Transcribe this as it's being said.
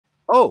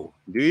Oh,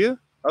 do you?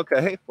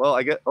 Okay. Well,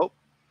 I get. Oh,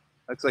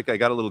 looks like I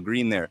got a little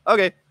green there.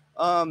 Okay.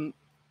 Um.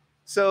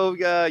 So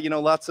you know,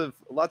 lots of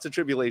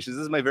tribulations.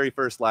 This is my very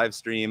first live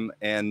stream,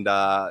 and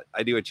I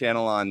do a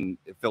channel on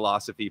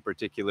philosophy,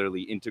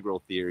 particularly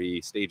integral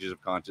theory, stages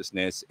of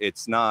consciousness.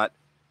 It's not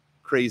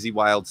crazy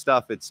wild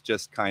stuff. It's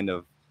just kind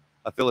of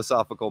a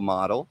philosophical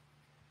model.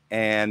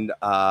 And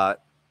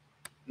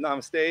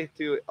namaste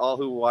to all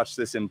who watch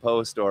this in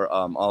post or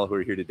all who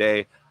are here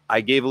today.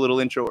 I gave a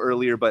little intro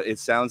earlier, but it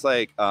sounds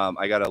like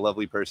I got a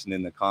lovely person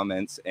in the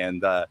comments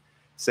and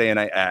saying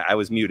I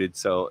was muted.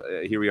 So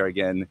here we are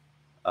again.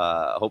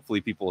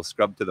 Hopefully people will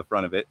scrub to the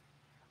front of it.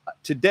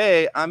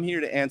 Today, I'm here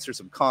to answer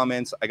some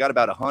comments. I got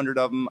about 100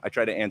 of them. I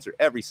try to answer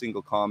every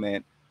single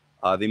comment.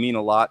 They mean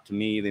a lot to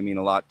me. They mean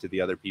a lot to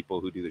the other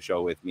people who do the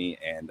show with me.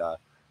 And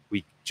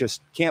we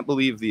just can't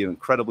believe the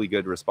incredibly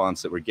good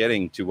response that we're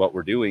getting to what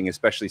we're doing,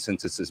 especially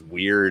since it's this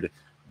weird,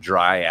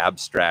 dry,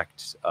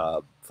 abstract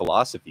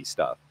philosophy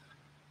stuff.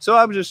 So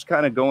I'm just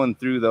kind of going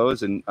through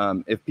those. And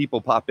if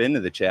people pop into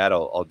the chat,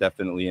 I'll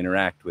definitely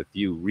interact with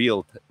you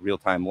real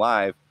time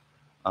live.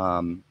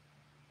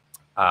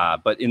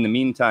 But in the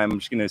meantime, I'm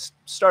just going to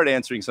start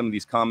answering some of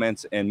these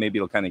comments, and maybe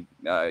it'll kind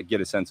of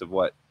get a sense of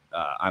what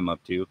I'm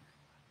up to. I'm going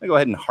to go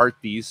ahead and heart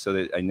these so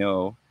that I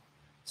know.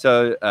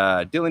 So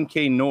Dylan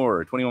K.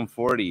 Noor,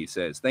 2140,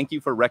 says, thank you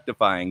for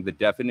rectifying the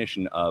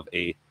definition of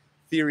a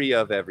theory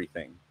of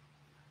everything.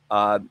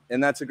 And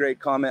that's a great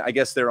comment. I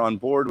guess they're on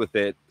board with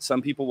it.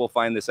 Some people will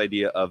find this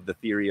idea of the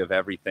theory of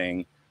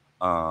everything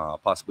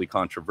possibly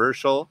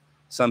controversial.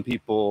 Some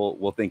people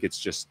will think it's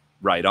just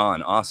right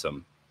on,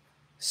 awesome.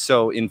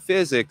 So in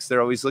physics,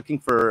 they're always looking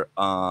for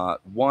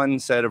one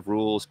set of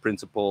rules,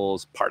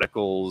 principles,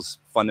 particles,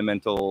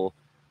 fundamental,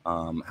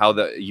 how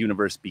the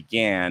universe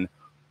began.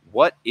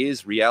 What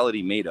is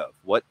reality made of?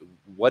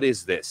 What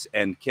is this?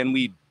 And can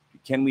we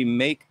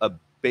make a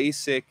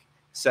basic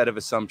set of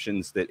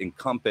assumptions that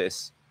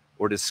encompass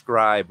or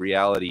describe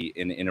reality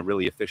in a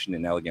really efficient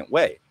and elegant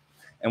way?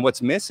 And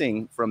what's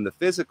missing from the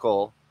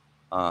physical,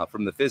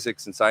 from the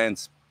physics and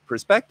science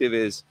perspective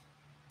is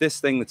this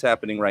thing that's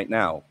happening right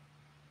now,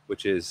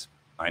 which is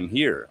I'm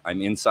here.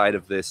 I'm inside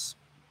of this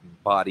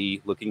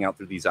body looking out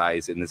through these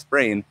eyes in this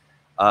brain.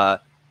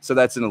 So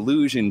that's an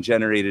illusion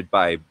generated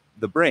by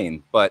the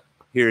brain. But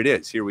here it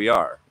is. Here we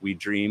are. We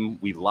dream.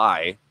 We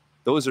lie.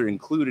 Those are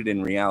included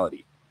in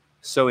reality.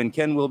 So in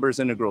Ken Wilber's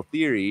integral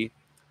theory,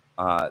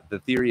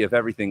 the theory of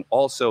everything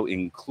also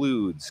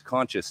includes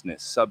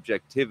consciousness,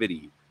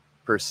 subjectivity,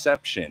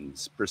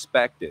 perceptions,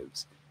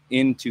 perspectives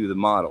into the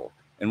model.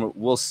 And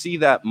we'll see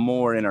that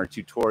more in our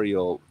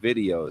tutorial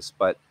videos.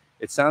 But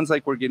it sounds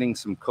like we're getting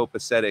some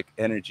copacetic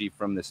energy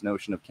from this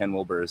notion of Ken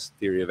Wilber's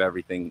theory of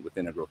everything with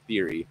integral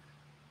theory.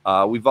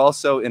 We've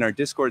also, in our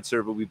Discord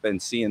server, we've been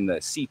seeing the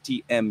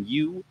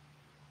CTMU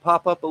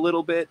pop up a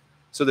little bit.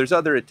 So there's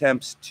other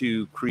attempts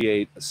to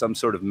create some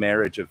sort of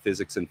marriage of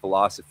physics and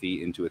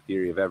philosophy into a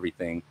theory of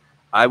everything.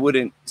 I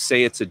wouldn't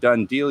say it's a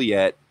done deal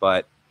yet,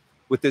 but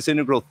with this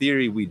integral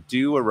theory, we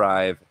do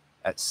arrive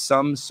at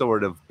some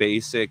sort of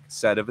basic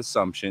set of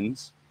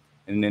assumptions.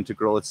 In an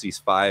integral, it's these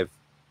 5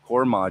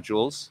 core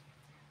modules.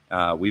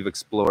 We've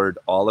explored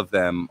all of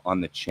them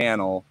on the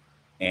channel.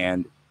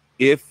 And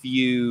if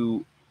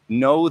you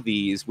know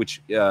these,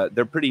 which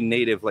they're pretty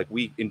native, like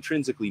we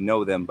intrinsically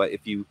know them, but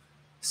if you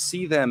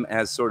see them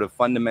as sort of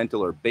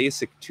fundamental or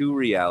basic to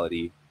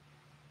reality,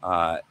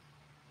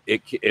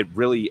 it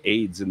really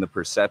aids in the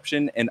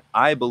perception. And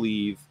I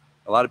believe,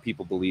 a lot of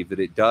people believe, that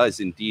it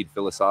does indeed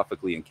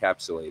philosophically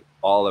encapsulate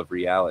all of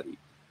reality.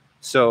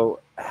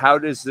 So how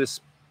does this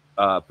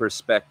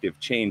perspective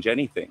change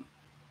anything?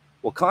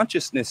 Well,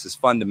 consciousness is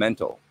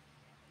fundamental.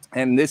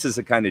 And this is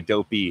a kind of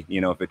dopey,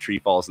 you know, if a tree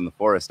falls in the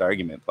forest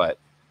argument. But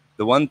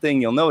the one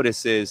thing you'll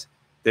notice is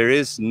there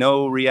is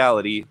no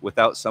reality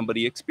without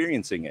somebody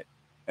experiencing it.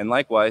 And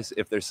likewise,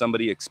 if there's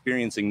somebody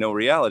experiencing no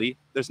reality,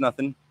 there's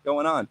nothing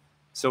going on.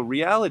 So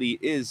reality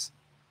is,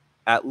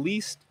 at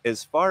least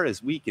as far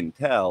as we can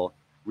tell,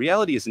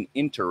 reality is an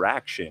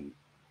interaction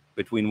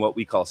between what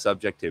we call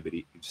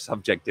subjectivity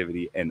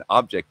and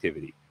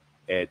objectivity.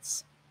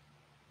 It's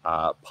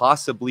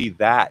possibly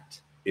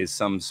that is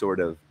some sort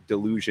of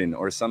delusion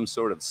or some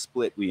sort of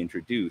split we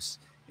introduce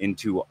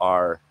into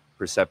our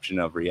perception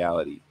of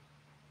reality.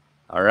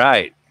 All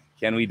right.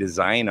 Can we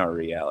design our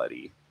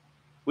reality?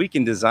 We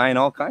can design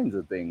all kinds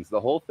of things. The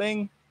whole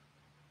thing,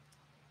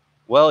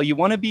 well, you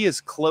want to be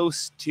as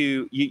close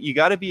to, you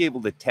got to be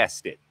able to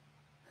test it.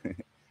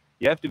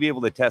 You have to be able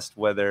to test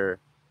whether,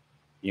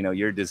 you know,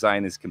 your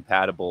design is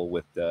compatible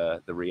with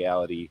the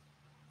reality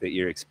that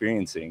you're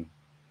experiencing.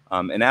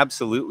 And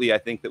absolutely, I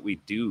think that we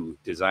do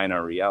design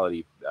our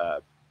reality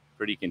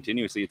pretty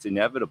continuously. It's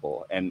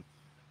inevitable. And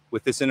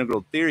with this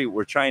integral theory,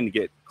 we're trying to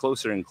get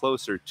closer and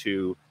closer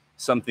to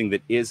something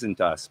that isn't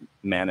us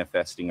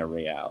manifesting a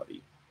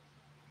reality.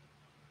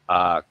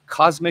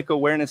 Cosmic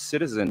Awareness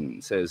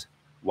Citizen says,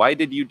 why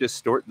did you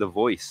distort the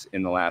voice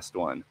in the last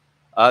one?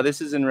 This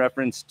is in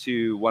reference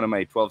to one of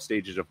my 12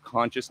 stages of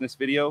consciousness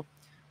video.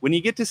 When you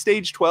get to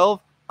stage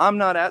 12, I'm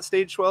not at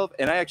stage 12,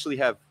 and I actually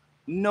have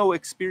no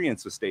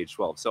experience with stage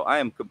 12. So I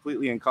am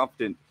completely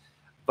incompetent,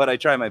 but I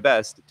try my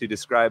best to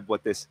describe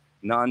what this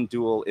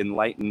non-dual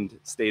enlightened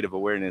state of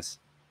awareness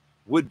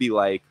would be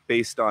like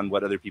based on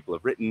what other people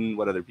have written,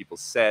 what other people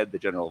said, the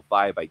general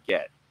vibe I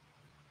get.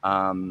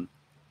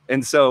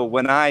 And so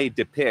when I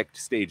depict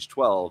stage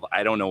 12,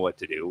 I don't know what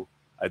to do.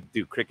 I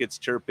do crickets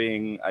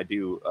chirping. I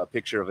do a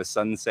picture of a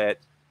sunset,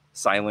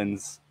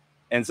 silence.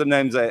 And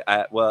sometimes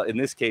well, in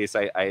this case,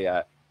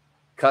 I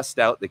cussed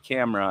out the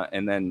camera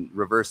and then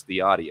reversed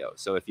the audio.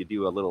 So if you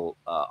do a little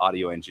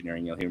audio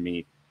engineering, you'll hear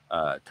me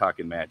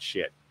talking mad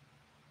shit.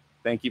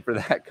 Thank you for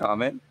that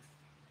comment.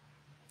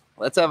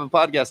 Let's have a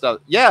podcast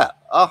out. Yeah,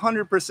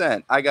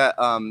 100%. I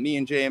got me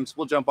and James.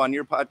 We'll jump on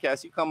your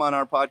podcast. You come on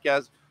our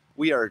podcast.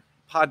 We are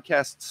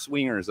podcast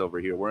swingers over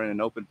here. We're in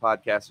an open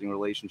podcasting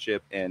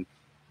relationship, and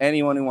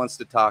anyone who wants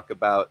to talk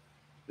about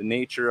the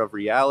nature of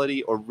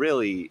reality, or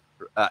really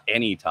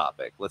any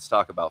topic. Let's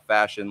talk about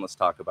fashion. Let's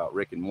talk about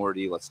Rick and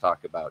Morty. Let's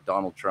talk about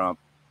Donald Trump.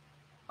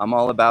 I'm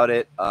all about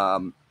it.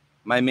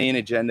 My main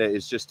agenda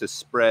is just to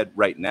spread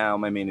right now.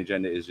 My main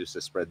agenda is just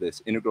to spread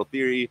this integral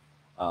theory.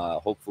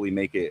 Hopefully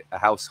make it a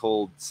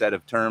household set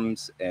of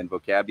terms and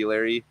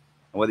vocabulary.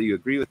 And whether you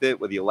agree with it,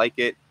 whether you like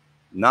it,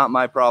 not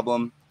my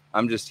problem.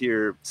 I'm just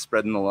here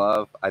spreading the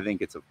love. I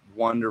think it's a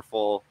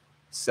wonderful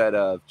set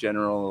of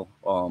general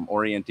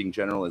orienting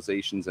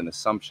generalizations and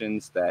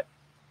assumptions that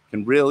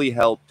can really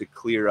help to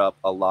clear up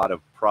a lot of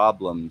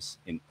problems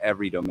in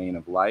every domain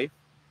of life.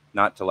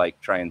 Not to like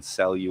try and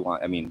sell you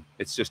on. I mean,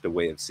 it's just a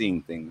way of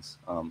seeing things.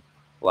 A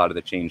lot of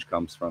the change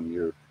comes from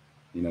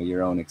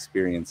your own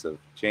experience of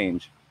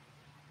change.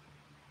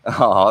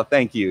 Oh,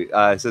 thank you.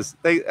 It says,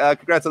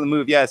 congrats on the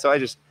move. Yeah, so I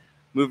just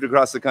moved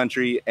across the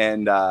country,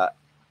 and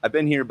I've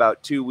been here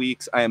about 2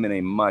 weeks. I am in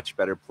a much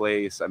better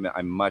place.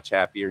 I'm much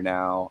happier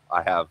now.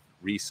 I have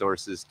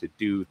resources to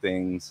do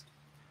things.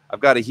 I've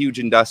got a huge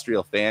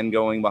industrial fan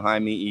going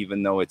behind me,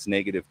 even though it's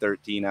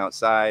 -13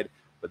 outside.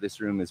 But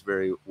this room is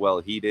very well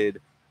heated.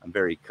 I'm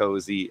very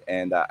cozy,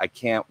 and I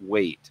can't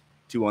wait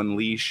to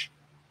unleash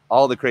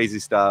all the crazy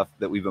stuff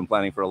that we've been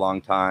planning for a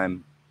long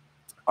time.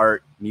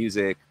 Art,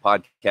 music,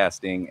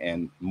 podcasting,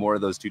 and more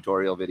of those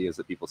tutorial videos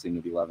that people seem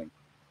to be loving.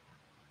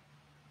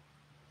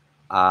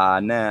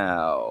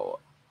 Now,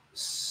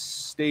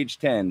 stage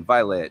 10,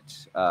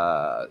 Violet.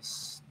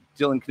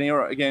 Dylan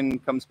Canero again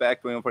comes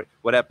back.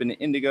 What happened to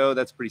Indigo?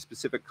 That's a pretty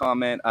specific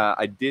comment.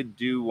 I did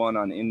do one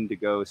on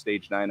Indigo,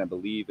 stage 9, I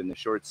believe, in the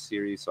shorts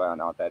series, so I don't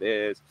know what that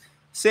is.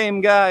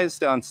 Same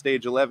guys on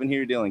stage 11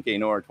 here, Dylan K.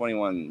 Nor,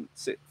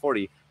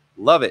 2140.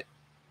 Love it.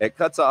 It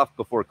cuts off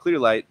before clear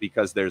light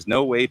because there's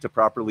no way to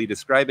properly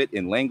describe it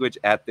in language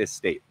at this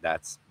state.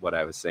 That's what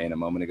I was saying a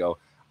moment ago.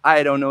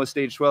 I don't know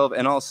stage 12,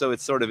 and also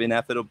it's sort of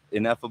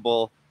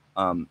ineffable.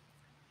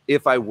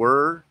 If I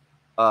were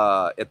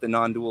at the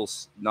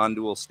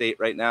non-dual state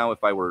right now,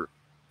 if I were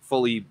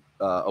fully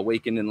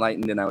awakened,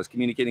 enlightened, and I was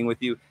communicating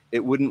with you,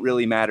 it wouldn't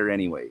really matter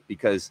anyway,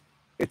 because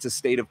it's a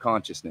state of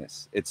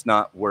consciousness. It's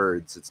not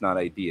words. It's not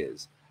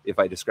ideas. If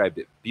I described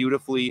it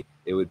beautifully,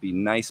 it would be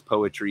nice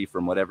poetry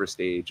from whatever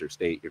stage or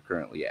state you're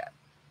currently at.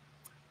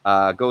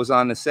 Goes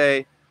on to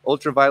say,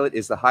 ultraviolet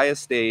is the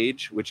highest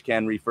stage, which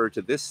can refer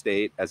to this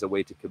state as a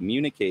way to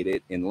communicate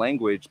it in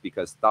language,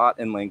 because thought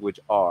and language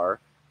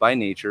are, by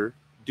nature,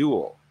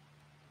 dual.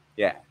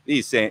 Yeah,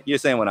 you're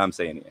saying what I'm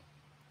saying here.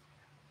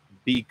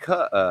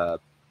 Because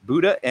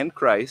Buddha and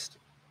Christ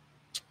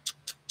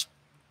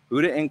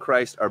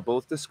are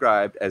both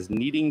described as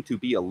needing to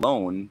be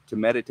alone to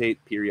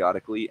meditate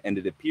periodically, and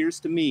it appears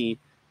to me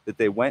that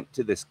they went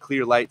to this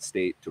clear light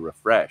state to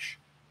refresh,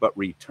 but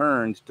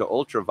returned to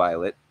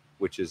ultraviolet,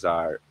 which is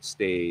our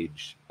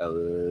stage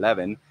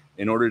 11,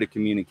 in order to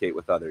communicate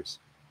with others.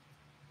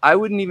 I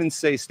wouldn't even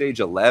say stage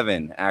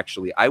 11,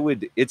 actually.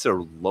 It's a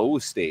low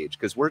stage,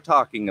 because we're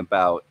talking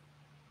about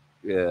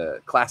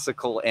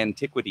classical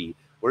antiquity.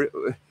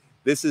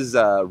 This is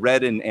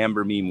red and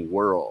amber meme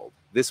world.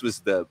 This was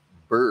the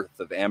birth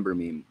of amber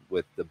meme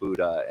with the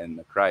Buddha and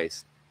the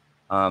Christ.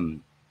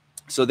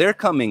 So they're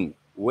coming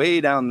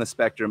way down the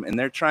spectrum, and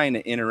they're trying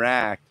to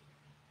interact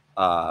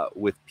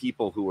with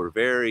people who are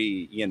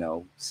very,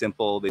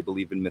 simple. They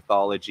believe in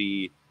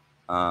mythology.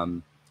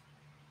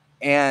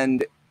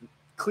 And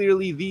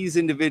clearly these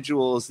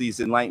individuals, these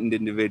enlightened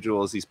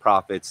individuals, these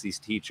prophets, these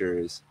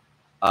teachers,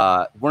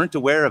 weren't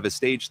aware of a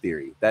stage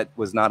theory. That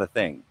was not a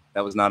thing.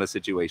 That was not a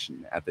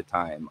situation at the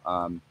time.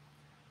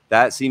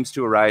 That seems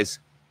to arise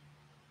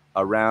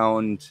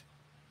around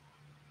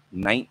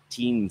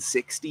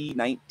 1960,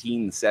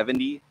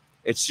 1970.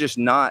 It's just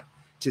not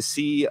to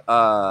see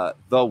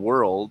the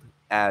world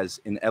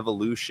as an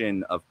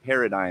evolution of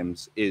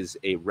paradigms is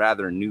a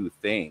rather new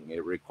thing.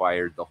 It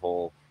required the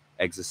whole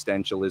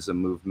existentialism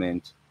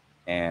movement,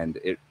 and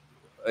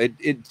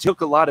it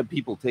took a lot of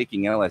people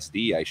taking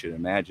LSD, I should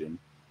imagine,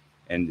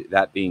 and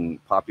that being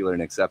popular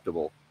and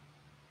acceptable.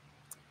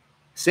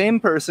 Same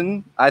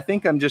person. I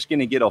think I'm just going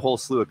to get a whole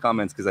slew of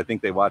comments because I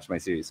think they watched my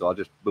series, so I'll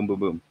just boom, boom,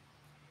 boom.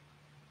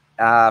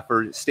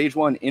 For stage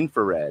 1,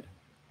 infrared,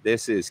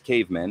 this is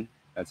cavemen.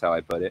 That's how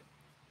I put it.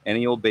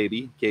 Any old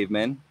baby,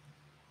 cavemen.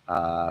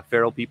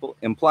 feral people,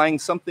 implying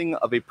something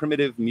of a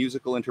primitive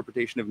musical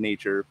interpretation of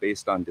nature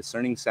based on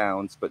discerning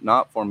sounds, but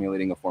not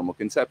formulating a formal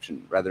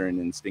conception, rather an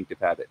instinctive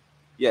habit.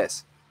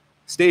 Yes,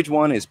 stage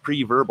one is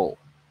pre-verbal,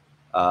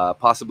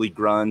 possibly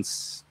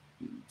grunts,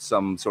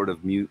 some sort of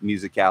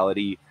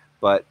musicality,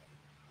 but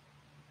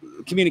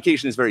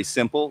communication is very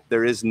simple.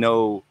 There is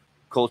no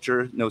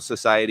culture, no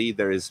society.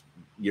 There is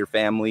your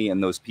family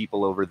and those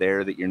people over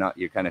there that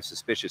you're kind of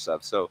suspicious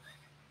of. So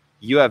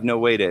you have no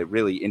way to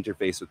really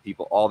interface with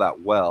people all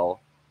that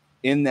well.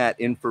 In that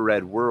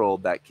infrared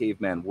world, that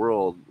caveman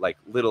world, like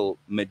little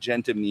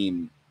magenta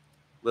meme,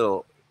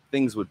 little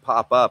things would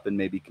pop up and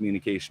maybe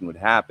communication would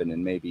happen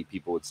and maybe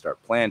people would start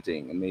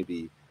planting and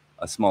maybe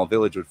a small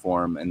village would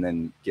form and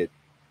then get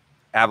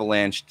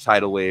avalanched,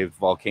 tidal wave,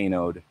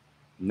 volcanoed.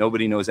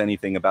 Nobody knows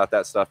anything about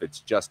that stuff. It's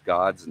just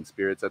gods and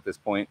spirits at this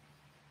point.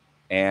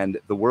 And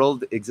the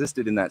world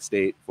existed in that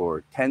state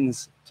for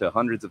tens to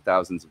hundreds of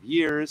thousands of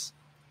years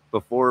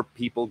before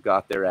people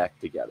got their act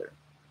together.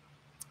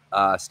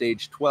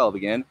 Stage 12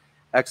 again.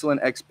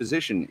 Excellent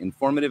exposition,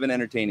 informative and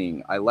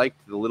entertaining. I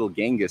liked the little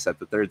Genghis at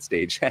the third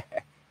stage.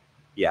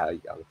 Yeah,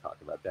 I'll talk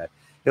about that.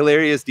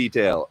 Hilarious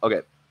detail.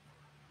 Okay.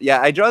 Yeah,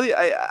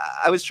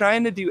 I was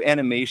trying to do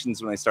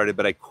animations when I started,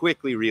 but I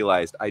quickly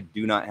realized I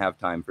do not have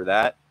time for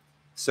that.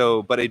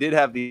 So, but I did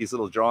have these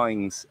little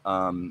drawings,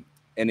 and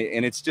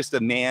it's just a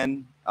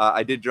man.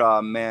 I did draw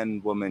a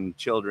man, woman,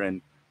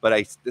 children, but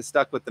I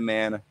stuck with the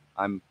man.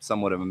 I'm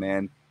somewhat of a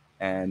man,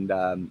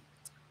 and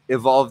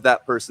evolved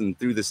that person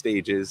through the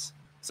stages.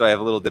 So I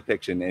have a little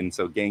depiction, and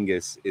so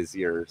Genghis is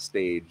your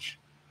stage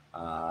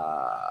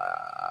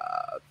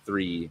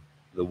 3,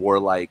 the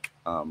warlike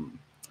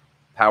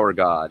power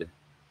god.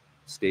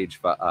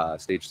 Stage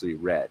 3,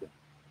 red.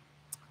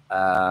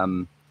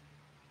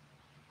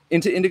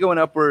 Into indigo and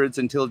upwards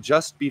until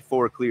just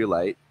before clear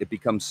light, it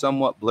becomes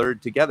somewhat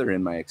blurred together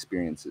in my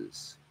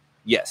experiences.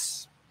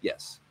 Yes.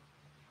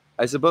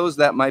 I suppose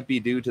that might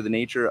be due to the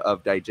nature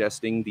of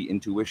digesting the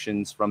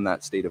intuitions from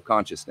that state of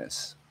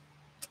consciousness.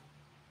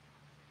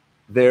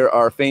 There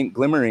are faint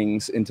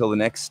glimmerings until the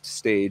next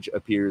stage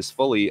appears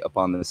fully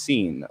upon the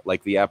scene,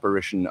 like the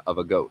apparition of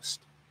a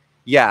ghost.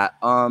 Yeah,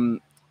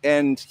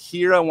 and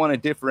here I want to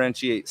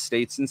differentiate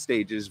states and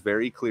stages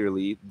very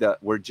clearly.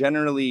 That we're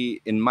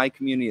generally, in my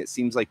community, it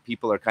seems like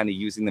people are kind of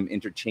using them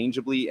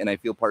interchangeably, and I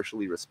feel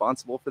partially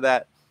responsible for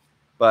that.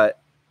 But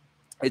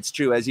it's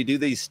true, as you do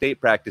these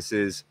state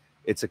practices,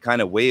 it's a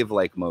kind of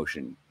wave-like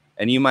motion.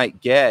 And you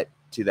might get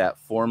to that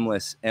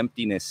formless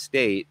emptiness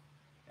state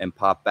and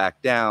pop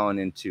back down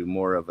into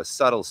more of a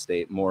subtle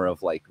state, more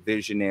of like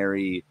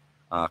visionary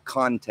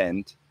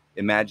content,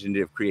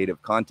 imaginative,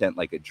 creative content,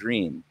 like a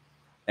dream.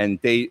 And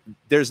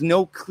there's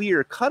no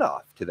clear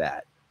cutoff to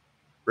that,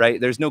 right?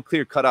 There's no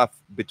clear cutoff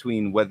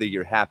between whether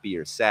you're happy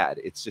or sad.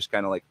 It's just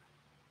kind of like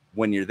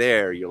when you're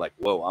there, you're like,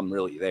 whoa, I'm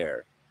really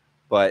there.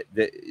 But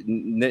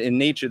in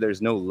nature,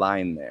 there's no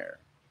line there.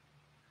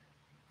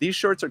 These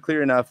shorts are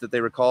clear enough that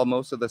they recall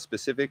most of the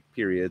specific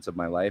periods of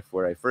my life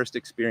where I first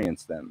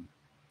experienced them.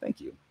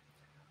 Thank you.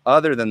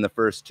 Other than the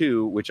first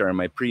 2, which are in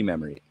my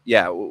pre-memory.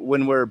 Yeah,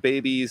 when we're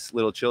babies,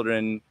 little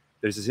children,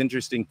 there's this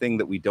interesting thing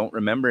that we don't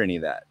remember any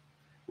of that,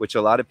 which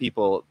a lot of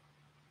people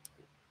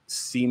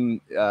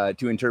seem to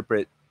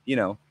interpret,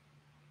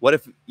 what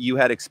if you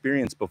had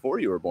experience before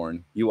you were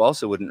born? You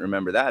also wouldn't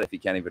remember that if you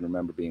can't even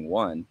remember being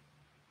 1.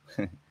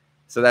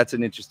 So that's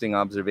an interesting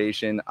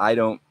observation. I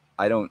don't,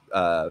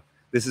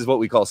 this is what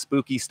we call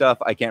spooky stuff.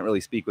 I can't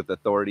really speak with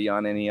authority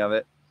on any of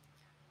it.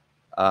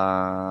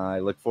 I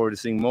look forward to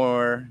seeing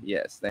more.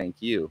 Yes, thank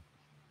you.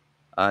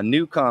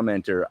 New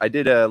commenter. I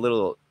did a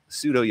little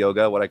pseudo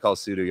yoga, what I call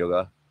pseudo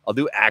yoga. I'll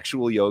do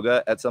actual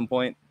yoga at some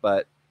point,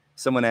 but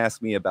someone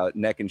asked me about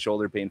neck and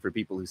shoulder pain for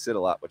people who sit a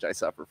lot, which I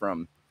suffer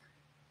from.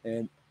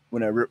 And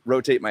when I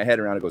rotate my head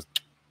around, it goes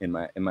in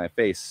my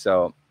face.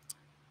 So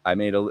I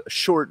made a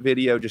short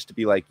video just to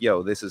be like,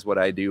 yo, this is what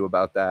I do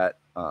about that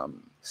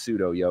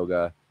pseudo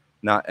yoga,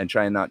 and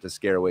trying not to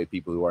scare away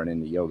people who aren't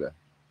into yoga.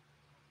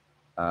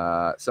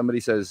 Somebody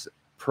says,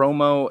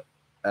 promo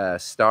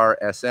star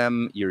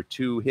SM, you're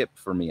too hip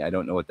for me. I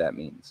don't know what that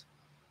means.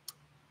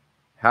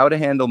 How to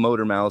Handle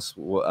Motor Mouse,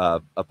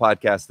 a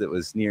podcast that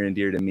was near and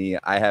dear to me.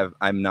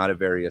 I'm not a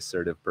very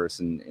assertive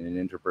person in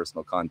an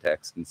interpersonal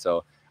context. And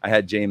so I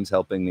had James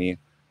helping me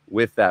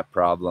with that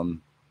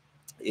problem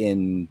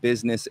in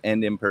business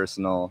and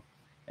impersonal,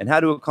 and how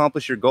to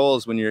accomplish your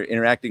goals when you're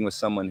interacting with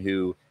someone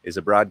who is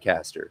a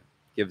broadcaster,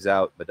 gives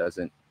out but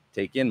doesn't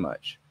take in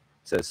much.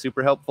 Says,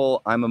 super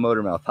helpful. I'm a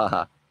motor mouth.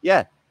 Haha.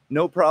 Yeah,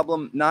 no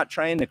problem. Not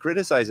trying to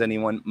criticize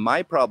anyone.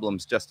 My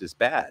problem's just as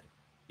bad,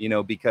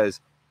 because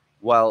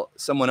while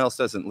someone else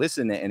doesn't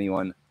listen to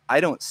anyone, I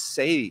don't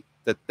say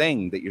the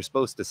thing that you're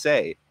supposed to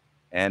say.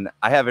 And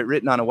I have it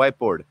written on a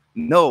whiteboard.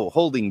 No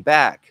holding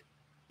back.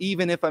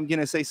 Even if I'm going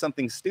to say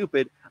something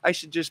stupid, I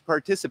should just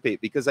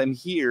participate because I'm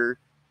here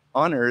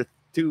on Earth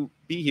to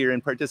be here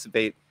and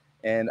participate.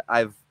 And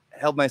I've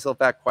held myself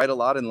back quite a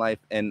lot in life.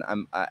 And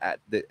I'm at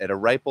a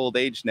ripe old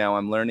age now.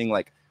 I'm learning,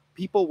 like,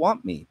 people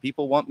want me.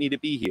 People want me to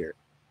be here.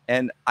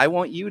 And I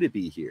want you to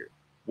be here.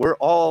 we're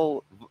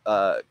all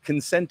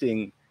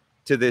consenting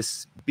to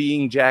this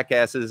being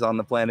jackasses on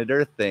the planet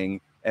Earth thing,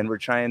 and we're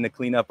trying to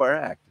clean up our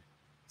act.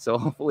 So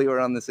hopefully we're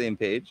on the same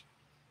page.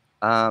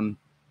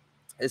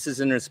 This is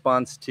in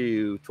response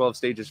to 12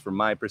 stages from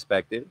my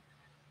perspective.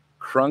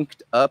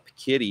 Crunked Up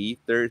Kitty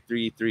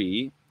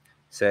 333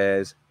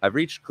 says, I've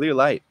reached clear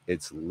light.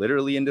 It's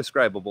literally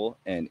indescribable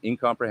and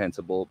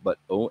incomprehensible, but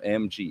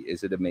OMG,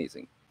 is it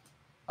amazing.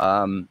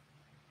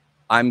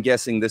 I'm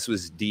guessing this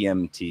was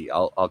DMT.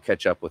 I'll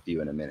catch up with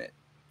you in a minute.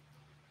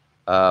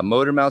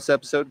 Motor Mouse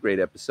episode, great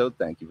episode.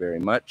 Thank you very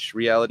much.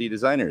 Reality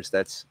Designers,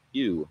 that's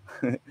you.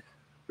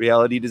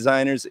 Reality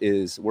Designers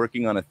is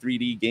working on a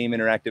 3D game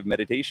interactive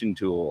meditation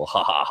tool.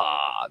 Ha ha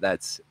ha.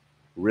 That's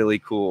really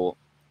cool.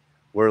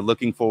 We're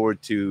looking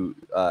forward to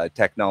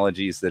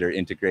technologies that are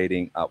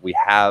integrating. We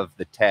have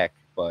the tech,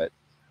 but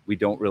we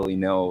don't really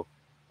know.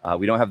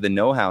 We don't have the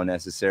know-how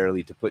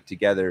necessarily to put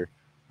together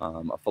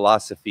a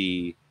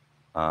philosophy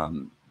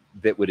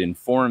that would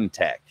inform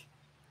tech.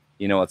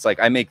 You know, it's like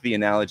I make the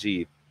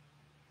analogy.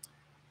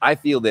 I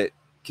feel that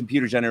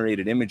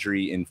computer-generated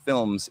imagery in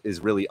films is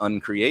really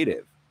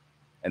uncreative.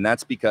 And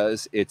that's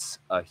because it's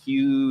a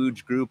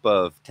huge group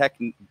of tech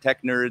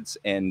nerds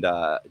and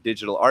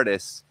digital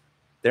artists.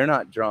 They're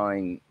not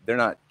drawing, they're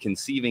not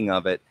conceiving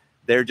of it.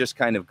 They're just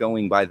kind of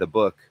going by the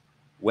book.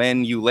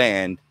 When you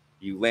land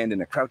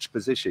in a crouched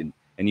position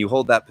and you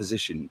hold that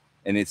position.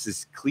 And it's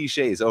this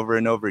cliches over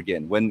and over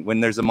again.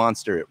 When there's a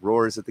monster, it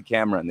roars at the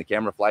camera and the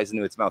camera flies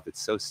into its mouth.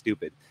 It's so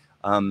stupid.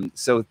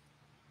 So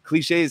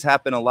cliches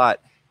happen a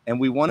lot. And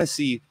we want to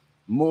see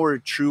more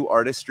true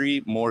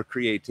artistry, more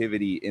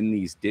creativity in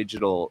these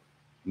digital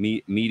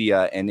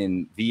media and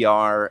in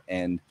VR,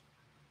 and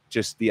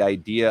just the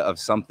idea of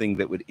something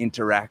that would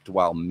interact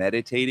while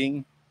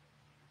meditating,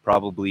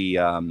 probably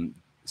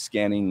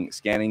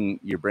scanning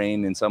your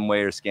brain in some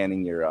way, or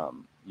scanning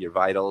your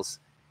vitals,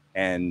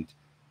 and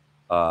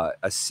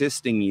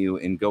assisting you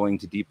in going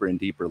to deeper and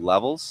deeper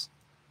levels.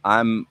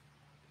 I'm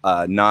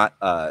not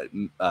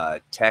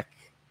a tech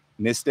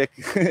mystic,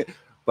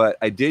 but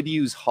I did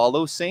use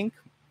HoloSync,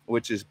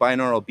 which is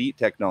binaural beat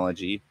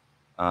technology,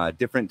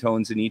 different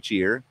tones in each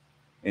ear,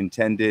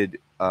 intended,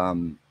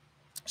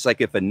 it's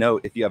like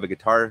if you have a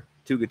guitar,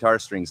 two guitar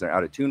strings are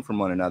out of tune from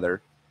one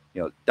another,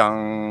 you know,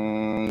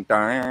 dong,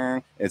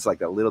 dong, it's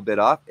like a little bit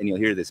off, and you'll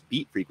hear this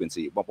beat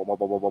frequency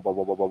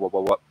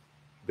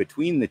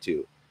between the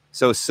two.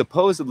 So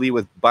supposedly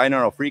with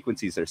binaural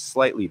frequencies, they're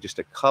slightly just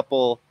a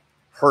couple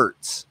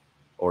hertz,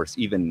 or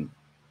even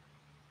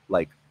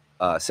like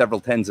several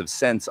tens of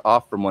cents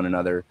off from one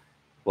another.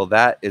 Well,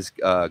 that is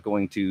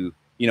going to,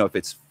 you know, if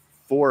it's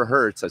 4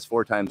 hertz, that's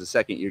 4 times a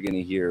second, you're going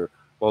to hear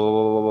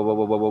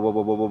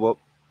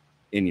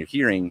in your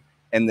hearing.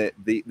 And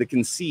the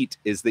conceit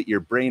is that your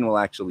brain will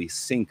actually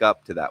sync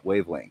up to that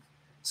wavelength.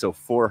 So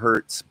 4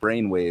 hertz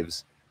brain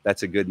waves,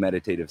 that's a good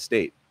meditative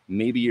state.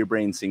 Maybe your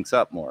brain syncs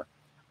up more.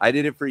 I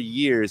did it for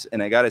years,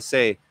 and I got to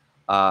say,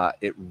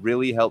 it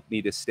really helped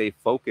me to stay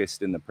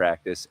focused in the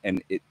practice.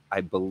 And I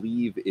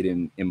believe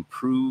it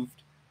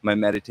improved my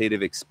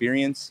meditative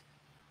experience.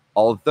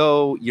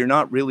 Although you're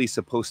not really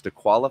supposed to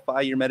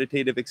qualify your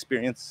meditative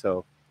experience.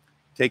 So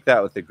take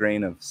that with a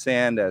grain of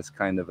sand as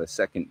kind of a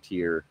second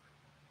tier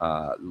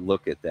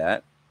look at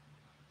that.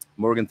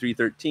 Morgan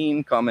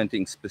 313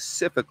 commenting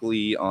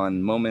specifically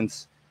on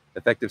moments,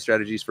 effective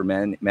strategies for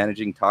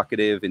managing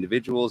talkative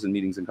individuals in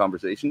meetings and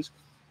conversations.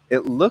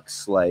 It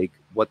looks like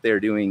what they're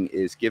doing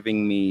is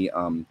giving me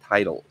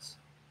titles.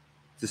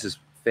 This is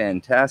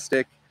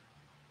fantastic.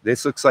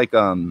 This looks like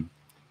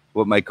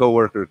what my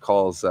coworker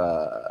calls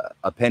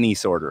a penny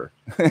sorter.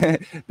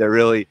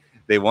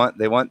 They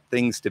want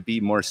things to be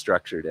more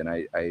structured, and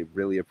I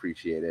really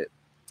appreciate it.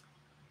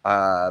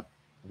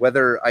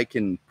 Whether I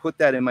can put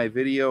that in my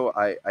video,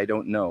 I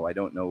don't know. I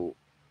don't know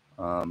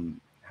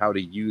how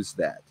to use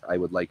that. I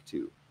would like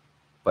to,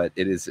 but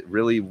it is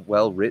really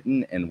well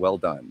written and well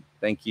done.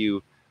 Thank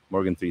you,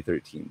 Morgan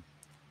 313.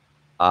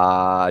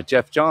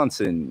 Jeff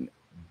Johnson,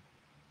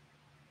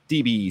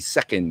 DB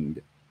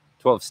second.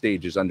 12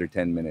 stages under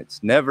 10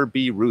 minutes. Never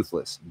be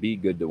ruthless. Be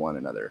good to one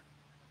another.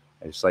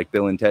 Just like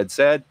Bill and Ted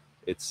said,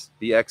 it's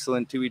be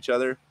excellent to each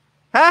other.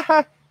 Ha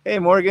ha. Hey,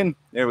 Morgan.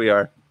 There we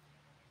are.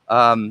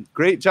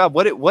 Great job.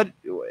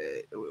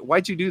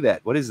 Why'd you do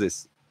that? What is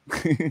this?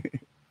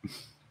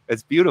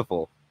 It's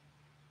beautiful.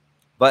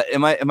 But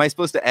am I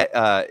supposed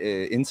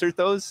to insert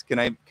those? Can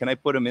I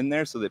put them in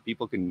there so that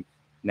people can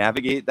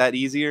navigate that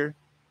easier?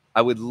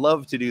 I would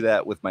love to do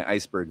that with my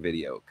iceberg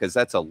video, because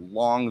that's a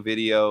long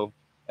video.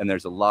 And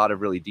there's a lot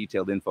of really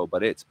detailed info,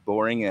 but it's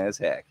boring as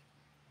heck.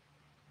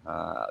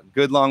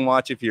 Good long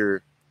watch if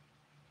you're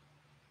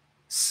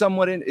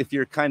if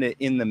you're kind of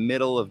in the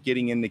middle of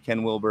getting into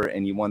Ken Wilber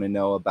and you want to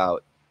know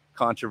about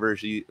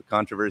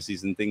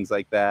controversies and things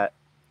like that,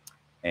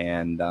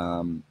 and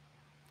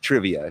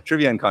trivia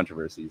and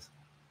controversies.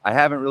 I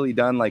haven't really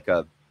done like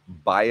a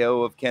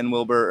bio of Ken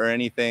Wilber or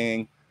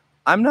anything.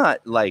 I'm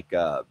not like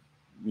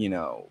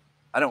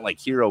I don't like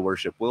hero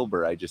worship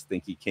Wilber. I just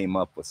think he came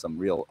up with some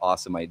real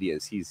awesome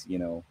ideas. He's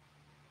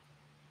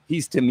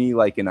he's to me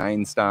like an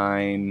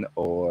Einstein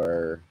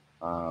or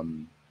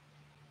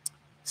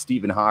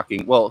Stephen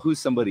Hawking. Well, who's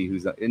somebody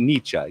who's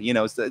Nietzsche? You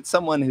know, it's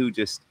someone who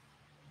just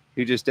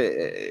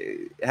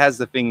has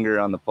the finger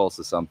on the pulse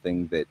of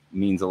something that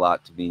means a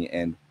lot to me.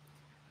 And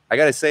I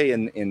gotta say,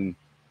 in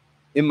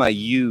my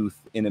youth,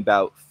 in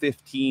about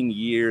 15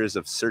 years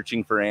of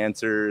searching for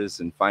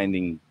answers and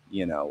finding,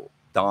 you know,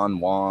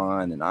 Don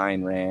Juan and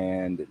Ayn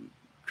Rand and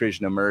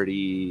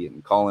Krishnamurti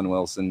and Colin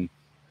Wilson,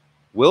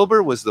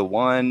 Wilber was the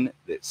one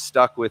that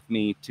stuck with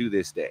me to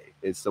this day.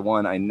 It's the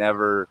one I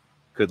never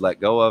could let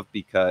go of,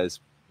 because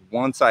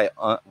once I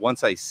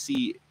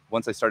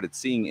started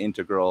seeing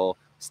integral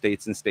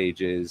states and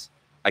stages,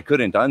 I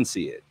couldn't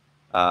unsee it.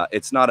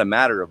 It's not a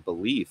matter of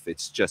belief.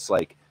 It's just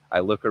like I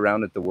look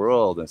around at the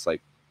world and it's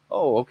like,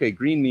 oh, okay,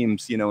 green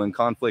meme's, you know, in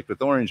conflict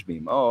with orange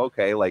meme. Oh,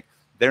 okay, like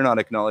they're not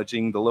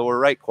acknowledging the lower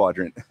right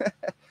quadrant.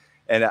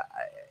 And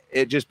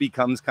it just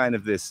becomes kind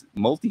of this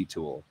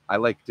multi-tool. I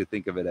like to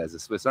think of it as a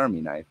Swiss Army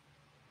knife,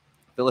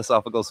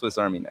 philosophical Swiss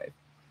Army knife.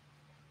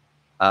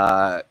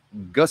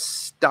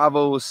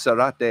 Gustavo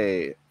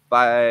Sarate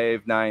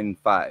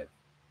 595.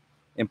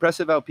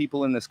 Impressive how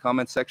people in this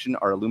comment section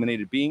are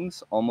illuminated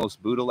beings,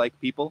 almost Buddha-like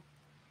people.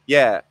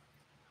 Yeah,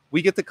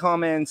 we get the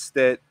comments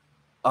that,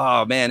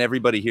 oh man,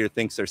 everybody here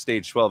thinks they're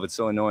stage 12. It's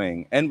so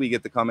annoying. And we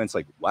get the comments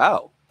like,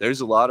 wow,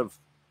 there's a lot of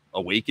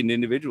awakened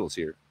individuals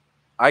here.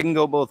 I can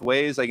go both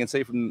ways. I can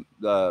say from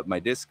my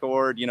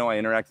Discord, you know, I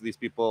interact with these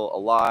people a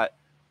lot.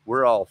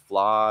 We're all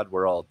flawed.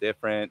 We're all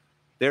different.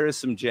 There is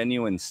some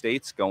genuine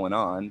states going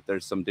on.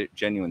 There's some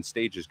genuine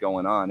stages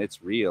going on.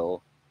 It's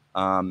real.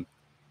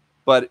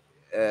 But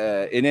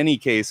in any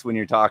case, when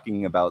you're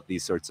talking about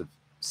these sorts of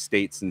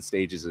states and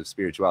stages of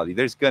spirituality,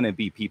 there's going to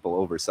be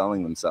people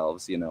overselling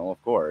themselves, you know, of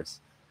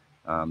course.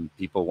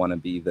 People want to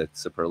be the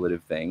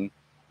superlative thing.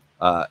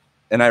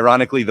 And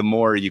ironically, the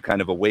more you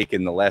kind of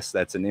awaken, the less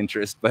that's an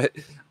interest, but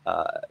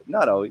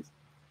not always.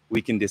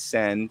 We can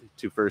descend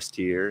to first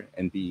tier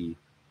and be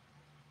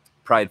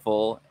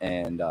prideful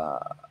and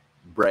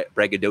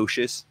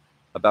braggadocious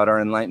about our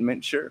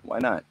enlightenment. Sure, why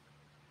not?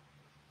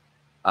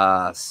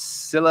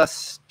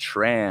 Silas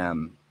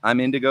Tram. I'm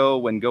indigo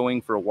when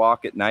going for a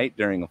walk at night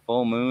during a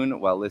full moon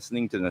while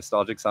listening to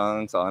nostalgic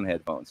songs on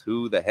headphones.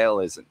 Who the hell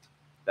isn't?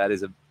 That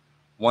is a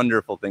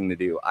wonderful thing to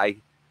do. I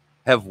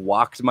have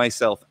walked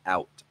myself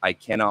out. I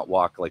cannot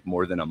walk like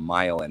more than a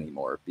mile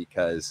anymore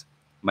because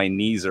my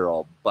knees are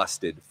all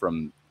busted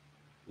from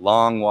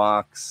long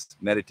walks,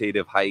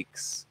 meditative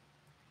hikes.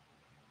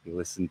 You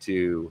listen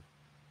to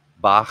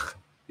Bach,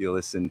 you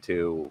listen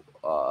to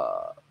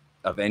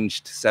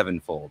Avenged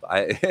Sevenfold.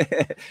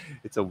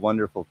 It's a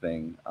wonderful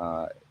thing.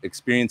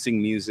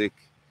 Experiencing music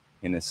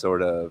in a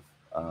sort of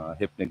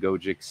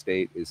hypnagogic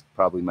state is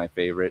probably my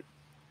favorite.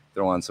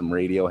 Throw on some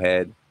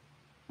Radiohead,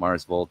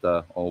 Mars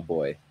Volta. Oh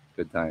boy,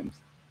 good times.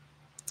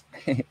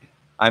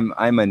 I'm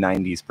a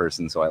 90s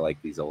person, so I like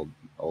these old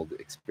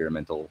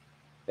experimental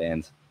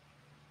bands.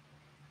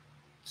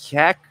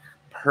 Kak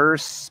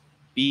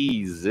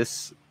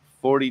Perspies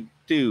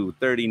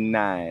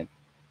 4239.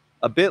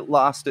 A bit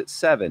lost at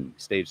 7,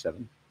 stage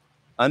 7.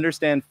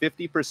 Understand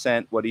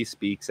 50% what he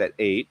speaks at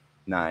 8,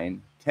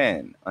 9,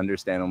 10.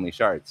 Understand only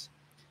shards.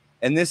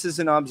 And this is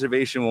an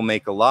observation we'll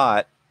make a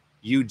lot.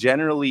 You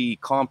generally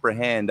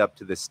comprehend up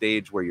to the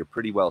stage where you're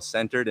pretty well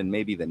centered and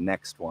maybe the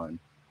next one.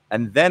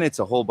 And then it's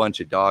a whole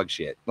bunch of dog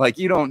shit. Like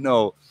you don't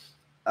know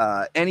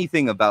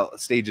anything about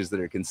stages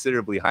that are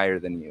considerably higher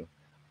than you.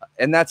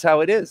 And that's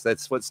how it is.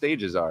 That's what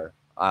stages are.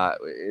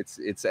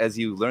 It's as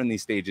you learn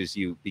these stages,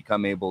 you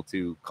become able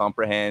to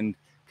comprehend,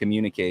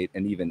 communicate,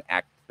 and even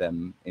act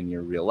them in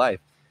your real life.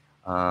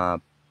 I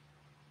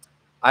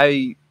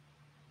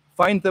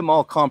find them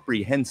all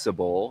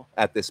comprehensible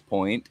at this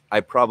point.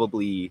 I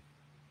probably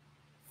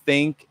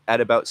think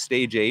at about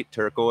stage 8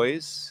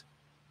 turquoise,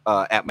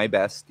 at my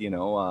best, you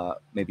know,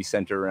 maybe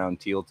center around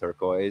teal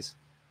turquoise.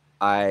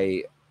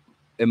 I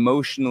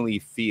emotionally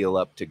feel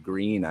up to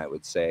green, I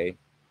would say.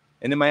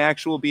 And in my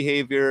actual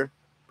behavior,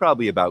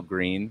 probably about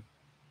green.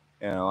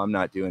 You know, I'm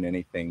not doing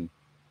anything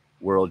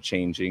world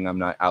changing. I'm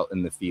not out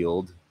in the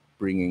field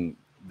bringing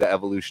the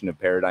evolution of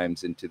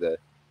paradigms into the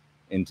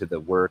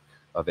work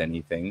of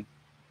anything.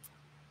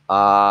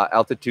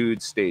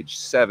 Altitude stage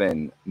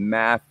 7,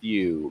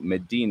 Matthew,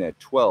 Medina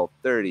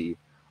 1230.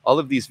 All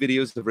of these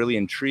videos have really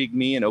intrigued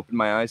me and opened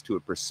my eyes to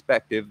a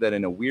perspective that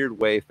in a weird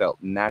way felt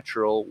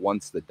natural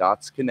once the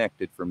dots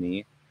connected for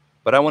me.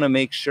 But I want to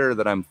make sure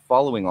that I'm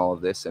following all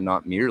of this and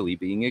not merely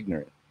being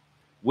ignorant.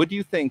 Would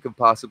you think of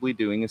possibly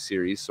doing a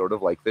series sort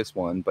of like this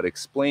one, but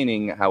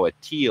explaining how a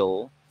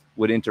teal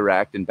would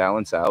interact and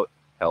balance out,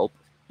 help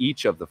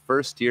each of the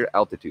first tier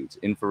altitudes,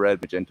 infrared,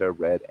 magenta,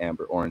 red,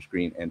 amber, orange,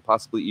 green, and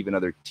possibly even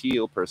other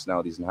teal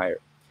personalities and higher?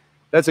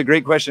 That's a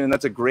great question, and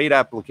that's a great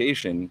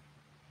application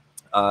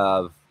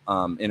of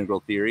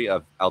integral theory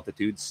of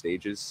altitudes,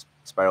 stages,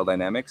 spiral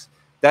dynamics.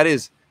 That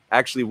is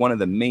actually one of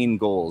the main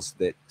goals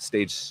that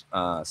stage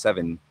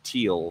 7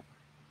 teal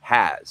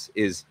has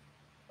is,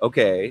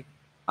 okay,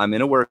 I'm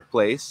in a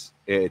workplace.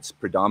 It's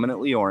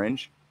predominantly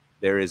orange.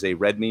 There is a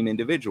red meme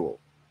individual.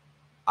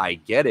 I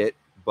get it,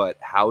 but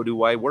how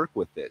do I work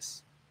with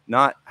this?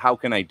 Not how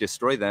can I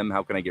destroy them,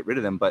 how can I get rid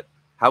of them, but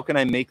how can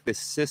I make this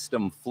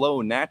system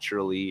flow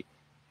naturally,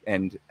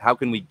 and how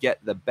can we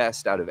get the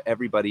best out of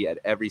everybody at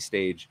every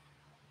stage?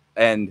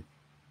 And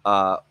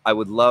I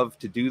would love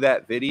to do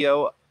that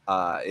video.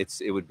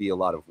 It would be a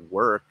lot of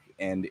work,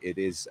 and it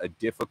is a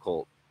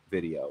difficult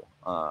video.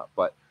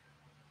 But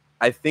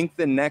I think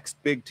the next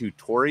big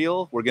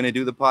tutorial, we're going to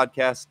do the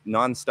podcast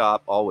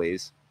nonstop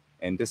always,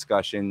 and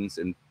discussions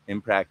and in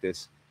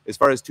practice. As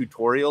far as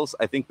tutorials,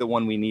 I think the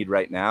one we need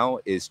right now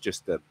is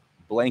just the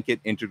blanket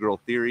integral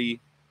theory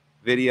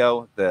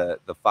video, the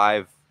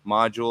 5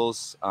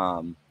 modules.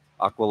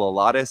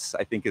 Aquilolatus,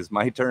 I think, is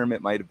my term.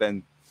 It might have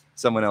been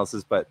someone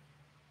else's, but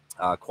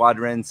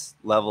quadrants,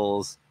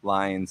 levels,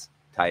 lines,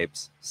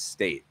 types,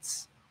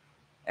 states.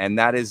 And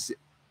that is,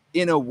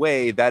 in a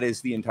way, that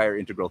is the entire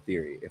integral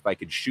theory. If I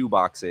could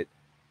shoebox it,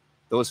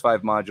 those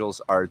 5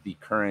 modules are the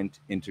current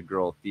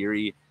integral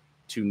theory.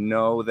 To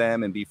know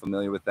them and be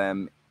familiar with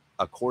them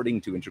according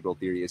to integral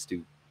theory is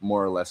to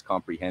more or less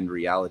comprehend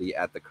reality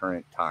at the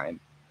current time.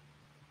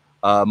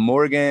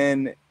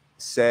 Morgan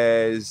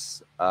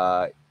says,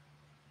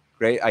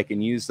 great, I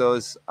can use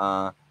those.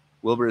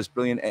 Wilber is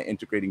brilliant at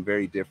integrating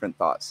very different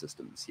thought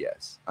systems.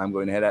 Yes, I'm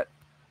going ahead at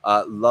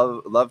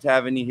loved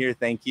having you here.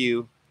 Thank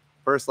you.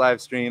 First live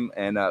stream,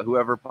 and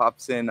whoever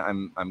pops in,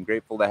 I'm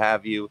grateful to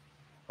have you.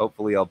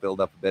 Hopefully I'll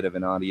build up a bit of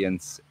an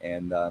audience,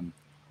 and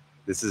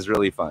this is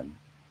really fun.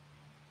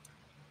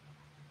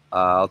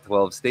 All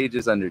 12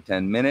 stages under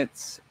 10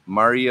 minutes.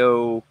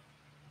 Mario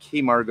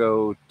K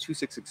Margo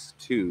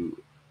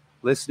 2662,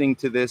 listening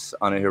to this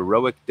on a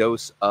heroic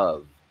dose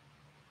of,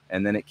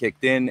 and then it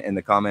kicked in and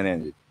the comment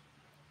ended.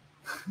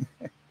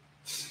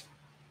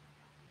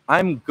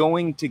 I'm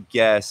going to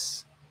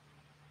guess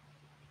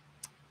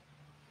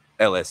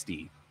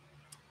LSD.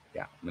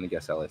 Yeah, I'm going to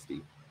guess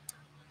LSD.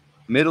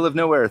 Middle of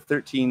nowhere,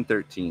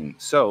 1313.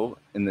 So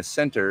in the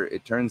center,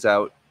 it turns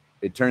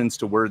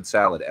to word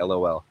salad,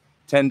 LOL.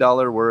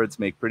 $10 words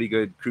make pretty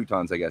good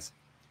croutons, I guess.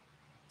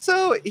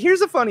 So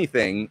here's a funny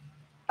thing.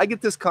 I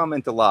get this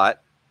comment a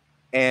lot,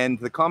 and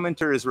the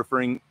commenter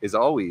is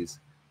always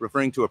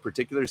referring to a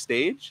particular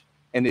stage,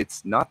 and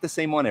it's not the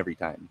same one every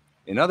time.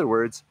 In other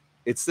words,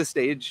 it's the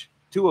stage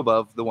 2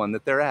 above the one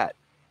that they're at.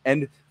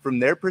 And from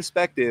their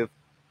perspective,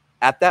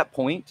 at that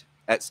point,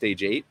 at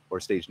stage 8 or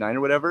stage 9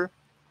 or whatever,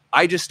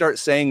 I just start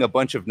saying a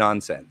bunch of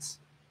nonsense.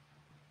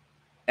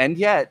 And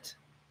yet,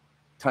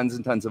 tons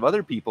and tons of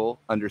other people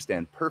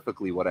understand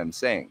perfectly what I'm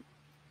saying.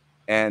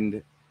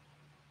 And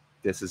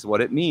this is what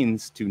it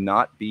means to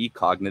not be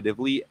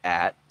cognitively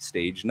at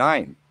stage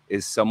 9,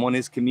 is someone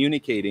is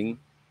communicating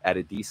at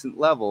a decent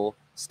level,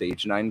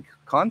 stage 9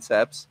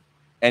 concepts,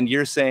 and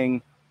you're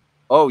saying,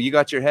 oh, you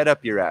got your head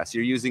up your ass.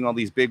 You're using all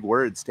these big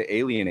words to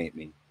alienate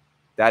me.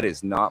 That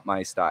is not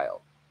my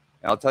style.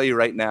 And I'll tell you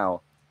right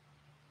now,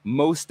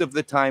 most of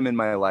the time in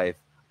my life,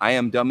 I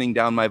am dumbing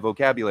down my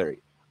vocabulary.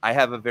 I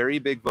have a very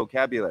big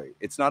vocabulary.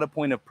 It's not a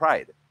point of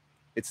pride.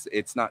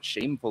 It's not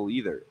shameful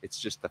either. It's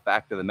just the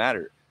fact of the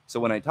matter. So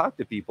when I talk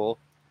to people,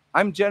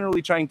 I'm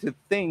generally trying to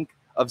think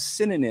of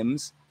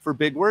synonyms for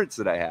big words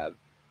that I have.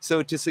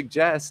 So to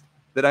suggest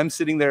that I'm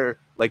sitting there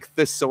like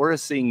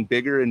thesaurusing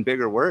bigger and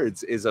bigger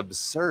words is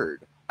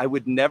absurd. I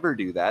would never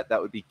do that.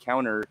 That would be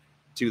counter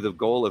to the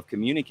goal of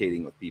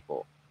communicating with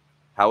people.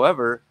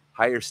 However,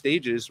 higher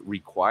stages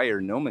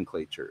require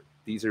nomenclature.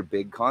 These are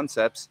big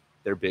concepts.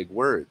 They're big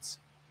words.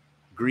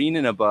 Green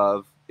and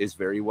above is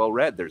very well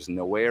read. There's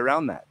no way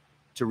around that.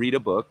 To read a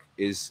book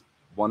is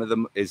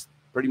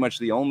pretty much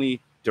the only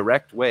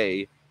direct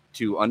way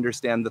to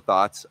understand the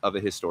thoughts of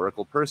a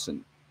historical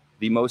person.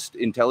 The most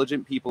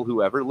intelligent people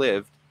who ever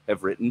lived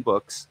have written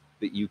books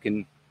that you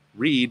can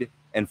read,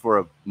 and for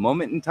a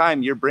moment in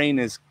time, your brain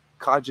is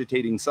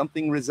cogitating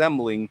something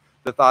resembling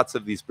the thoughts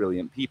of these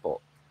brilliant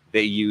people.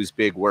 They use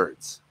big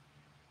words.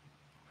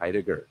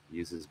 Heidegger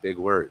uses big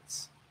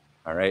words.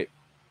 All right.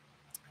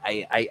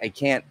 I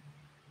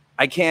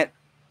can't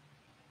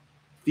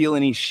feel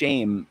any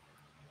shame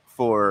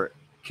for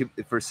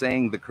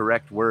saying the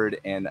correct word,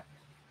 and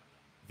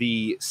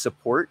the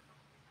support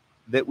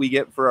that we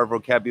get for our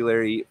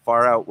vocabulary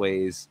far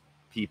outweighs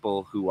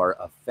people who are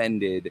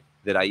offended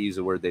that I use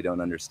a word they don't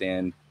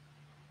understand.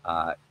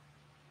 I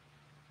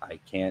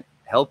can't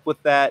help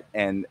with that,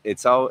 and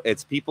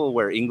it's people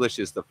where English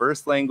is the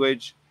first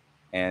language,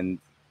 and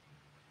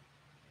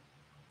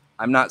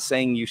I'm not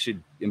saying you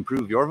should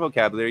improve your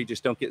vocabulary.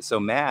 Just don't get so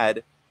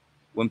mad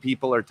when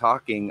people are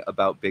talking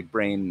about big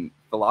brain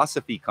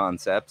philosophy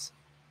concepts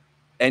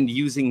and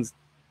using,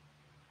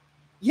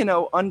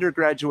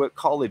 undergraduate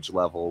college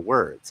level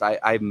words.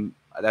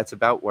 That's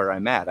about where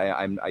I'm at.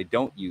 I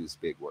don't use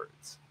big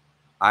words.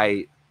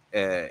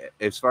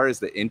 As far as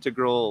the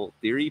integral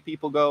theory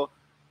people go,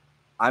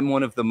 I'm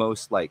one of the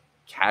most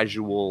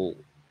casual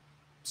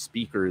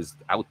speakers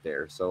out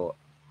there. So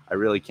I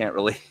really can't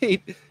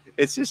relate.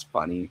 It's just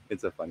funny.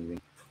 It's a funny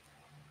thing.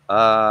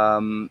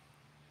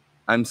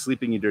 I'm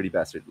sleeping, you dirty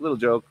bastard. Little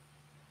joke.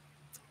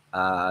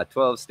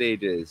 12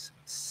 stages,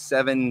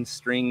 7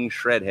 string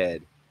shred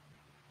head.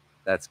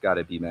 That's got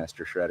to be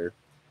Master Shredder.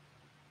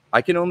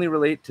 I can only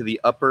relate to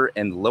the upper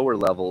and lower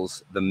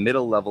levels. The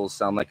middle levels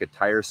sound like a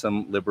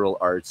tiresome liberal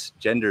arts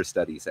gender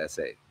studies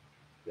essay.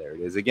 There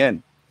it is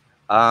again.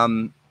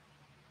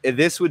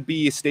 This would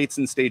be states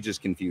and stages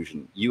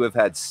confusion. You have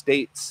had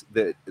states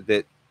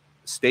that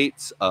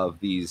states of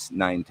these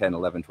 9, 10,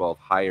 11, 12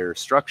 higher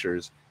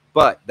structures,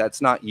 but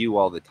that's not you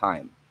all the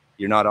time.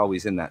 You're not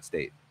always in that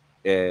state.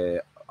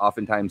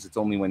 Oftentimes it's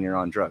only when you're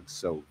on drugs,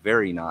 so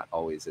very not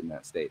always in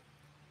that state.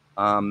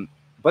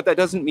 But that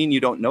doesn't mean you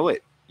don't know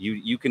it.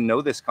 You can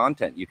know this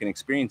content, you can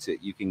experience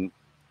it, you can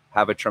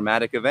have a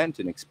traumatic event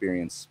and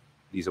experience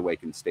these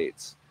awakened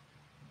states.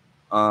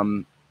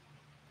 And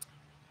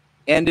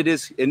it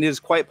is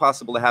quite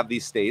possible to have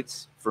these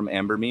states from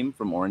Amber Meme,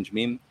 from Orange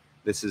Meme.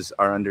 This is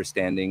our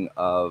understanding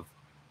of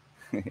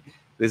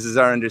this is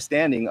our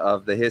understanding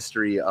of the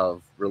history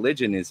of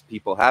religion, is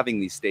people having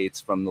these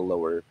states from the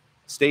lower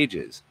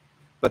stages.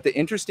 But the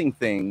interesting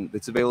thing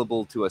that's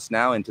available to us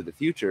now into the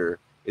future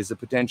is the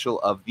potential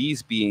of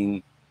these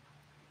being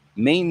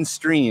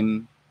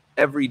mainstream,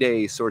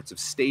 everyday sorts of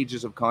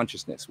stages of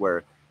consciousness,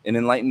 where an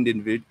enlightened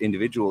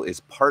individual is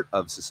part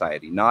of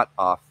society, not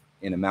off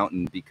in a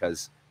mountain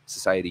because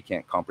society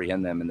can't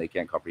comprehend them and they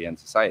can't comprehend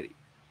society.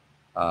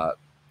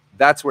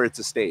 That's where it's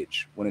a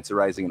stage, when it's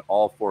arising in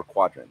all four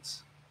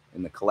quadrants,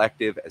 in the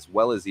collective as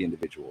well as the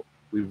individual.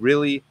 We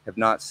really have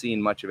not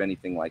seen much of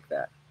anything like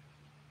that.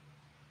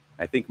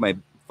 I think my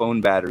phone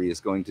battery is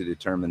going to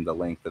determine the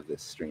length of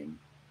this stream.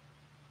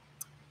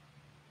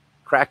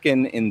 Crack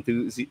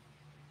enthusiast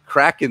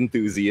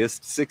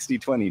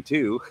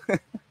 6022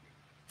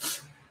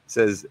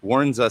 says,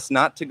 warns us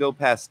not to go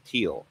past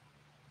Teal.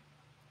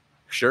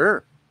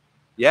 Sure.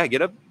 Yeah,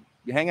 get up,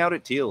 hang out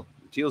at Teal.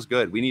 Teal's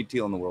good. We need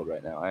Teal in the world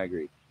right now. I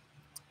agree.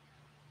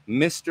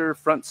 Mr.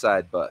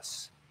 Frontside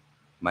Bus.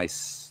 My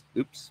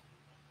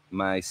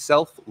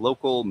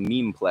self-local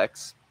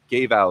memeplex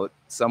gave out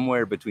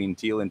somewhere between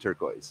Teal and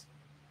turquoise.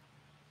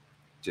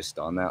 Just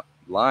on that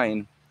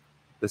line.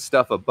 The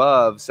stuff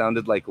above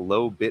sounded like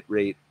low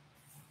bitrate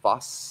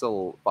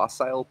fossil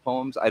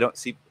poems. I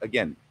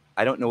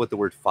don't know what the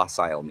word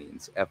fossil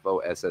means.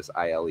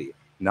 Fossile.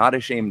 Not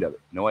ashamed of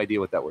it. No idea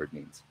what that word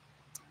means.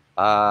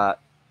 Low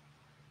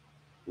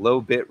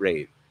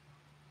bitrate.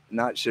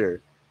 Not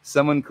sure.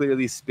 Someone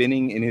clearly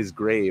spinning in his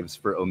graves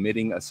for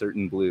omitting a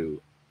certain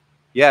blue.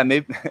 Yeah,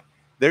 maybe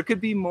there could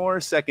be more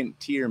second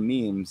tier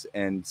memes,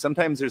 and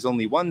sometimes there's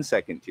only one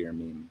second tier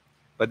meme.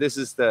 But this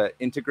is the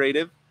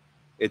integrative.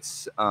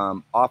 It's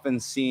often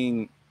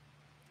seeing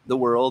the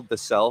world, the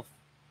self,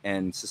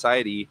 and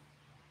society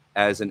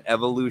as an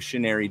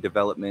evolutionary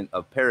development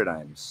of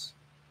paradigms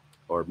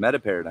or meta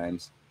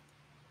paradigms,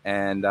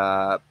 and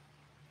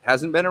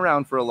hasn't been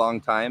around for a long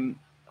time,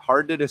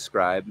 hard to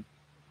describe,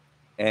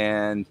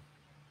 and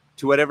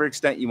to whatever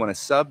extent you want to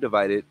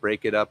subdivide it,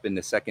 break it up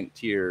into second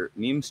tier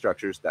meme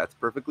structures, that's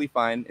perfectly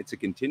fine. It's a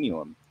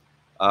continuum.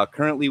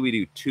 Currently we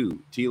do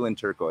two, Teal and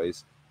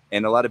turquoise,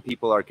 and a lot of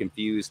people are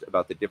confused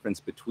about the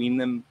difference between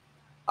them.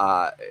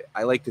 I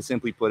like to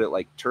simply put it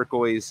like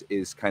turquoise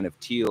is kind of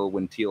Teal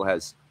when Teal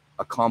has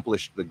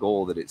accomplished the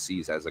goal that it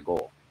sees as a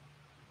goal.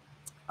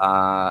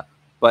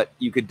 But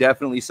you could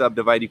definitely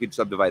subdivide. You could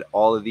subdivide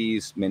all of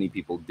these. Many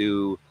people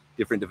do.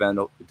 Different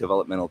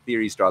developmental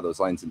theories draw those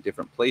lines in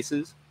different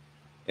places.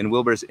 In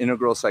Wilber's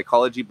Integral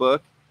Psychology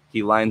book,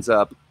 he lines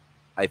up,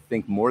 I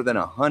think, more than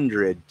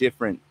 100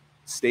 different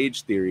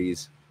stage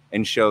theories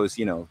and shows,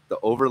 the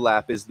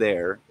overlap is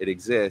there, it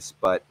exists,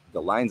 but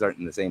the lines aren't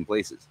in the same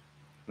places.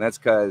 And that's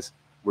because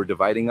we're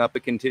dividing up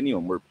a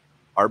continuum. We're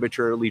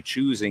arbitrarily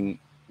choosing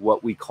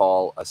what we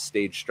call a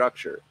stage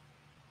structure.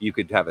 You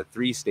could have a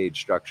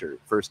 3-stage structure,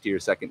 first tier,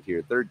 second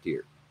tier, third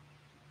tier.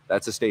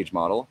 That's a stage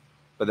model.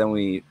 But then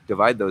we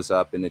divide those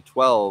up into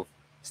 12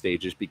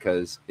 stages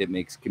because it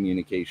makes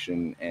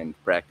communication and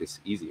practice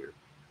easier.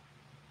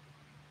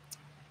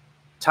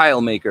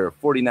 Tilemaker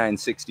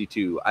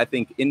 4962. I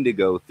think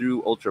indigo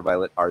through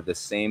ultraviolet are the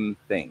same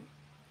thing.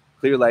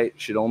 Clear light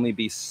should only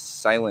be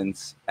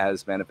silence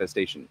as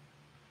manifestation.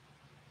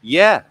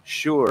 Yeah,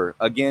 sure.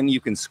 Again, you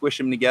can squish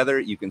them together.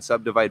 You can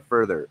subdivide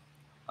further.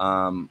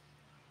 A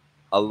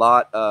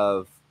lot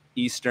of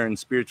Eastern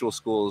spiritual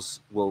schools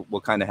will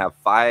kind of have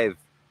 5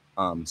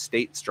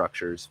 state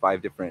structures,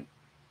 5 different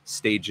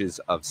stages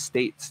of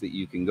states that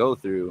you can go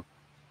through.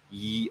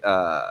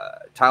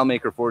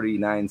 Tilemaker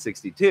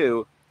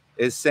 4962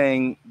 is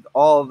saying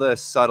all the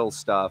subtle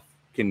stuff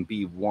can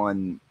be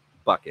one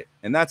bucket,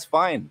 and that's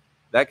fine.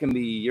 That can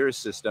be your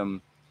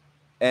system.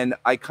 And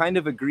I kind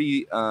of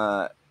agree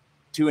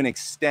to an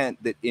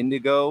extent that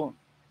indigo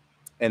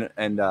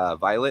and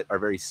violet are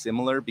very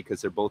similar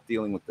because they're both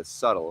dealing with the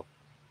subtle.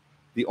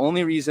 The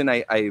only reason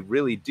I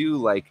really do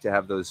like to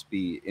have those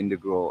be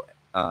indigo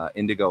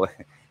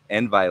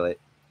and violet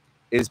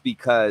is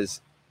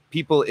because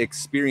people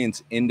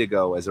experience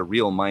indigo as a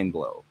real mind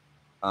blow.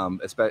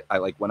 I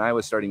like when I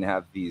was starting to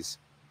have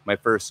my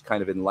first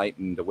kind of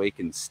enlightened,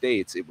 awakened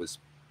states,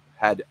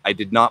 I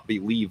did not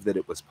believe that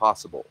it was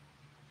possible.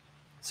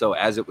 So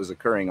as it was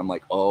occurring, I'm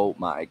like, oh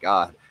my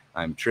God,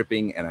 I'm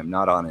tripping and I'm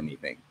not on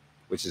anything.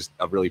 which is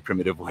a really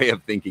primitive way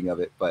of thinking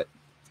of it, but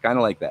it's kind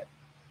of like that.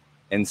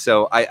 And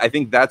so I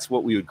think that's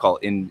what we would call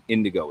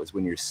indigo, is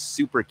when you're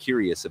super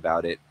curious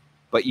about it,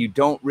 but you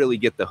don't really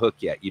get the hook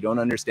yet. You don't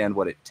understand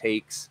what it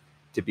takes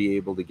to be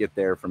able to get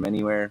there from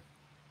anywhere.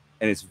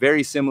 And it's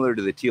very similar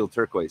to the teal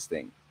turquoise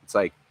thing. It's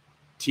like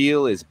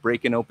teal is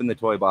breaking open the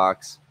toy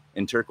box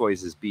and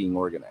turquoise is being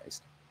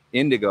organized.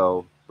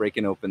 Indigo,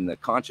 breaking open the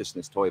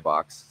consciousness toy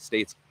box,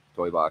 state's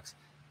toy box.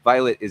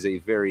 Violet is a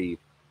very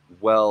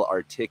well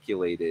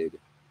articulated,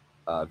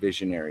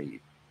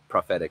 visionary,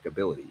 prophetic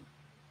ability.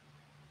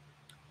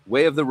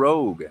 Way of the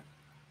Rogue.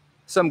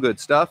 Some good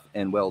stuff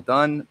and well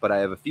done, but I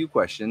have a few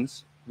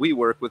questions. We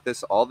work with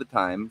this all the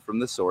time from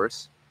the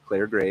source,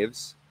 Claire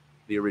Graves,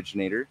 the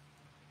originator.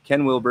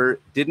 Ken Wilber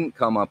didn't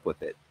come up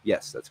with it.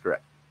 Yes, that's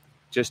correct.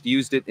 Just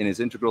used it in his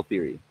integral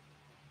theory.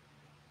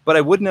 But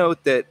I would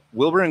note that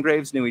Wilber and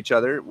Graves knew each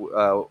other.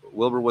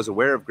 Wilber was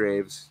aware of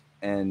Graves,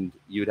 and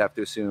you'd have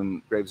to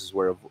assume Graves is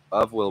aware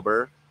of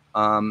Wilber.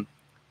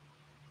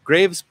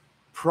 Graves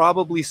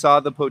probably saw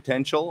the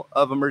potential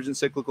of emergent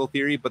cyclical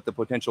theory, but the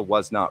potential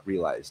was not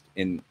realized,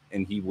 and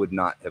he would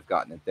not have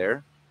gotten it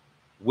there.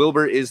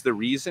 Wilber is the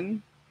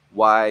reason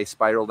why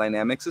spiral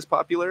dynamics is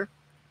popular.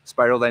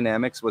 Spiral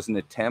dynamics was an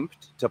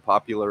attempt to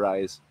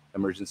popularize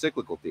emergent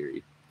cyclical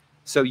theory.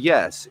 So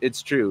yes,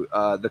 it's true.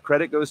 The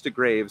credit goes to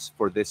Graves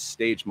for this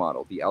stage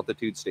model, the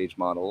altitude stage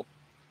model,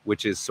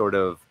 which is sort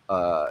of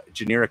a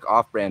generic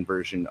off-brand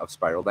version of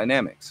spiral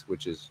dynamics,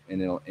 which is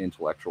an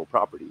intellectual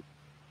property.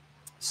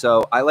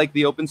 So I like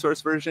the open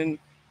source version,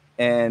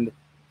 and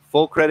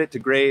full credit to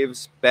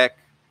Graves, Beck,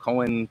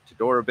 Cohen,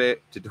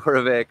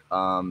 Todorovic,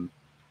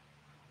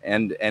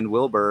 and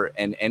Wilber,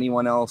 and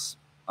anyone else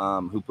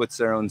who puts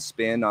their own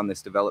spin on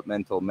this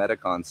developmental meta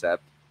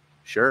concept.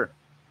 Sure.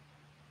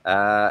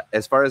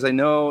 As far as I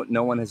know,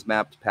 no one has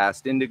mapped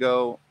past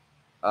Indigo.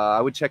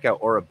 I would check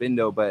out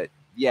Aurobindo, but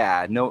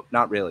yeah, no,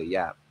 not really.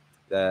 Yeah,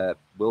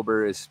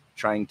 Wilber is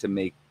trying to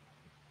make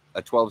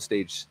a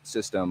 12-stage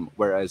system,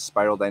 whereas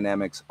spiral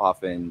dynamics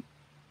often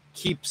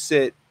keeps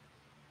it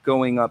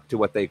going up to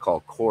what they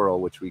call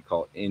coral, which we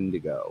call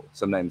indigo,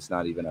 sometimes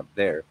not even up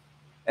there.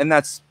 And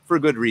that's for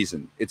good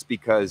reason. It's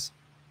because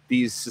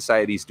these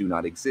societies do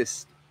not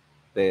exist.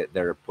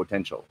 They're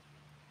potential.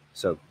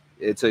 So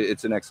it's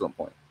an excellent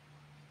point.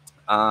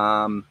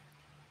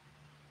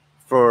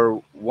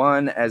 For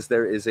one, as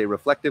there is a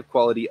reflective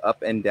quality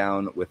up and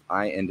down with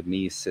I and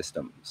me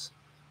systems.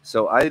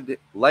 So I'd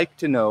like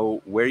to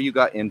know where you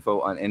got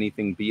info on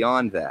anything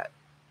beyond that.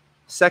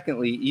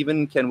 Secondly,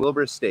 even Ken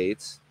Wilber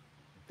states,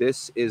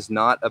 this is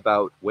not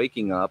about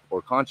waking up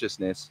or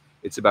consciousness,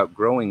 it's about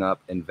growing up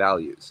and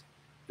values.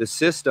 The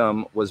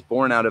system was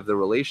born out of the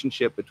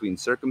relationship between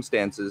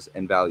circumstances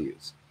and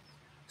values.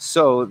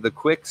 So the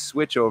quick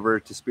switch over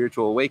to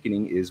spiritual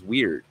awakening is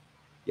weird.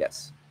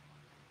 Yes.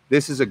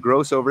 This is a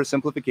gross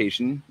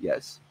oversimplification.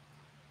 Yes.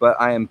 But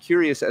I am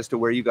curious as to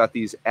where you got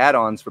these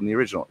add-ons from the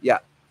original. Yeah.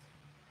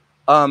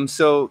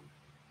 So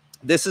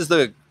this is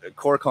the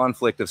core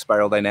conflict of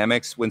spiral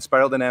dynamics. When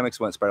spiral dynamics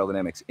went spiral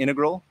dynamics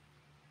integral,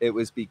 it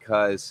was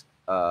because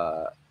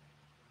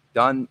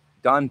Don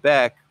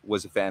Beck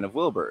was a fan of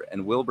Wilber,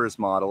 and Wilber's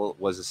model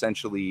was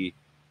essentially,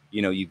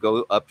 you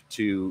go up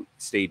to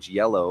stage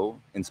yellow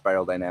in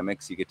spiral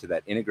dynamics, you get to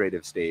that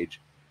integrative stage,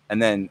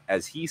 and then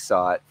as he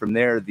saw it, from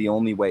there, the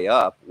only way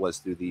up was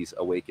through these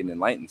awakened,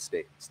 enlightened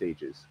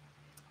stages.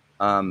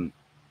 And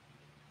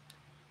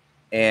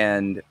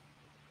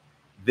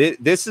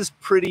this is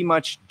pretty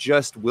much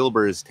just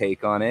Wilber's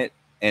take on it,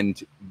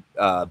 and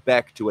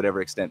Beck, to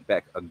whatever extent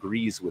Beck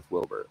agrees with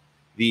Wilber.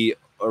 The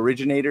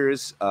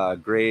originators,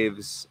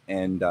 Graves,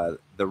 and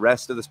the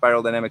rest of the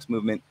spiral dynamics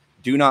movement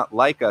do not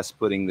like us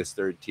putting this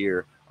third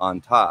tier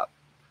on top.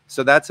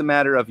 So that's a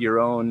matter of your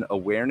own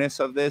awareness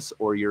of this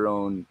or your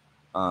own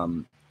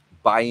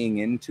buying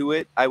into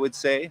it, I would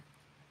say.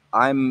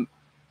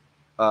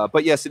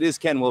 But yes, it is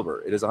Ken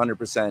Wilber. It is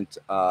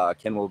 100%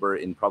 Ken Wilber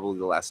in probably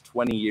the last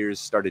 20 years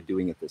started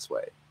doing it this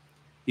way.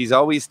 He's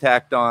always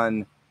tacked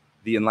on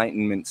the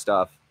enlightenment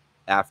stuff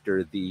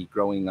after the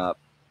growing up.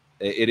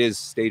 It is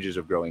stages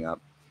of growing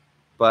up,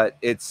 but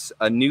it's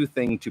a new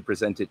thing to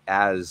present it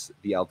as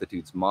the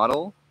altitudes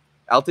model.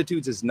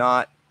 Altitudes is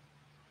not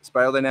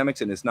spiral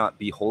dynamics and is not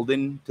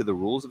beholden to the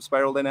rules of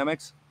spiral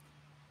dynamics.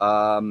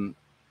 Spiral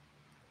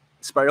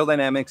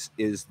dynamics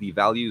is the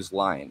values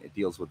line. It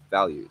deals with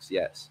values,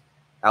 yes.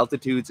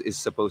 Altitudes is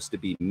supposed to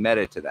be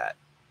meta to that.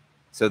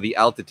 So the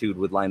altitude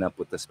would line up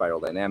with the spiral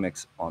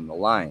dynamics on the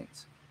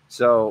lines.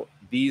 So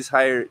these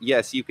higher,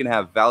 yes, you can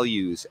have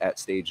values at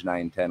stage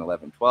 9, 10,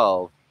 11,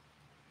 12,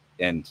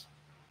 and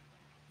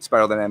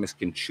spiral dynamics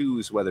can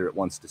choose whether it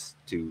wants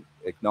to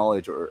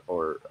acknowledge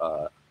or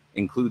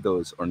include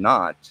those or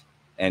not,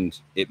 and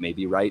it may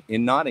be right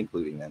in not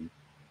including them.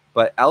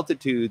 But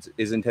altitudes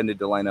is intended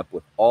to line up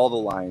with all the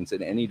lines,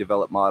 and any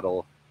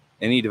developmental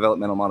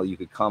model you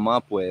could come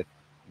up with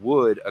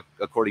would,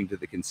 according to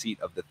the conceit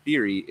of the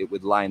theory, it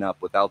would line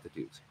up with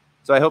altitudes.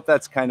 So I hope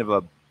that's kind of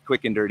a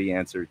quick and dirty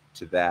answer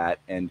to that.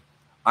 And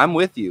I'm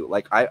with you.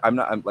 Like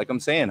I'm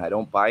saying, I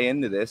don't buy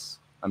into this.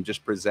 I'm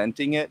just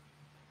presenting it,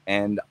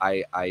 and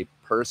I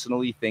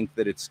personally think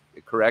that it's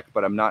correct,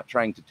 but I'm not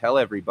trying to tell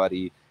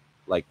everybody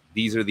like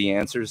these are the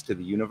answers to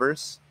the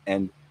universe.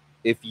 And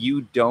if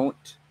you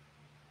don't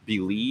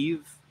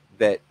believe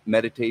that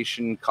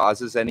meditation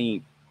causes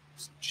any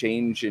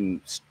change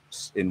in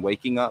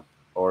waking up,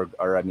 or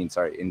I mean,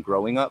 sorry, in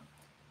growing up,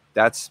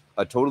 that's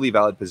a totally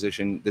valid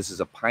position. This is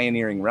a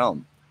pioneering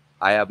realm.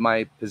 I have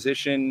my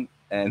position,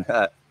 and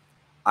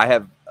I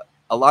have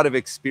a lot of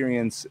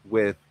experience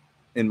with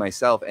in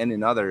myself and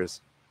in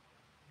others.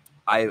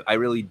 I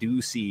really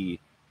do see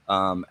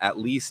at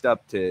least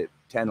up to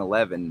 10,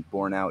 11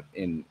 borne out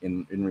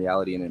in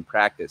reality and in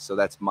practice. So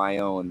that's my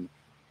own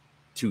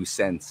 2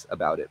 cents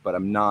about it, but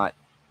I'm not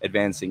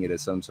advancing it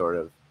as some sort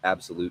of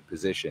absolute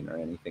position or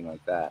anything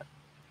like that.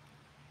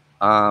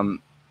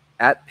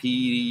 At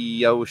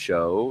PO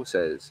Show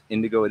says,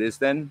 Indigo it is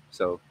then.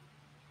 So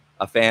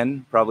a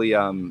fan, probably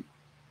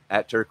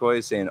at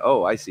Turquoise, saying,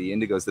 oh, I see,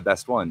 Indigo's the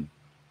best one.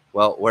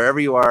 Well, wherever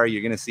you are,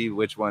 you're going to see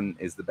which one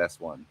is the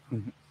best one.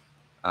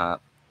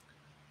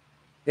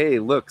 Hey,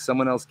 look,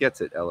 someone else gets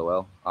it,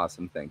 LOL.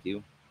 Awesome, thank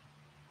you.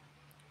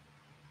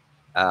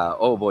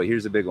 Oh boy,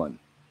 here's a big one.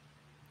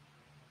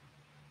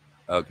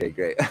 Okay,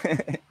 great.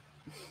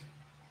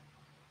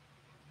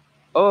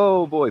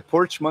 Oh boy,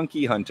 Porch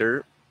Monkey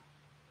Hunter.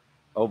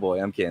 Oh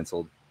boy, I'm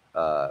canceled.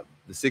 The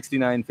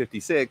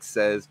 6956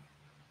 says,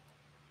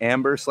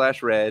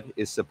 amber/red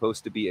is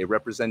supposed to be a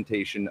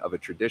representation of a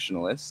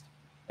traditionalist,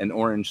 and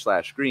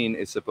orange/green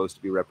is supposed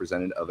to be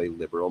representative of a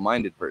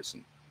liberal-minded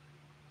person.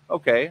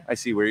 Okay, I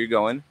see where you're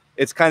going.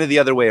 It's kind of the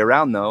other way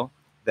around, though,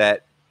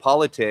 that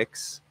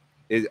politics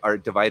are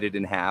divided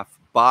in half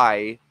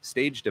by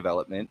stage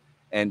development,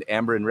 and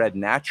amber and red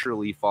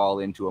naturally fall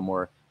into a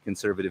more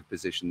conservative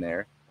position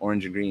there.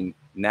 Orange and green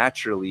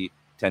naturally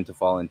tend to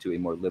fall into a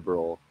more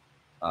liberal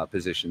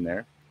position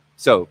there.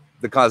 So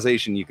the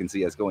causation you can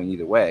see as going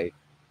either way.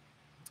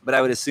 But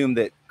I would assume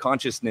that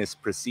consciousness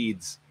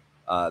precedes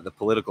the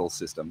political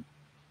system.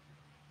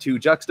 To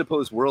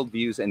juxtapose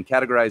worldviews and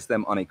categorize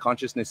them on a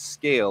consciousness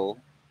scale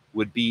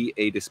would be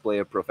a display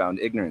of profound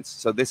ignorance.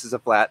 So this is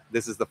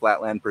the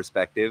flatland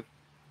perspective.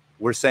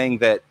 We're saying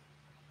that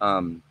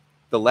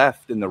the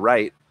left and the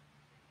right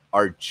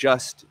are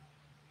just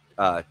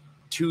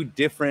two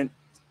different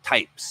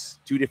types,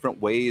 two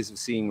different ways of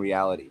seeing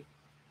reality.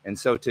 And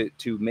so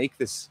to make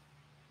this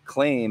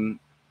claim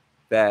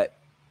that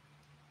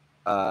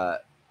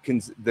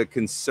the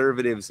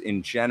conservatives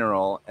in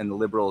general and the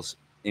liberals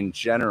in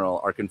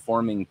general are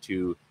conforming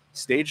to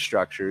stage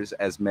structures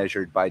as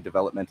measured by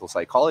developmental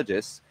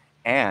psychologists,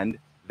 and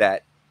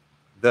that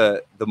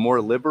the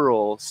more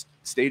liberal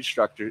stage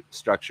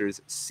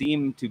structures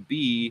seem to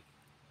be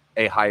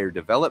a higher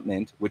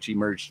development, which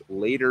emerged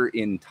later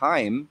in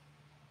time.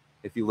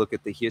 If you look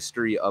at the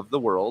history of the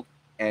world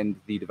and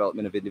the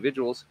development of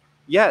individuals,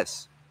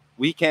 yes,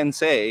 we can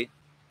say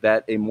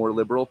that a more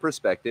liberal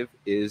perspective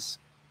is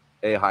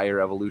a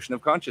higher evolution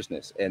of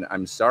consciousness. And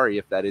I'm sorry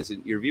if that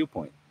isn't your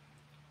viewpoint.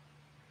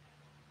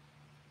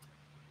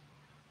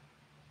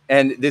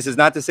 And this is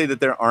not to say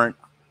that there aren't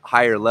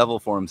higher level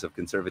forms of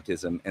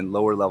conservatism and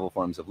lower level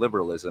forms of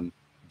liberalism,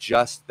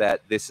 just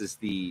that this is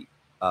the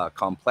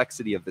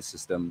complexity of the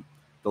system,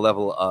 the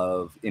level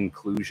of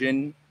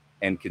inclusion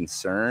and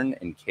concern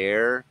and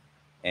care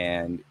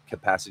and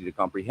capacity to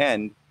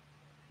comprehend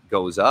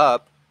goes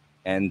up,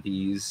 and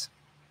these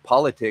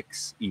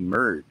politics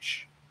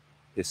emerge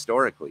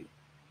historically.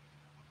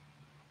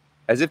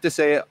 As if to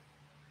say,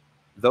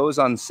 those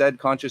on said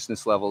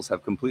consciousness levels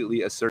have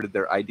completely asserted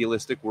their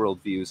idealistic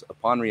worldviews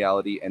upon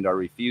reality and are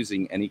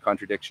refusing any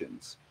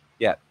contradictions.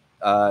 Yeah,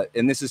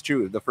 and this is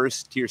true. The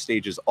first tier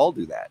stages all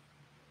do that.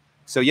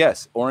 So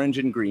yes, orange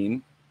and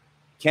green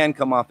can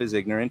come off as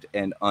ignorant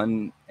and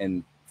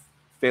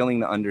failing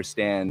to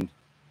understand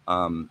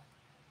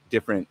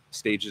different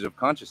stages of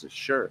consciousness.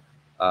 Sure,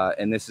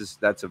 and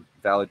that's a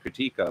valid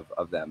critique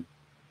of them.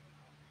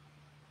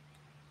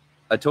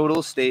 A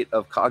total state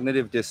of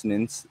cognitive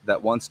dissonance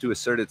that wants to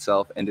assert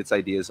itself and its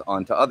ideas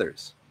onto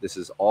others. This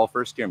is all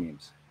first tier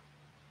memes,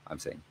 I'm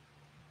saying.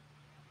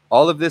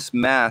 All of this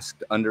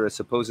masked under a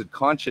supposed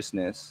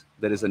consciousness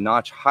that is a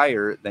notch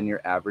higher than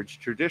your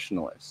average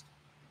traditionalist.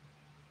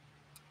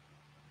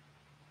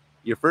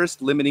 Your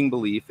first limiting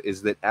belief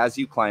is that as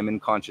you climb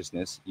in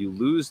consciousness, you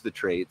lose the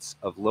traits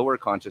of lower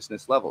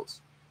consciousness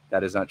levels.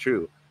 That is not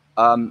true.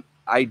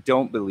 I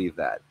don't believe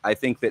that. I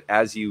think that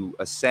as you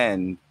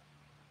ascend,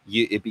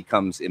 it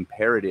becomes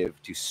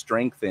imperative to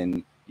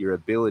strengthen your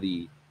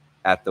ability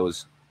at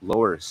those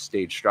lower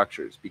stage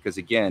structures. Because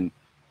again,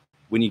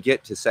 when you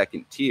get to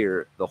second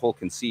tier, the whole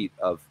conceit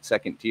of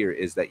second tier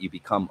is that you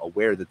become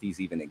aware that these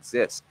even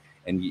exist.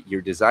 And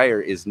your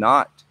desire is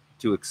not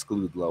to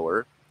exclude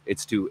lower,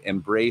 it's to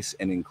embrace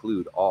and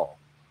include all.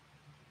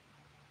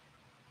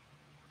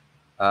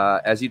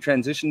 As you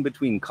transition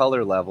between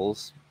color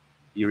levels,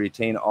 you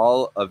retain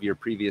all of your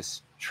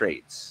previous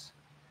traits.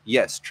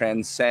 Yes,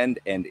 transcend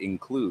and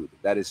include.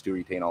 That is to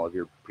retain all of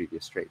your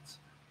previous traits.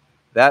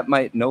 That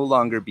might no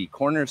longer be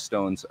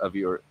cornerstones of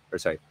your, or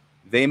sorry,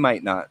 they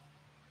might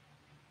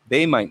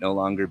They might no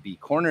longer be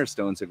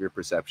cornerstones of your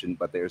perception,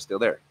 but they're still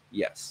there.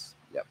 Yes.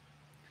 Yep.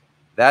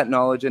 That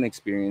knowledge and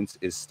experience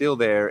is still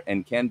there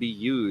and can be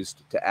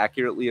used to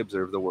accurately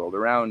observe the world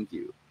around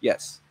you.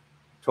 Yes.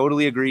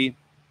 Totally agree.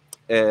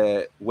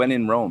 When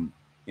in Rome,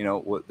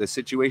 the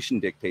situation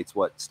dictates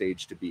what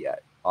stage to be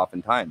at,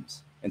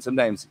 oftentimes. And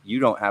sometimes you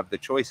don't have the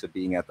choice of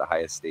being at the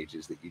highest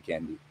stages that you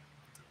can be.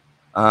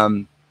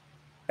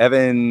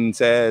 Evan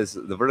says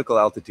the vertical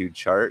altitude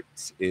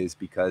charts is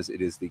because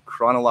it is the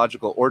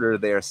chronological order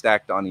they are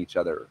stacked on each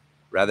other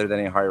rather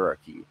than a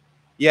hierarchy.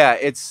 Yeah,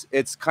 it's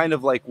kind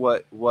of like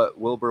what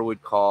Wilber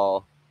would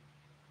call,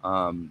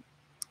 a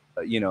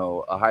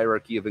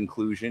hierarchy of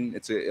inclusion.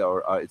 It's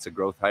a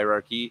growth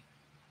hierarchy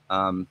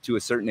to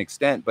a certain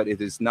extent, but it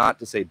is not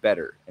to say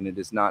better, and it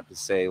is not to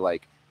say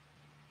like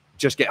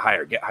just get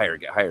higher, get higher,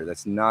 get higher.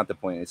 That's not the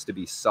point. It's to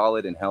be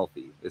solid and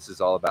healthy. This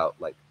is all about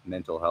like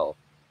mental health.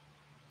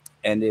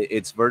 And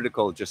it's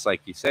vertical, just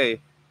like you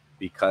say,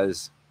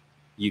 because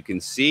you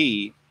can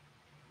see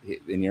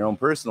in your own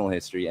personal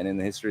history and in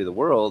the history of the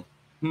world,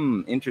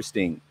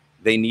 interesting.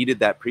 They needed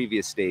that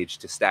previous stage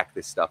to stack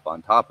this stuff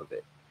on top of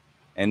it.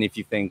 And if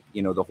you think,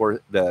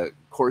 the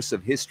course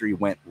of history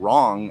went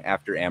wrong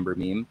after Amber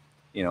Meme,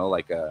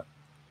 like a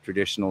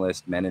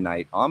traditionalist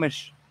Mennonite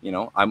Amish,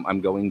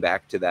 I'm going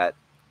back to that.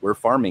 We're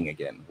farming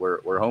again.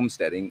 We're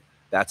homesteading.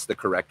 That's the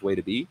correct way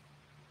to be.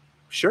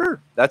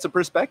 Sure, that's a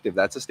perspective.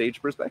 That's a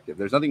stage perspective.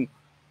 There's nothing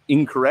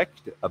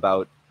incorrect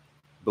about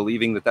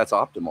believing that that's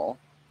optimal.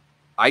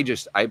 I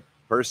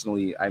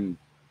personally,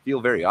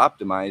 feel very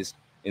optimized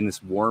in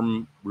this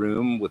warm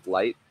room with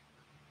light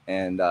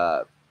and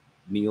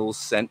meals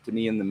sent to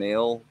me in the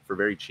mail for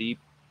very cheap,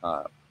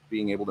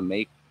 being able to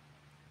make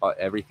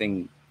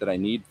everything that I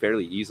need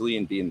fairly easily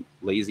and being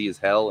lazy as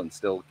hell and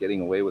still getting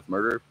away with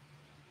murder.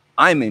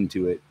 I'm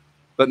into it.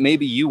 But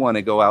maybe you want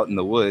to go out in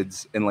the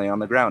woods and lay on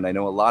the ground. I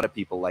know a lot of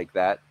people like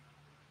that.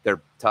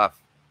 They're tough.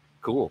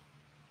 Cool.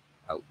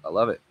 I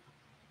love it.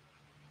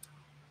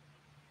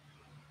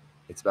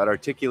 It's about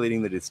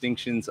articulating the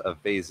distinctions of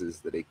phases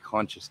that a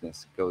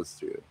consciousness goes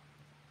through.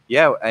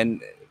 Yeah,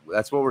 and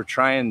that's what we're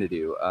trying to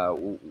do.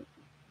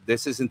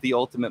 This isn't the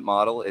ultimate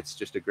model. It's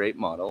just a great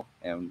model,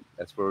 and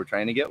that's where we're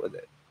trying to get with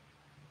it.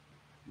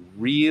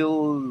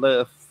 Real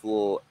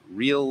leftover,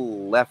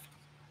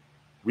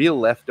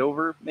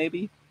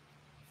 maybe?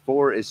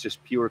 4 is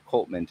just pure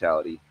cult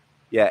mentality.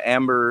 Yeah,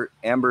 amber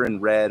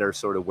and red are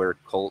sort of where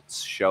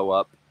cults show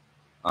up,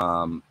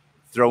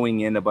 throwing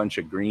in a bunch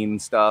of green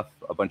stuff,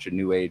 a bunch of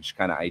new age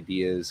kind of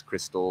ideas,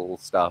 crystal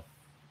stuff,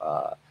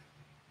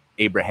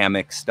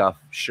 Abrahamic stuff,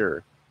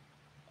 sure.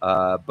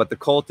 But the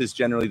cult is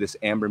generally this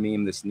amber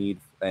meme, this need,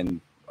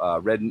 and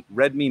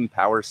red meme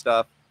power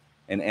stuff,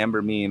 and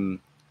amber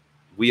meme,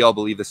 we all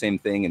believe the same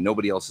thing and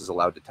nobody else is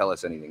allowed to tell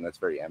us anything. That's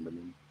very amber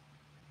meme.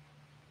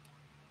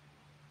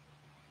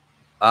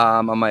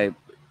 On my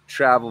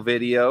travel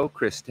video,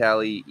 Chris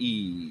Talley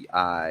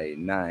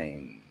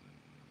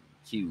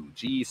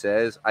EI9QG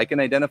says, I can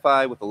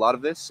identify with a lot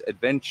of this.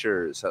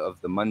 Adventures of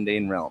the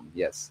mundane realm.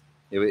 Yes,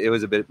 it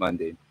was a bit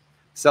mundane.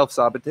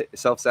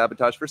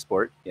 Self-sabotage for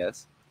sport.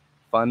 Yes.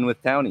 Fun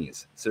with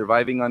townies.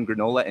 Surviving on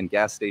granola and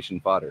gas station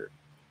fodder.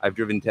 I've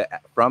driven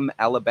from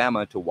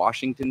Alabama to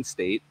Washington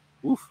State.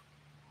 Oof.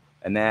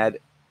 And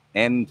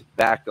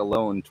back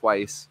alone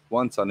twice.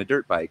 Once on a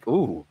dirt bike.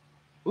 Ooh.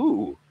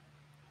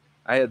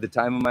 I had the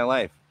time of my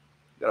life.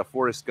 Got a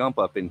Forrest Gump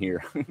up in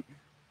here.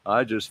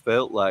 I just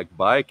felt like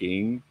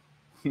biking.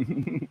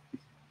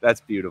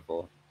 That's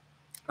beautiful.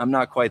 I'm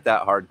not quite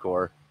that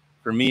hardcore.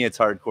 For me, it's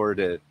hardcore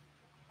to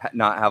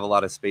not have a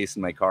lot of space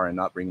in my car and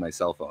not bring my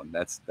cell phone.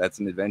 That's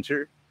an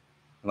adventure.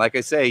 And like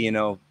I say,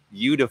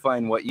 you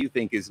define what you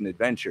think is an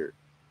adventure,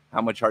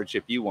 how much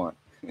hardship you want,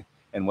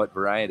 and what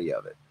variety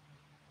of it.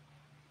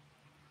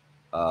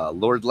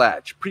 Lord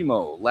Latch,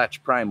 Primo,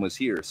 Latch Prime was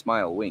here.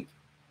 Smile, wink.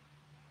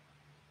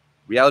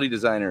 Reality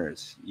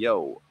designers,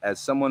 yo, as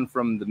someone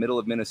from the middle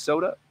of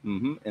Minnesota,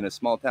 in a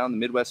small town, the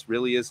Midwest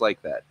really is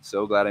like that.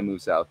 So glad I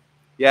moved south.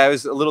 Yeah, I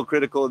was a little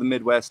critical of the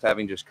Midwest,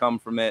 having just come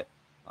from it.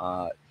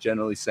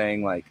 Generally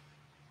saying, like,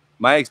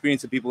 my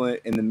experience of people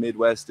in the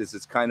Midwest is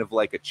it's kind of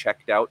like a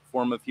checked out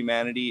form of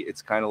humanity.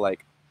 It's kind of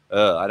like,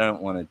 I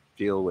don't want to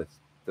deal with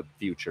the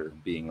future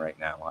being right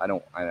now. I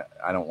don't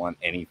want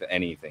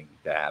anything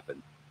to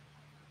happen.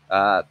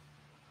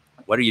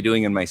 What are you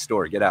doing in my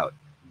store? Get out.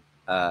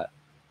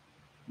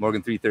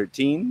 Morgan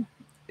 313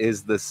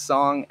 is the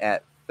song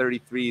at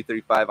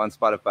 33:35 on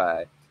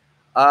Spotify.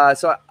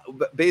 So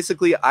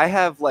basically, I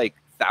have like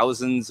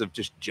thousands of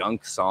just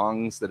junk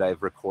songs that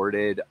I've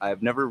recorded.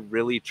 I've never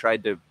really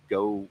tried to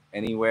go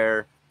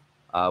anywhere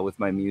with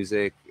my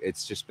music.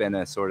 It's just been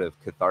a sort of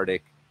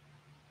cathartic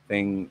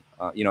thing.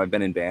 I've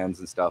been in bands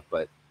and stuff,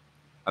 but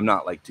I'm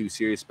not like too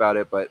serious about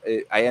it. But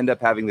I end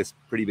up having this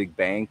pretty big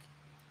bank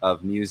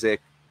of music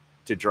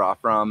to draw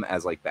from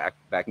as like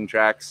backing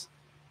tracks.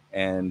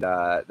 And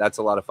that's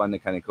a lot of fun to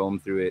kind of comb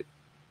through it.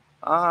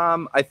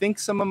 I think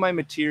some of my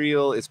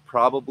material is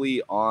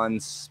probably on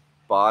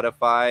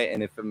Spotify,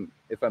 and if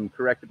I'm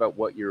correct about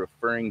what you're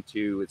referring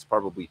to, it's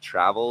probably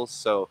travels.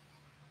 So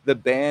the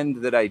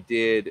band that I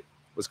did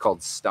was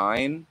called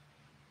Stein.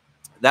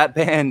 That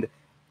band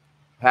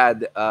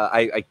had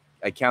I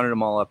counted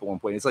them all up at one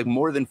point. It's like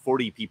more than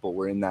 40 people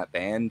were in that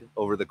band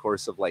over the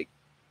course of like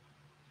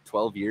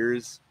 12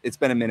 years. It's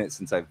been a minute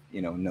since I've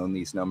known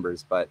these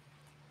numbers, but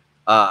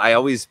I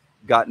always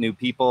got new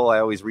people. I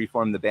always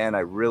reformed the band. I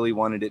really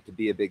wanted it to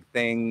be a big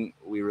thing.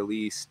 We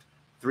released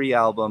 3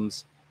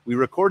 albums. We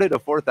recorded a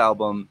 4th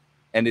album,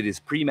 and it is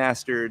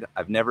pre-mastered.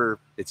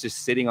 It's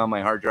just sitting on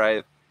my hard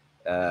drive.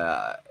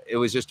 It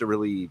was just a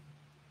really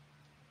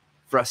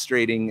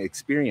frustrating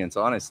experience,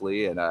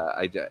 honestly. And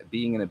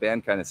being in a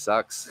band kind of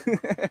sucks.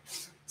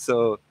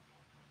 So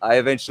I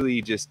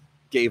eventually just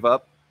gave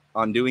up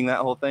on doing that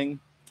whole thing.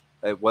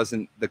 It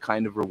wasn't the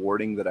kind of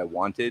rewarding that I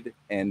wanted,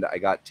 and I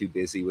got too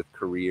busy with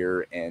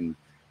career and,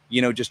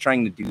 just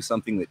trying to do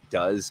something that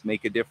does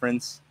make a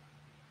difference.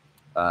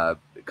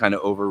 Kind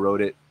of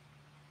overrode it.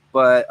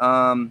 But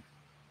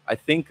I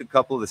think a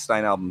couple of the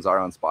Stein albums are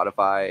on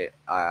Spotify.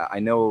 I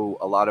know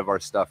a lot of our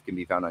stuff can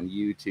be found on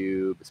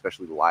YouTube,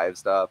 especially the live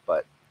stuff.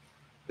 But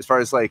as far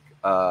as like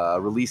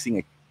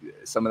releasing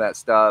some of that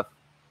stuff,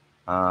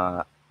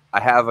 I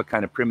have a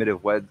kind of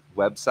primitive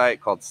website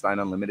called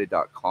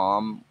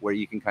steinunlimited.com where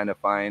you can kind of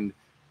find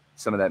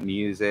some of that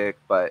music.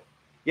 But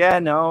yeah,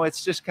 no,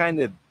 it's just kind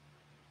of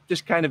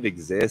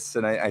exists,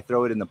 and I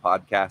throw it in the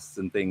podcasts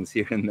and things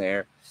here and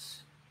there.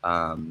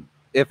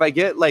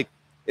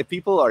 If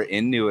people are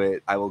into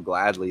it, I will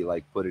gladly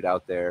like put it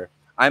out there.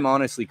 I'm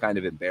honestly kind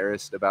of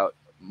embarrassed about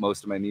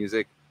most of my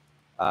music.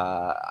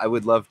 I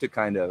would love to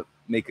kind of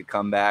make a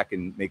comeback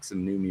and make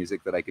some new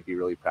music that I could be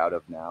really proud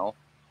of now.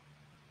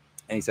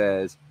 And he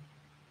says,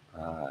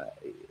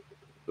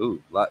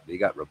 you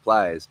got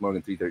replies.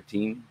 Morgan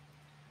 313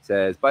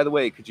 says, by the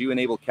way, could you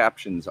enable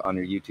captions on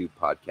your YouTube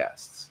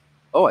podcasts?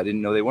 Oh, I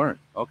didn't know they weren't.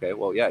 Okay,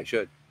 well, yeah, I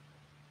should.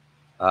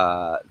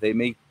 They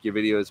make your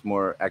videos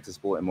more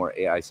accessible and more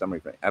AI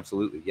summary.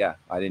 Absolutely, yeah.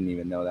 I didn't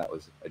even know that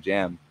was a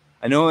jam.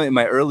 I know in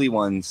my early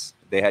ones,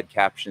 they had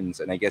captions,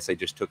 and I guess I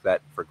just took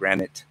that for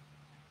granted.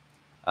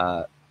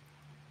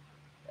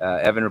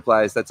 Evan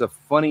replies, that's a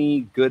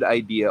funny, good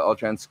idea. All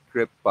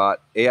transcript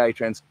bot, AI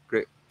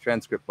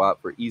transcript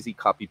bot for easy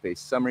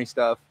copy-paste summary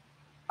stuff.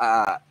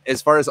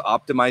 As far as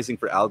optimizing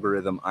for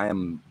algorithm, I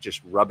am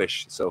just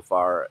rubbish so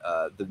far.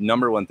 The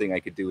number one thing I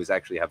could do is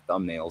actually have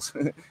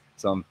thumbnails.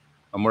 So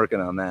I'm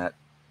working on that.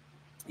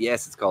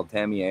 Yes, it's called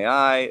Tammy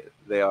AI.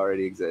 They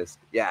already exist.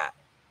 Yeah.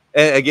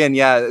 And again,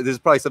 yeah, this is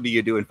probably something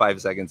you do in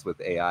 5 seconds with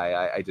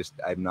AI.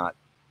 I'm not.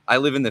 I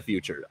live in the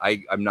future.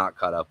 I'm not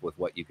caught up with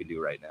what you can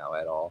do right now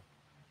at all.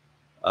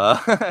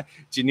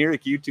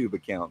 Generic YouTube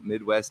account.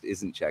 Midwest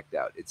isn't checked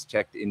out. It's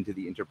checked into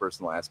the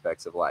interpersonal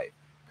aspects of life.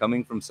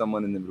 Coming from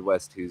someone in the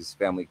Midwest who's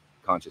family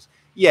conscious.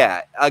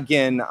 Yeah,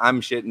 again,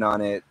 I'm shitting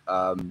on it.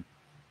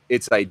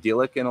 It's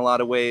idyllic in a lot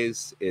of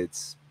ways. It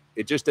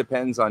just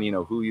depends on,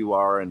 who you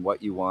are and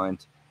what you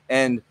want.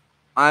 And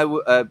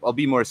I'll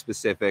be more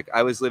specific.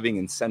 I was living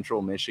in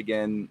central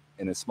Michigan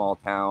in a small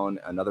town,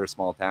 another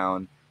small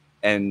town,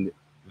 and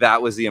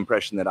that was the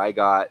impression that I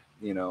got.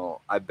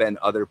 I've been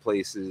other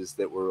places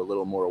that were a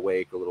little more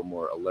awake, a little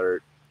more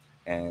alert.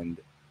 And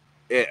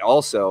it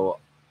also,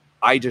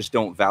 I just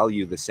don't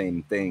value the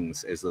same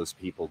things as those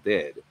people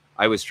did.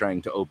 I was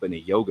trying to open a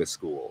yoga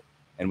school,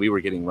 and we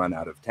were getting run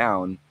out of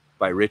town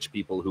by rich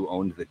people who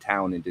owned the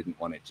town and didn't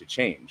want it to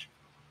change.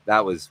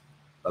 That was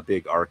a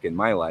big arc in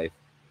my life.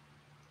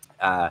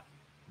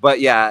 But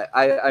yeah,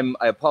 I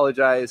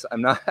apologize.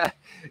 I'm not.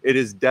 It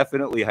is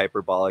definitely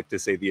hyperbolic to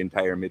say the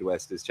entire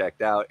Midwest is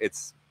checked out.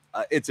 It's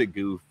a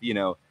goof.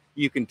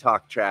 You can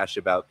talk trash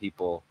about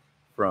people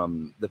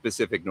from the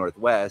Pacific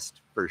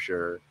Northwest for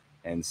sure,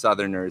 and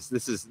Southerners.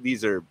 This is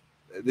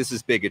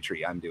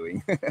bigotry I'm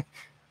doing.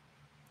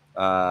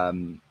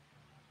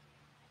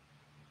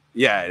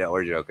 Yeah, I know,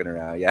 we're joking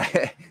around.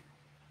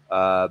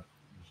 Yeah.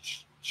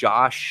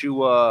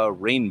 Joshua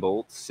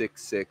Rainbolt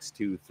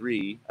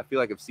 6623. I feel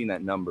like I've seen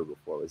that number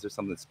before. Is there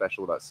something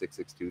special about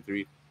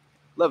 6623?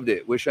 Loved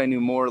it. Wish I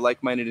knew more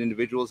like-minded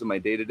individuals in my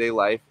day-to-day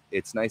life.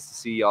 It's nice to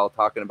see y'all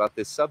talking about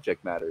this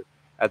subject matter.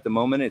 At the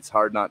moment, it's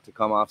hard not to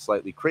come off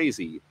slightly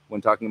crazy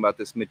when talking about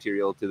this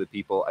material to the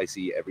people I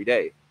see every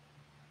day.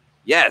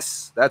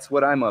 Yes, that's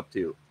what I'm up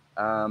to.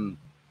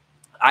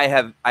 I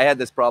had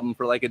this problem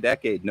for like a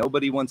decade.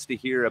 Nobody wants to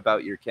hear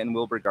about your Ken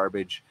Wilber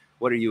garbage.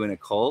 What are you, in a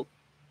cult?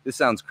 This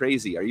sounds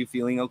crazy. Are you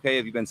feeling okay?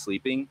 Have you been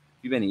sleeping?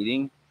 Have you been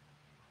eating?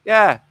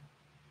 Yeah.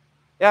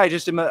 I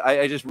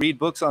just read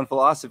books on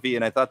philosophy,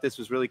 and I thought this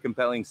was really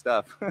compelling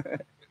stuff.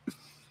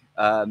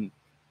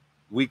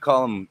 We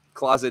call them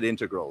closet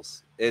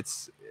integrals.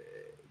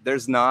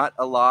 There's not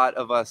a lot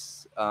of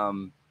us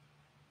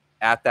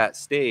at that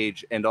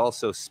stage, and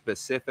also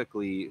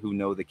specifically who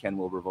know the Ken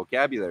Wilber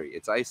vocabulary.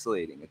 It's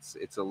isolating.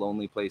 It's a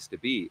lonely place to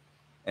be.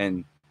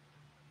 And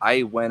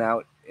I went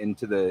out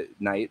into the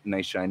night and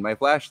I shined my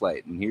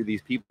flashlight, and here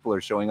these people are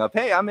showing up.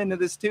 Hey, I'm into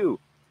this too.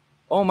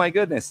 Oh my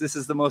goodness, this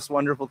is the most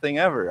wonderful thing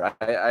ever.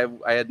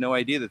 I had no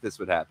idea that this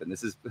would happen.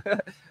 This is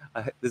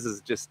this is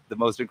just the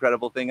most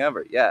incredible thing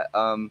ever. Yeah.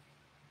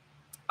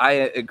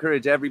 I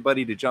encourage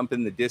everybody to jump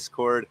in the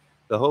Discord.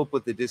 The hope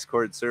with the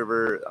Discord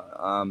server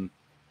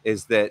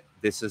is that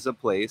this is a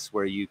place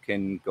where you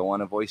can go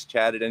on a voice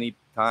chat at any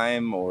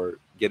time or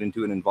get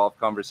into an involved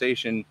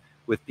conversation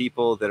with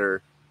people that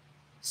are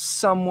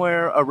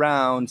somewhere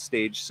around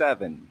stage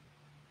 7,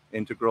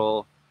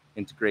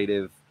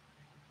 integrative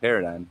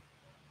paradigm.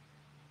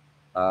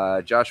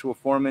 Joshua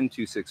Foreman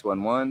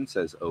 2611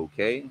 says,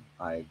 okay,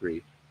 I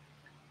agree.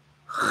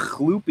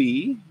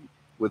 Chloopy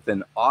with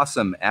an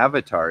awesome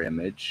avatar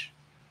image.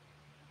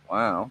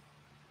 Wow.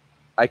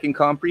 I can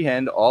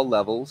comprehend all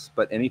levels,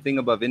 but anything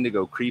above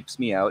indigo creeps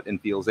me out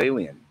and feels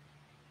alien.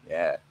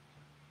 Yeah.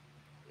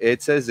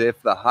 It's as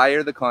if the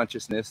higher the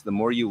consciousness, the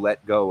more you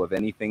let go of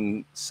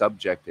anything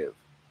subjective.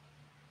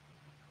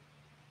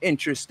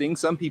 Interesting.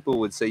 Some people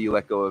would say you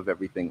let go of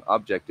everything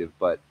objective,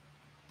 but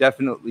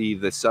definitely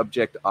the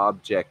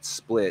subject-object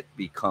split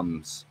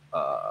becomes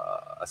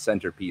a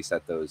centerpiece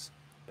at those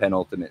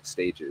penultimate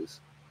stages.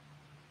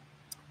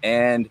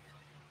 And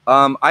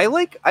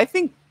I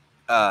think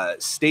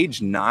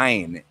stage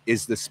 9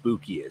 is the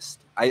spookiest.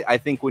 I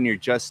think when you're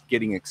just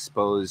getting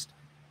exposed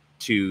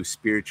to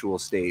spiritual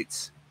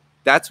states,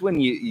 that's when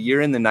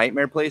you're in the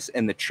nightmare place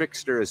and the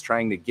trickster is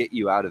trying to get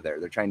you out of there.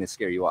 They're trying to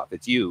scare you off.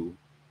 It's you,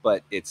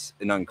 but it's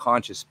an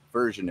unconscious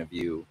version of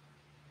you.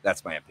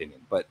 That's my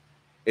opinion. But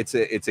it's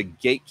a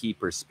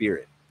gatekeeper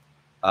spirit.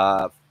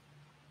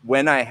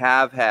 When I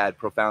have had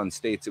profound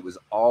states, it was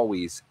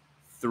always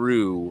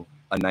through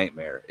a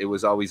nightmare. It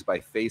was always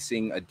by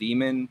facing a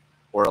demon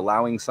or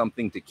allowing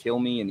something to kill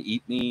me and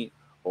eat me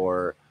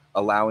or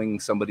allowing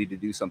somebody to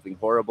do something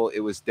horrible. It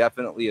was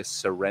definitely a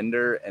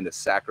surrender and a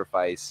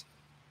sacrifice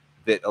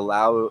that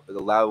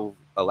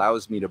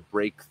allows me to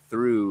break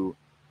through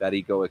that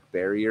egoic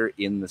barrier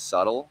in the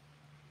subtle.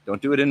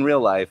 Don't do it in real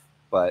life,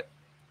 but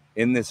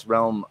in this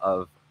realm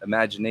of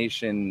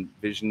imagination,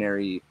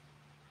 visionary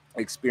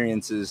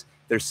experiences,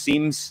 there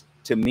seems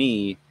to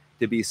me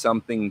to be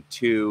something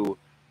to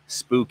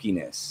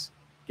spookiness,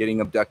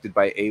 getting abducted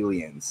by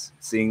aliens,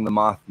 seeing the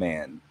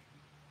Mothman,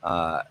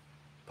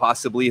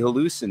 possibly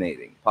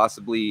hallucinating,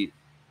 possibly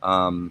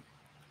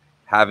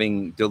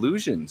having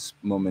delusions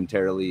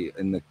momentarily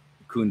in the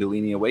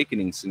Kundalini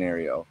awakening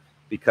scenario,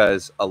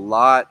 because a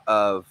lot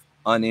of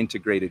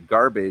unintegrated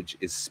garbage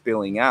is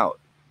spilling out.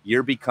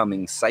 You're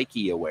becoming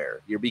psyche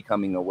aware. You're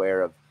becoming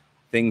aware of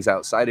things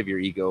outside of your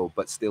ego,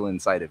 but still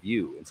inside of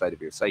you, inside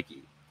of your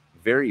psyche.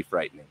 Very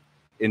frightening.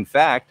 In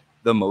fact,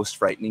 the most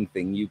frightening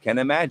thing you can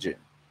imagine.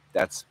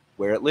 That's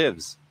where it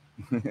lives.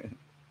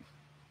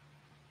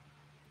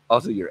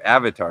 Also, your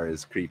avatar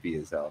is creepy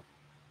as hell.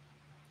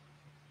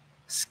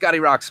 Scotty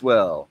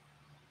Roxwell.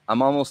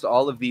 I'm almost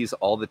all of these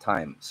all the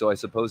time, so I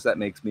suppose that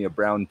makes me a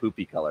brown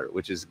poopy color,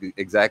 which is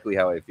exactly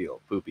how I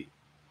feel, poopy.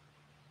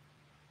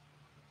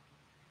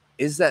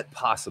 Is that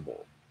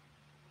possible?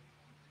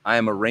 I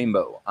am a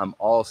rainbow. I'm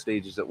all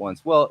stages at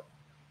once. Well,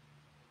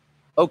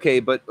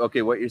 okay, but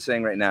okay, what you're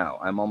saying right now,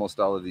 I'm almost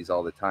all of these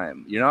all the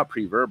time. You're not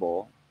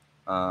pre-verbal.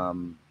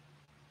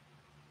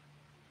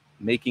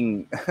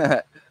 Making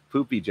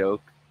poopy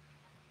joke.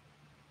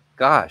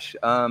 Gosh,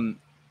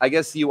 I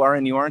guess you are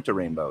and you aren't a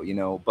rainbow, you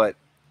know, but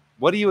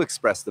what do you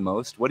express the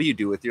most? What do you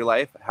do with your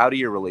life? How do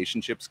your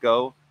relationships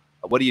go?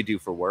 What do you do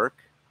for work?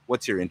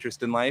 What's your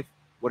interest in life?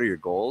 What are your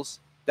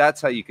goals?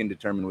 That's how you can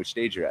determine which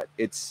stage you're at.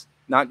 It's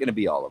not going to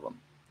be all of them.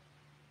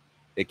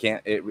 It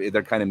can't,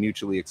 they're kind of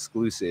mutually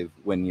exclusive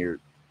when you're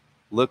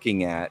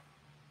looking at,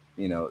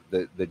 you know,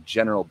 the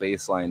general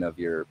baseline of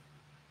your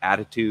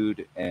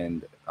attitude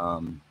and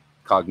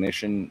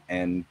cognition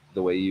and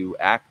the way you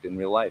act in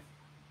real life.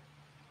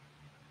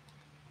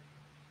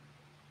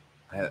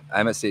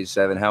 I'm at stage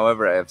 7.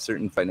 However, I have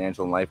certain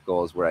financial and life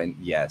goals where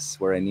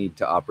I need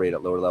to operate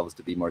at lower levels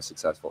to be more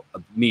successful.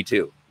 Me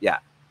too. Yeah.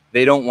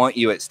 They don't want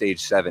you at stage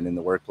 7 in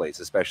the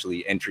workplace,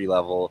 especially entry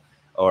level,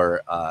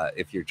 or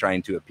if you're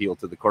trying to appeal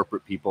to the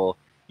corporate people.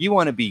 You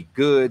want to be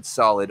good,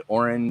 solid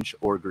orange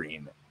or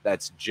green.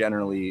 That's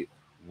generally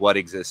what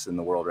exists in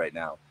the world right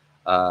now.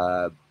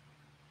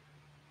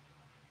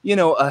 You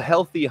know, a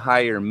healthy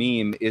higher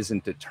meme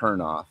isn't a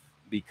turnoff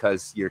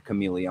because you're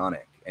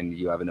chameleonic and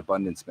you have an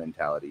abundance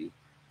mentality.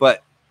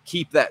 But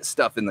keep that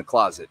stuff in the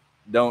closet.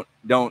 Don't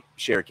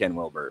share Ken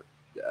Wilber.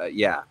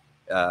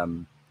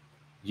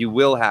 You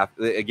will have,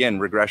 again,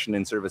 regression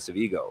in service of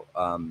ego.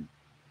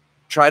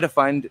 Try to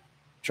find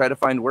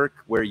work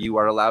where you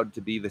are allowed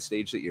to be the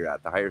stage that you're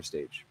at, the higher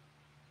stage.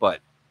 But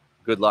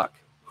good luck.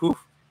 Whew.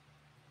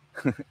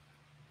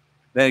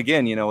 Then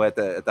again, you know, at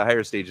the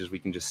higher stages, we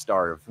can just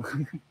starve.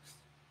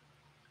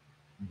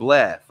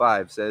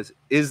 Bleh5 says,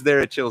 is there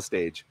a chill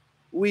stage?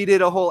 We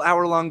did a whole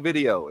hour-long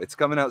video. It's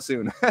coming out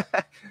soon.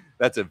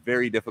 That's a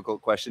very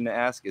difficult question to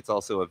ask. It's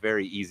also a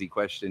very easy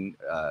question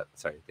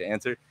to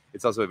answer.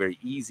 It's also a very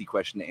easy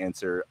question to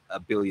answer a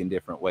billion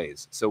different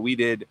ways. So we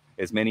did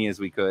as many as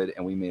we could,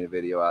 and we made a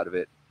video out of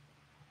it.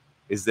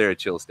 Is there a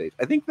chill stage?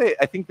 I think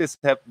this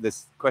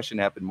question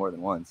happened more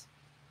than once.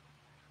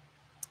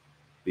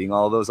 Being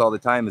all those all the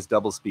time is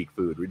double speak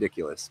food.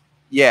 Ridiculous.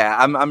 Yeah,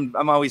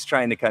 I'm always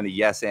trying to kind of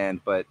yes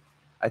and, but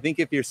I think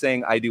if you're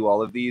saying I do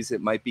all of these,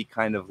 it might be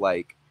kind of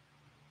like,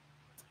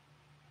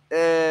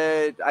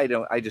 I'm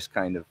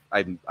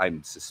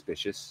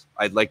suspicious.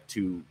 I'd like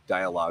to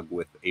dialogue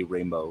with a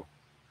rainbow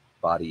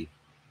body.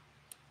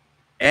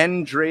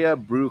 Andrea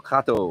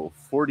Brucato,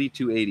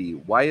 4280.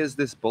 Why is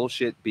this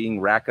bullshit being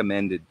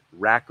recommended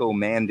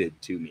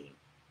to me?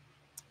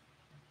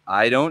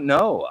 I don't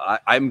know.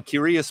 I'm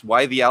curious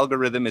why the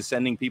algorithm is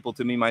sending people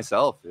to me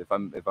myself, if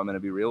I'm going to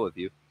be real with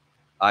you.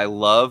 I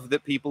love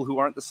that people who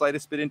aren't the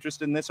slightest bit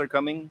interested in this are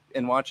coming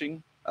and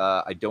watching.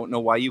 I don't know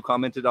why you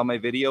commented on my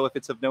video if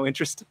it's of no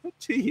interest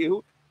to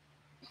you.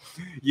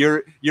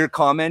 Your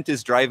comment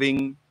is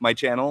driving my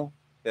channel,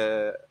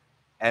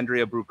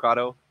 Andrea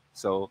Brucato.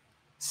 So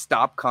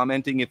stop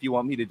commenting if you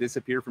want me to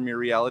disappear from your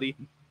reality.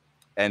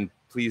 And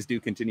please do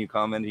continue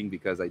commenting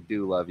because I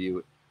do love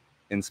you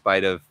in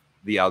spite of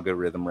the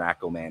algorithm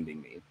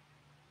recommending me.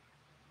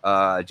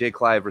 Jay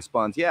Clive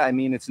responds, yeah, I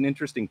mean, it's an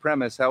interesting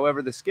premise.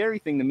 However, the scary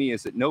thing to me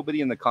is that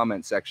nobody in the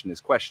comment section is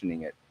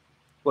questioning it.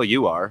 Well,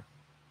 you are.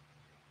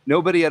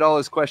 Nobody at all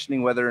is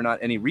questioning whether or not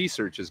any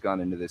research has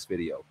gone into this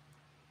video.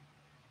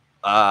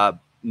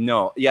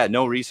 No. Yeah,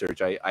 no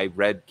research. I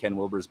read Ken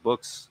Wilber's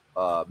books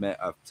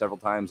several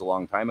times a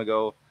long time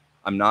ago.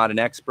 I'm not an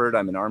expert.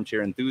 I'm an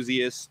armchair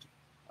enthusiast.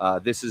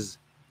 This is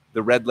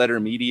the red letter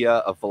media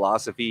of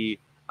philosophy.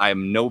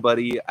 I'm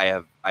nobody.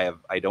 I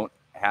don't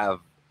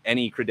have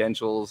any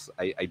credentials.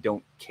 I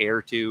don't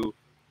care to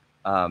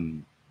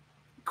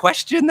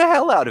question the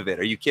hell out of it.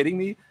 Are you kidding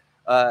me?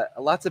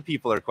 Lots of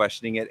people are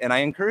questioning it, and I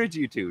encourage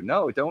you to.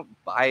 No, don't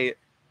buy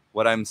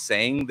what I'm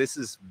saying. This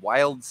is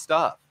wild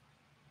stuff.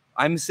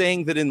 I'm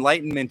saying that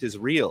enlightenment is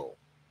real.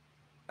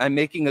 I'm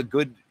making a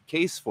good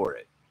case for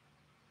it.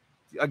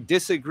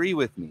 Disagree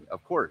with me,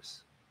 of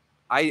course.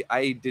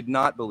 I did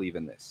not believe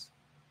in this.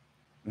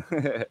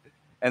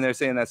 And they're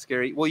saying that's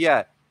scary. Well,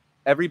 yeah,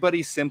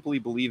 everybody's simply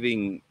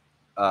believing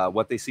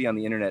what they see on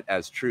the internet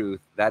as truth.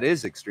 That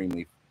is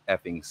extremely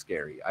effing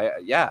scary.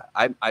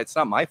 It's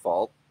not my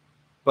fault.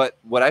 But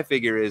what I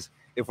figure is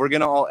if we're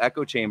going to all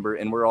echo chamber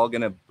and we're all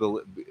going to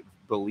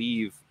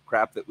believe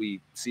crap that we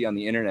see on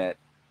the internet,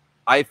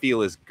 I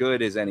feel as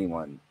good as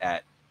anyone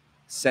at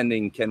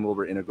sending Ken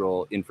Wilber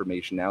Integral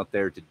information out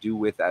there to do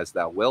with as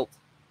thou wilt.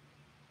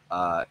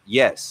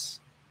 Yes,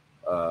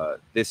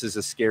 this is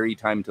a scary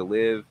time to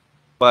live,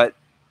 but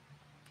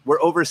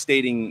we're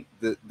overstating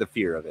the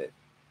fear of it,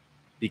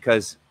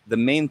 because the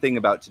main thing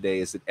about today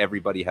is that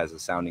everybody has a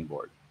sounding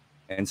board.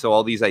 And so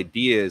all these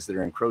ideas that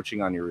are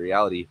encroaching on your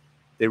reality,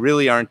 they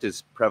really aren't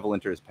as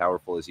prevalent or as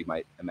powerful as you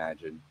might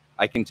imagine.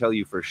 I can tell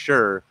you for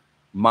sure,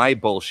 my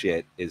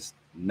bullshit is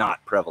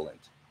not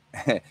prevalent.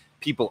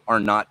 People are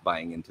not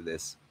buying into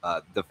this.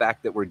 The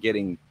fact that we're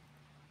getting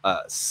a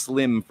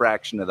slim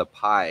fraction of the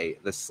pie,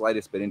 the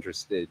slightest bit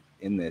interested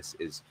in this,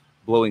 is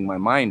blowing my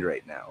mind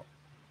right now.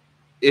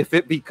 If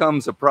it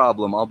becomes a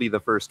problem, I'll be the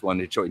first one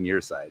to join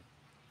your side.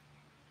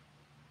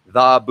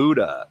 The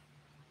Buddha.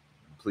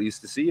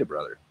 Pleased to see you,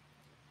 brother.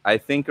 I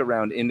think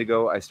around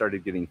Indigo, I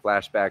started getting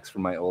flashbacks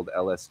from my old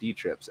LSD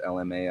trips,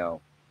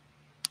 LMAO.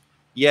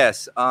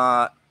 Yes,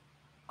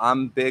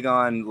 I'm big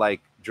on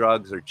like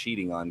drugs or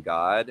cheating on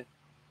God,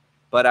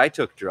 but I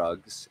took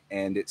drugs,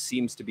 and it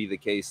seems to be the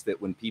case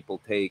that when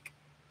people take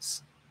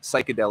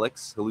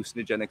psychedelics,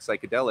 hallucinogenic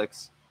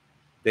psychedelics,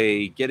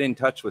 they get in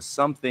touch with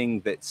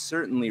something that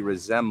certainly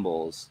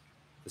resembles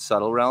the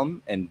subtle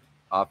realm and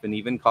often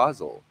even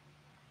causal.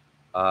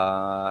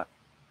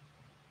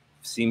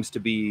 Seems to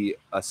be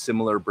a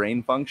similar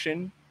brain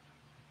function.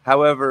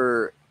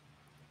 However,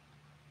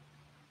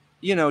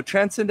 you know,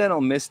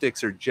 transcendental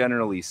mystics are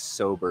generally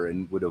sober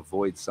and would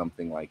avoid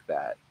something like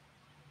that.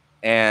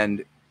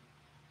 And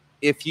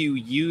if you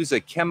use a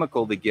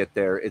chemical to get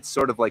there, it's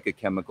sort of like a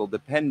chemical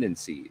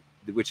dependency,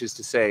 which is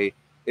to say,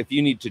 if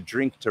you need to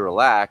drink to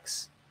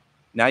relax,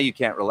 now you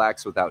can't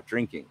relax without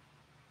drinking.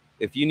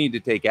 If you need to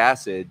take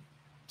acid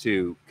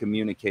to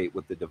communicate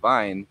with the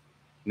divine,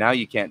 now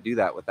you can't do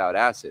that without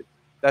acid.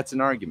 That's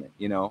an argument,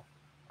 you know.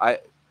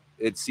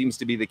 It seems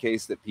to be the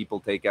case that people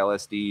take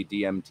LSD,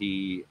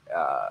 DMT,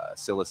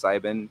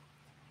 psilocybin,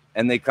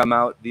 and they come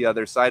out the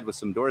other side with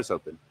some doors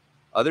open.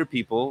 Other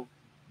people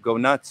go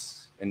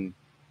nuts and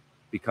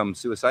become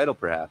suicidal,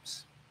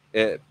 perhaps.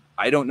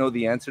 I don't know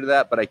the answer to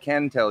that, but I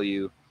can tell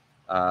you,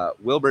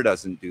 Wilber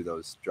doesn't do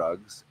those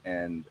drugs,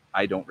 and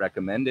I don't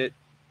recommend it.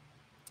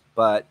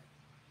 But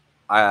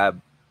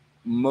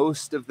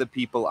most of the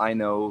people I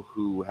know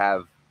who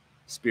have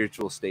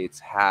spiritual states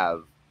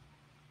have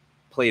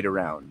played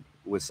around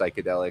with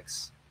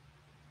psychedelics,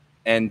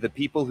 and the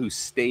people who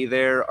stay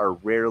there are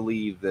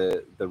rarely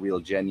the real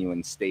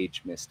genuine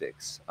stage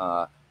mystics.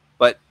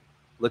 But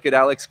look at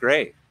Alex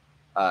Gray,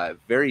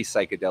 very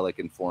psychedelic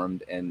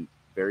informed and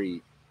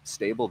very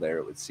stable there,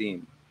 it would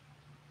seem.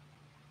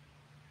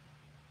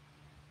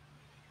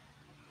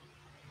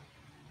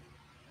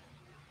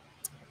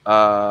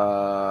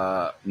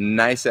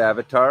 Nice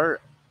avatar.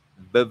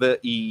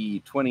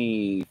 BVE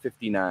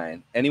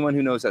 2059. Anyone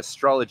who knows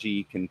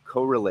astrology can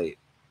correlate.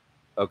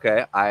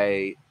 Okay,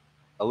 I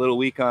a little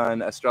weak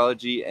on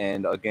astrology,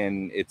 and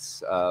again,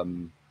 it's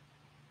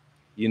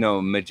you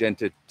know,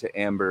 magenta to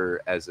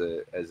amber as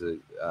a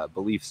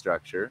belief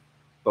structure,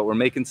 but we're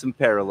making some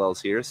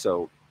parallels here.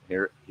 So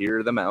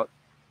hear them out.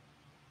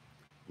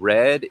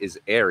 Red is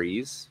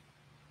Aries.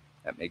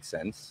 That makes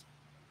sense.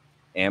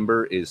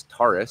 Amber is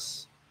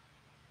Taurus.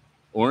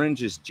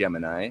 Orange is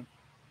Gemini.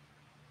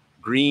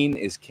 Green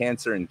is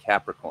Cancer and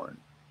Capricorn.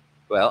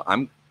 Well,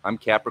 I'm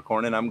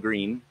Capricorn and I'm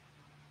green.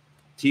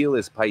 Teal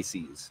is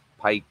Pisces.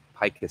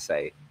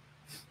 Pisces.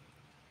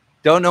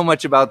 Don't know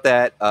much about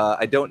that.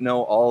 I don't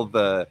know all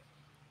the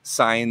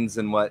signs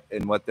and what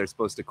they're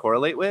supposed to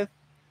correlate with.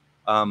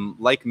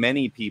 Like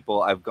many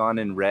people, I've gone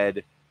and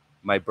read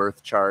my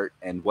birth chart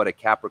and what a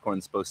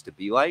Capricorn's supposed to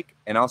be like,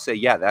 and I'll say,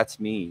 yeah, that's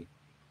me.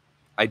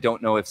 I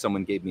don't know if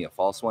someone gave me a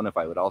false one, if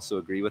I would also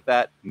agree with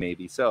that.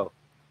 Maybe so.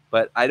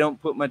 But I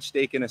don't put much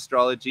stake in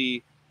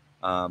astrology.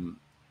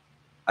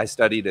 I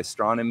studied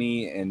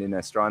astronomy, and in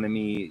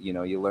astronomy, you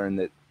know, you learn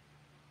that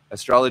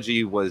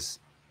astrology was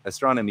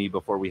astronomy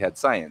before we had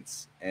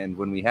science. And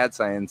when we had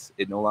science,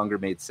 it no longer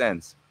made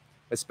sense,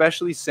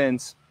 especially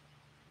since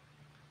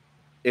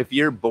if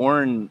you're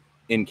born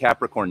in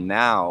Capricorn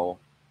now,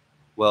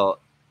 well,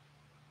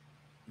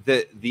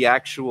 the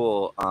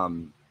actual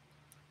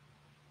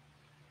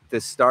the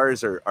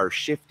stars are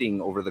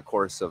shifting over the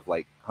course of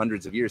like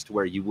hundreds of years to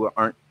where you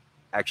aren't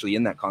actually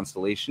in that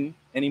constellation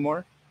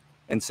anymore.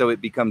 And so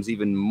it becomes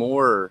even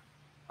more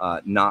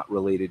not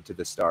related to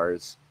the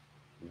stars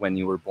when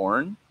you were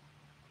born.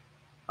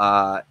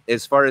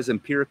 As far as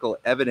empirical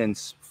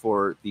evidence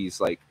for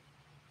these like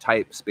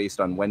types based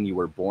on when you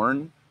were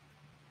born,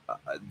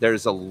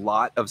 there's a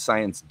lot of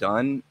science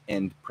done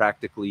and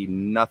practically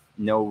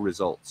no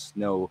results,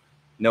 no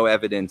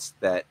evidence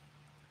that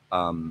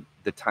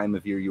the time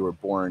of year you were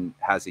born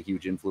has a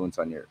huge influence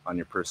on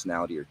your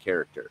personality or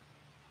character.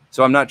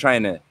 So I'm not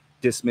trying to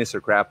dismiss or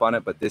crap on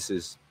it, but this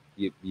is,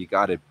 you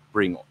got to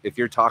bring, if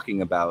you're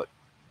talking about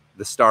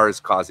the stars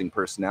causing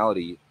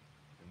personality,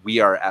 we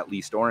are at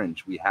least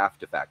orange. We have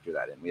to factor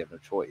that in. We have no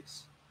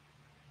choice.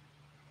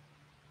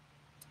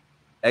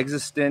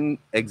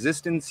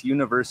 Existence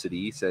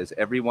University says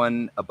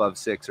everyone above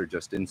 6 are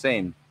just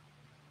insane.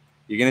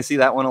 You're going to see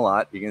that one a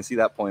lot. You're going to see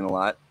that point a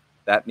lot.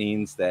 That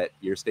means that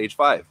you're stage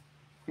 5.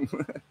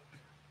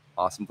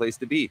 Awesome place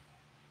to be.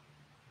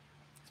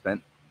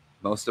 Spent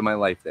most of my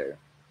life there.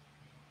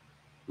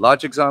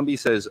 Logic Zombie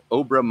says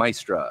Obra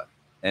Maestra,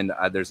 and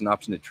there's an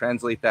option to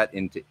translate that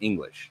into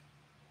English.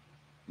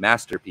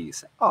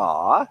 Masterpiece.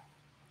 Aw,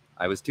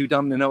 I was too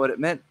dumb to know what it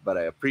meant, but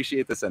I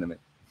appreciate the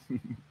sentiment.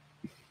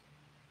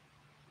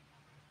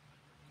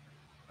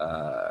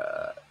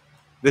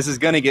 This is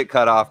going to get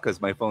cut off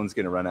because my phone's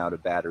going to run out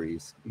of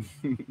batteries.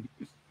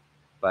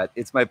 But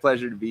it's my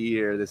pleasure to be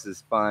here. This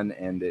is fun,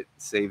 and it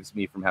saves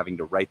me from having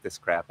to write this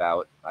crap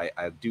out.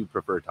 I do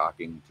prefer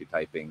talking to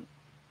typing,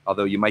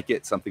 although you might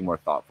get something more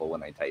thoughtful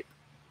when I type.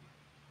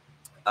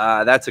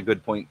 That's a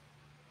good point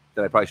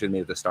that I probably should have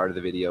made at the start of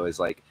the video, is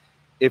like,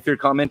 if your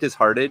comment is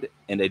hearted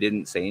and I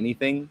didn't say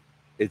anything,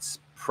 it's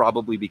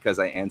probably because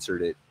I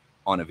answered it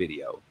on a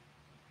video.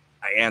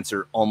 I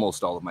answer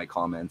almost all of my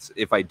comments.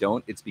 If I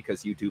don't, it's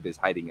because YouTube is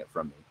hiding it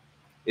from me.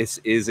 This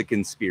is a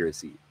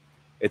conspiracy.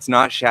 It's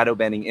not shadow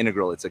banning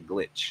integral, it's a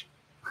glitch.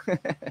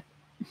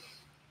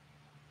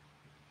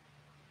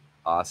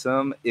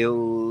 Awesome.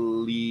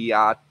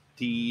 Iliatia.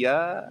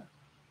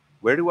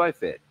 Where do I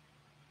fit?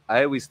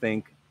 I always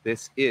think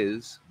this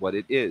is what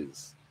it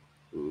is.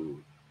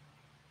 Ooh.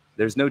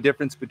 There's no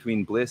difference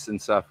between bliss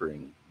and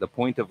suffering. The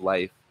point of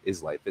life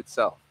is life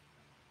itself.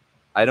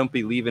 I don't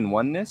believe in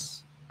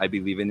oneness. I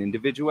believe in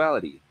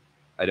individuality.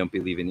 I don't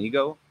believe in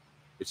ego.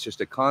 It's just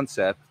a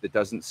concept that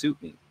doesn't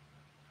suit me.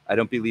 I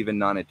don't believe in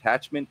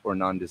non-attachment or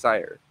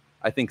non-desire.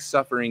 I think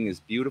suffering is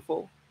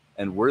beautiful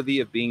and worthy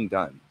of being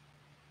done.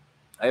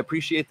 I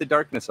appreciate the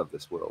darkness of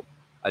this world.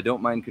 I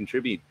don't mind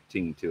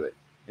contributing to it.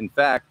 In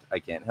fact, I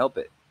can't help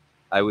it.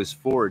 I was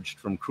forged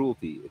from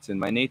cruelty. It's in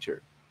my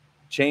nature.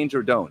 Change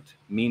or don't,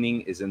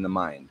 meaning is in the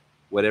mind.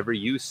 Whatever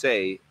you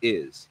say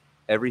is.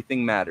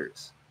 Everything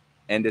matters.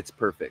 And it's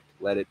perfect.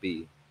 Let it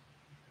be.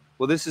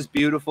 Well, this is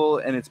beautiful,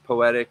 and it's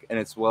poetic, and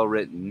it's well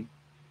written.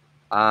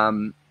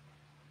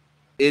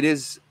 It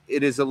is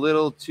a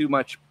little too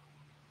much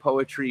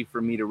poetry for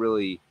me to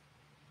really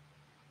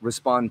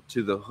respond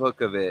to the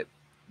hook of it,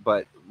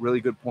 but really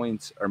good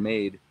points are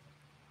made.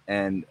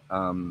 And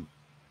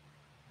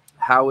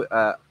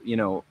how, you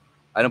know,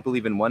 I don't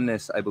believe in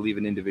oneness. I believe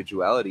in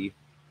individuality.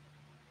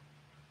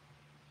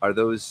 Are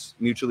those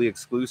mutually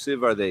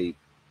exclusive? Are they?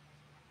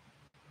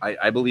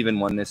 I believe in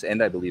oneness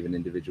and I believe in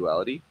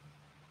individuality.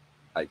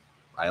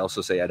 I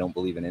also say I don't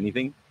believe in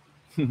anything.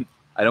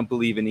 I don't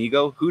believe in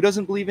ego. Who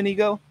doesn't believe in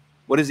ego?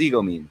 What does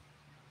ego mean?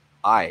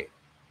 I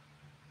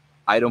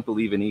don't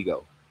believe in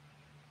ego.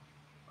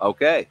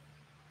 Okay.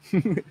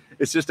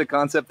 It's just a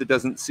concept that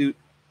doesn't suit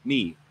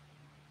me.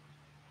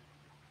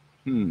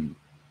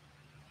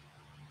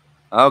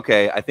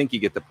 Okay, I think you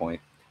get the point.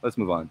 Let's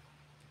move on.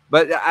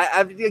 But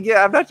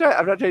I'm not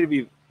trying to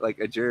be like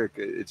a jerk.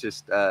 It's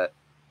just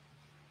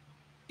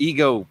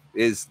ego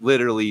is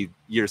literally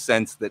your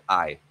sense that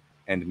I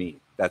and me.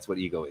 That's what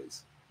ego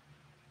is.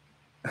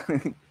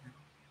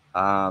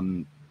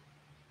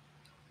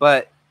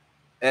 But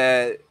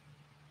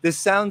this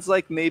sounds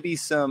like maybe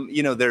some,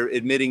 they're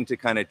admitting to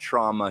kind of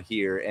trauma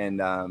here, and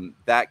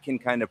that can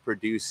kind of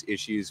produce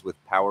issues with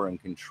power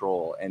and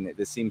control. And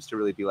this seems to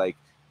really be like,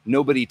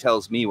 nobody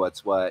tells me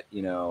what's what,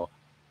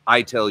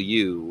 I tell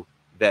you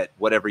that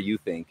whatever you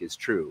think is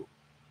true.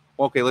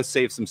 Okay, let's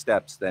save some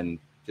steps then,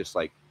 just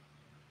like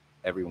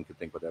everyone can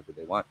think whatever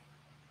they want,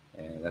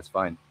 and that's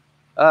fine.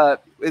 Some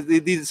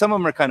of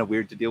them are kind of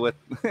weird to deal with.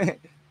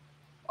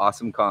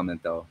 Awesome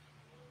comment though.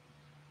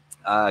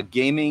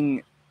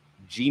 Gaming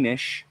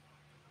Genish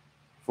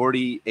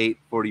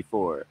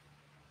 4844.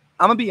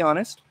 I'm gonna be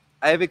honest,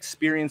 I have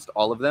experienced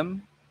all of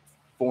them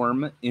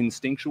form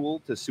instinctual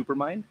to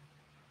supermind.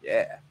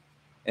 Yeah.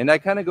 And I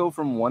kind of go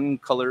from one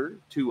color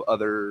to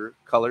other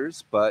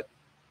colors, but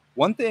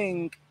one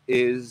thing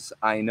is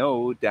I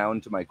know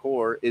down to my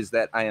core is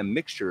that I am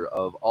mixture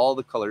of all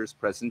the colors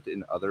present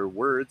in other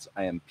words.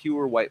 I am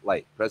pure white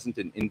light, present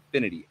in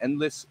infinity,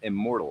 endless,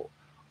 immortal,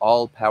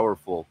 all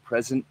powerful,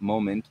 present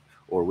moment,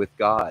 or with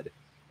God.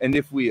 And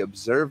if we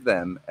observe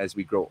them as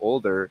we grow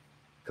older,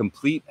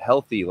 complete,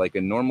 healthy, like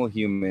a normal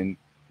human,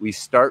 we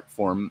start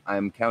from,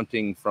 I'm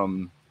counting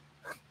from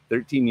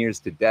 13 years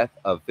to death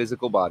of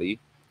physical body,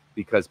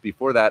 because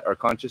before that, our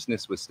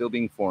consciousness was still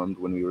being formed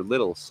when we were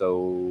little.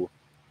 So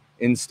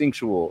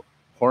instinctual,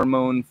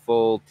 hormone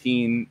full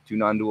teen to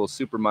non-dual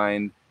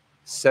supermind,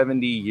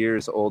 70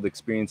 years old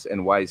experience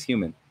and wise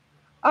human.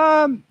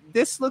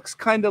 This looks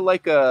kind of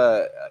like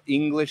a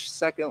English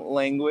second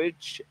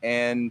language,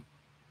 and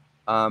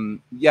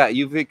yeah,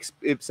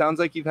 it sounds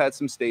like you've had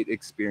some state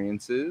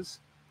experiences,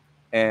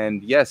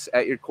 and yes,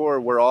 at your core,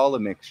 we're all a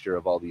mixture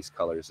of all these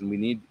colors, and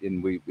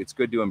it's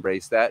good to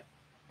embrace that.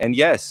 And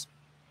yes,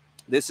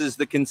 this is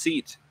the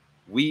conceit.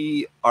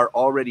 We are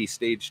already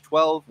stage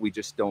 12. We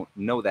just don't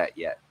know that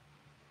yet.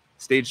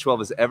 Stage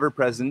 12 is ever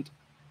present.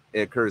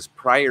 It occurs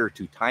prior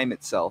to time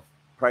itself,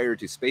 prior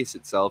to space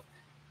itself.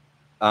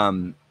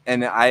 And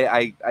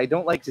I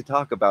don't like to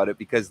talk about it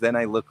because then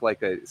I look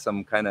like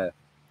some kind of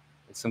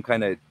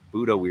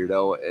Buddha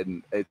weirdo,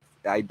 and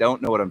I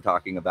don't know what I'm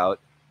talking about.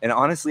 And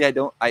honestly, I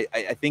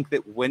think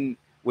that when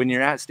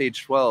you're at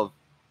stage 12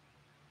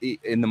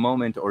 in the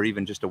moment, or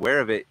even just aware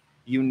of it,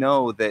 you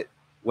know that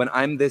when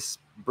I'm this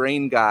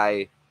brain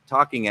guy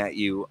talking at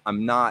you,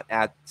 I'm not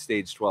at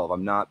stage 12.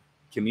 I'm not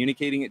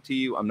communicating it to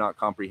you. I'm not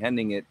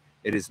comprehending it.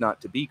 It is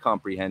not to be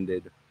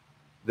comprehended.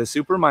 The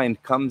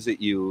supermind comes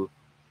at you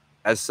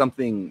as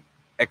something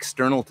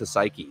external to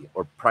psyche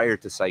or prior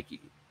to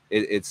psyche.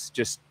 It's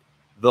just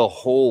the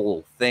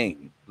whole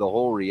thing, the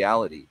whole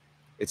reality.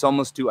 It's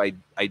almost to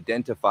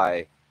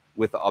identify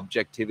with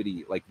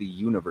objectivity, like the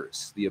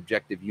universe, the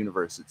objective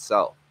universe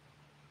itself.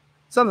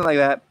 Something like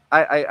that.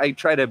 I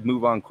try to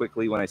move on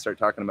quickly when I start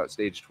talking about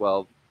stage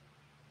 12.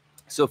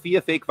 Sophia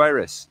Fake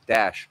Virus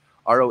dash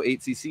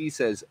RO8CC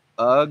says,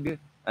 ugh,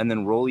 and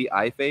then rolly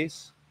eye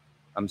face.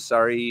 I'm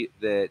sorry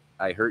that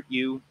I hurt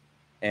you,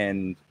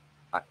 and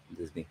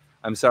Disney.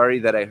 I'm sorry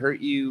that I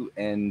hurt you,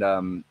 and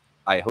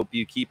I hope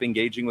you keep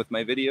engaging with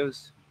my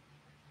videos.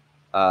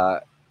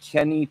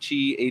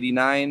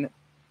 Kenichi89,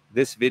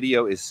 this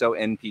video is so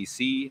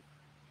NPC.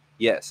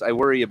 Yes, I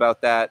worry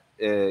about that.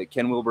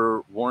 Ken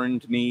Wilber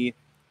warned me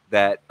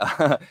that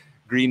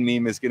Green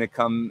Meme is going to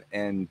come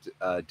and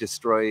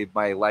destroy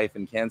my life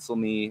and cancel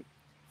me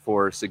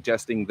for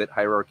suggesting that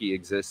hierarchy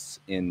exists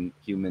in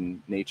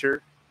human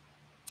nature.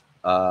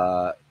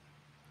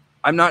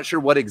 I'm not sure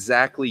what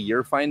exactly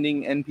you're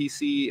finding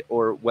NPC,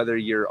 or whether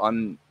you're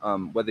on,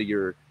 whether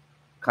you're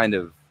kind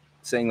of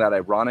saying that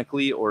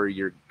ironically, or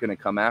you're going to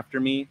come after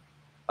me.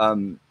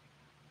 I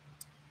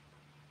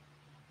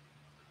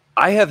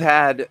have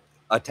had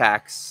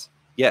attacks.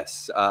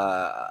 Yes.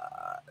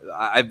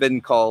 I've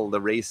been called a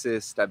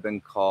racist. I've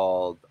been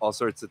called all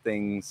sorts of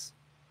things.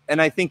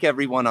 And I think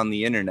everyone on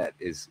the internet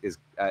is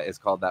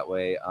called that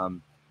way.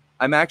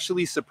 I'm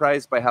actually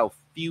surprised by how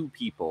few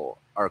people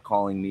are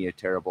calling me a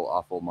terrible,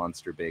 awful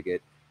monster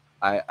bigot.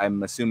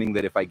 I'm assuming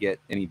that if I get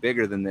any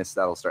bigger than this,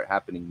 that'll start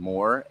happening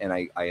more, and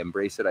I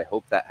embrace it. I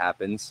hope that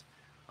happens.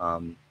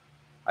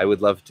 I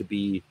would love to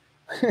be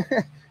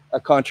a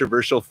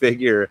controversial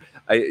figure.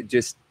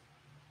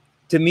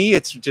 To me,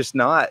 it's just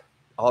not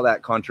all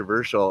that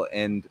controversial,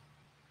 and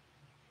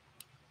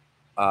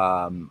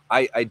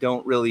I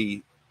don't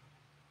really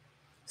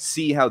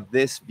see how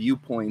this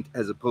viewpoint,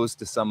 as opposed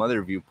to some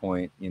other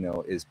viewpoint,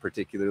 is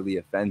particularly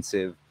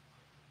offensive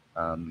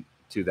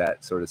to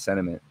that sort of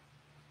sentiment.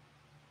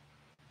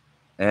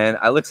 And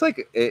it looks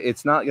like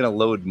it's not going to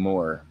load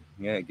more.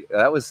 Yeah,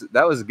 that was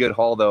a good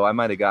haul, though. I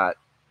might have got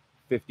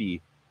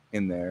 50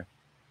 in there.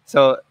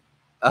 So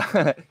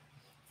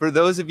for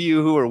those of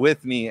you who are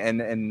with me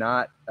and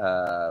not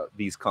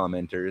these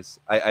commenters,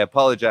 I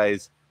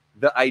apologize.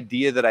 The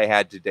idea that I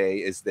had today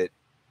is that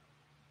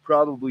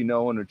probably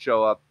no one would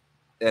show up,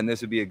 and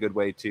this would be a good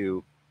way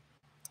to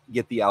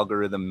get the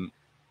algorithm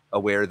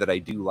aware that I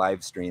do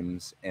live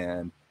streams.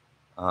 And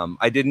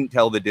I didn't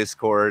tell the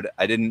Discord.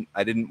 I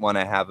didn't want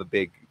to have a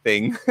big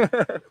thing.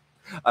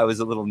 I was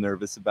a little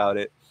nervous about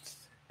it.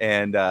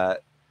 And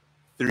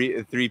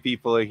three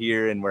people are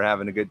here, and we're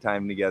having a good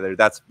time together.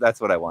 That's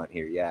what I want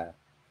here. Yeah.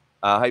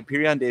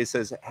 Hyperion Day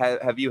says,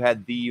 have you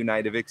had the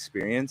Unitive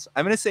experience?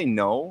 I'm going to say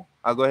no.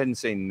 I'll go ahead and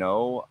say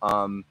no.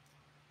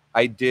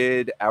 I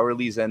did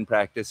hourly Zen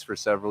practice for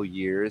several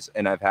years,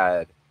 and I've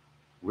had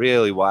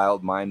really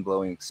wild,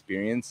 mind-blowing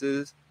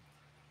experiences.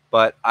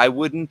 But I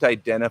wouldn't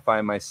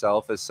identify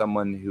myself as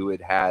someone who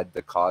had had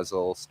the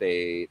causal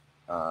state,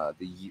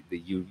 the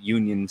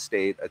union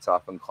state, it's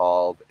often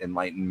called,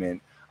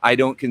 enlightenment. I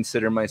don't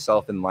consider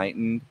myself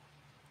enlightened.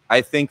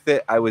 I think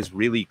that I was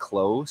really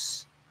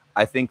close.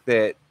 I think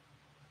that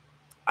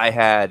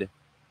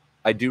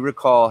I do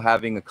recall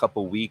having a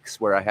couple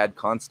weeks where I had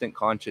constant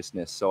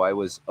consciousness. So I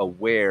was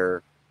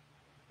aware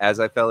as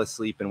I fell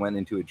asleep and went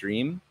into a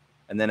dream.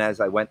 And then as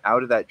I went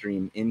out of that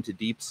dream into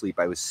deep sleep,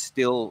 I was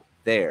still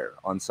there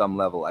on some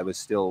level. I was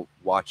still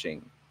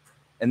watching.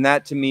 And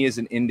that to me is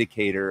an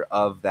indicator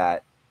of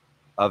that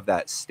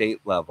state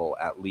level,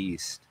 at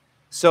least.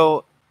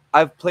 So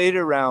I've played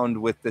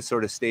around with the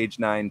sort of stage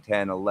 9,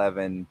 10,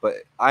 11, but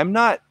I'm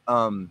not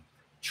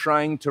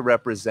trying to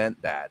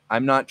represent that.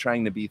 I'm not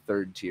trying to be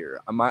third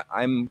tier.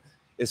 I'm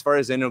as far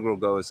as integral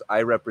goes,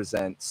 I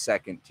represent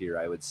second tier,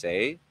 I would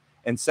say.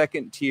 And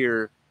second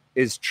tier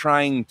is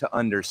trying to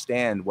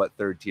understand what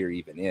third tier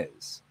even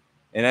is.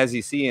 And as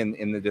you see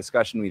in the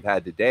discussion we've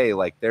had today,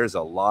 like there's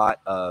a lot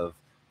of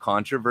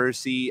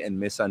controversy and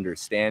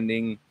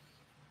misunderstanding.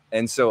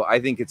 And so I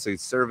think it's a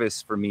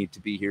service for me to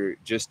be here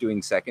just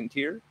doing second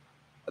tier.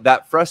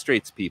 That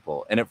frustrates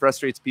people, and it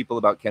frustrates people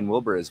about Ken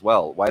Wilber as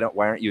well. Why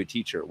aren't you a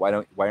teacher? Why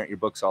aren't your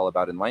books all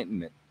about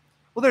enlightenment?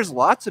 Well, there's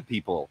lots of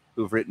people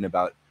who've written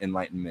about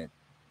enlightenment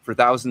for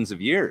thousands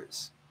of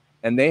years,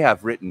 and they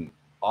have written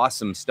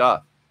awesome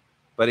stuff.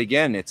 But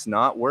again, it's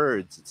not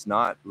words, it's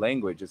not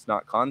language, it's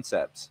not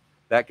concepts.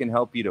 That can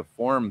help you to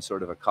form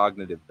sort of a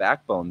cognitive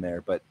backbone there.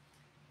 But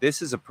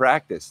this is a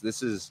practice.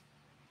 This is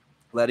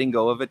letting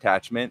go of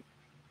attachment,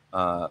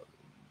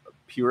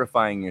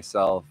 purifying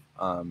yourself,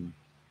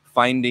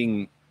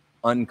 finding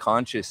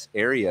unconscious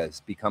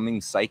areas,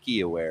 becoming psyche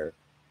aware.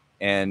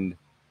 And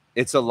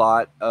it's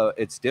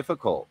it's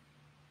difficult.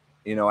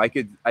 You know, I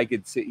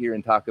could sit here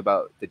and talk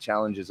about the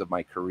challenges of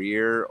my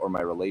career or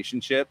my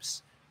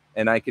relationships,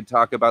 and I could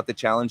talk about the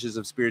challenges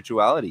of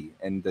spirituality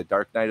and the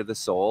dark night of the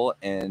soul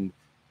and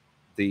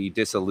the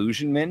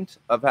disillusionment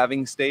of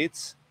having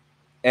states.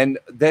 And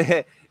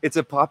it's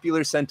a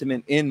popular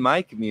sentiment in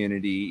my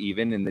community,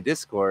 even in the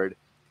Discord,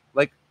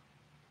 like,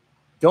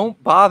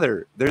 don't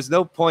bother. There's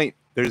no point.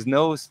 There's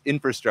no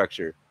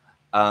infrastructure.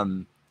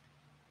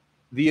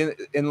 The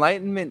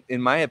enlightenment,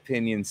 in my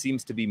opinion,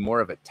 seems to be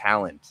more of a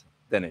talent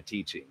than a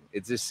teaching.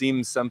 It just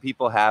seems some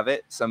people have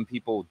it. Some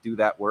people do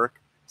that work.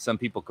 Some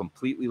people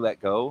completely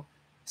let go.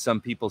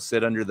 Some people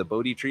sit under the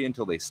Bodhi tree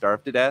until they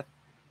starve to death.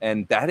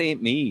 And that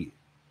ain't me.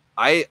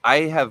 I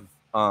have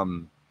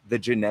the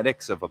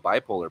genetics of a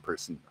bipolar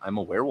person. I'm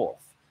a werewolf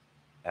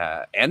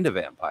and a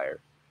vampire.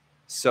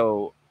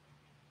 So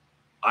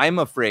I'm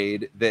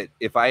afraid that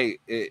if I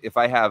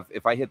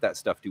hit that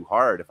stuff too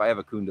hard, if I have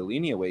a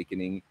Kundalini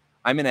awakening,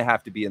 I'm going to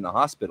have to be in the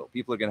hospital.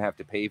 People are going to have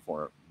to pay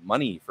for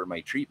money for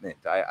my treatment.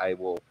 I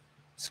will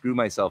screw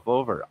myself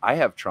over. I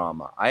have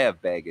trauma. I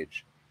have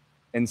baggage.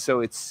 And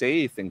so it's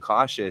safe and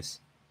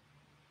cautious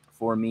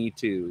for me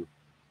to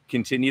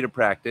continue to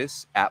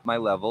practice at my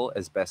level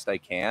as best I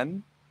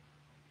can.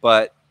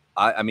 But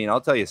I mean,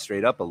 I'll tell you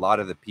straight up, a lot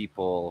of the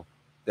people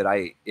that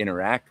I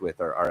interact with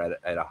are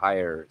at a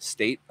higher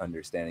state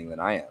understanding than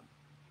I am.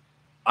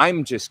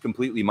 I'm just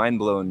completely mind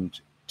blown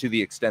to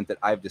the extent that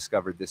I've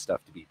discovered this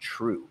stuff to be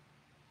true,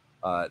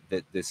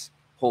 that this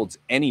holds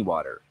any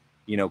water,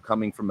 you know,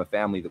 coming from a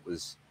family that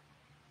was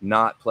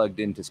not plugged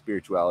into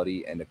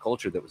spirituality and a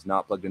culture that was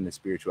not plugged into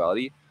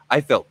spirituality. I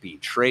felt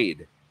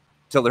betrayed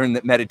to learn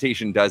that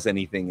meditation does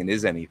anything and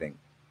is anything.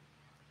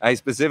 I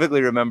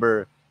specifically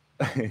remember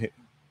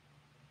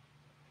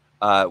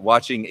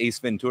watching Ace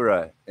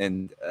Ventura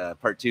and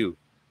part 2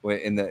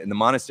 in the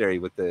monastery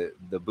with the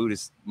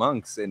Buddhist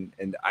monks,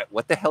 and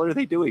what the hell are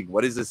they doing?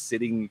 What is this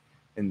sitting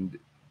and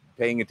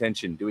paying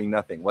attention, doing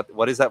nothing?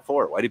 What is that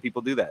for? Why do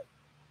people do that?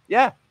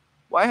 Yeah,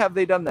 why have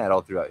they done that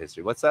all throughout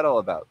history? What's that all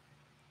about?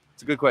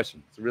 It's a good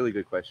question. It's a really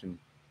good question.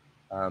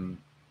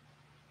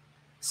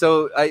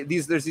 So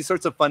there's these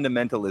sorts of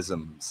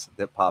fundamentalisms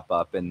that pop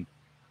up, and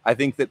I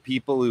think that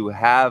people who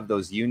have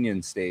those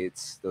union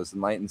states, those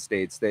enlightened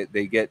states,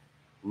 they get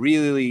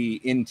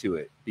really into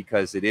it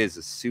because it is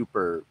a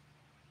super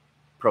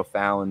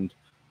profound,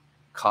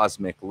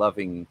 cosmic,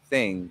 loving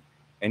thing.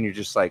 And you're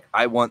just like,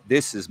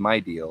 this is my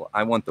deal.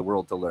 I want the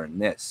world to learn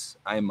this.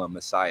 I'm a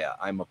messiah.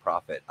 I'm a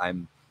prophet.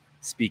 I'm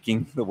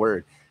speaking the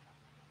word.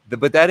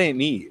 But that ain't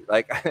me.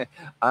 Like,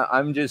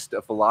 I'm just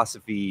a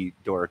philosophy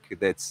dork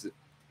that's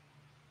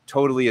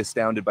totally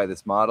astounded by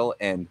this model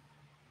and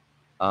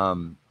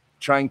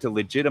trying to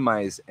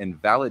legitimize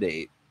and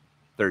validate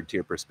third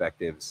tier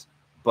perspectives.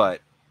 But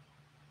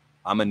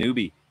I'm a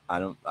newbie.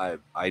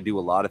 I do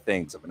a lot of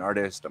things. I'm an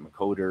artist. I'm a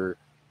coder,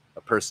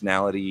 a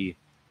personality.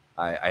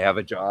 I have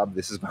a job.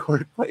 This is my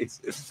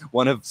workplace,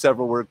 one of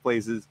several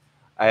workplaces.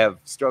 I have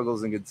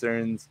struggles and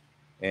concerns.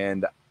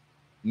 And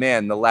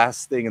man, the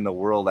last thing in the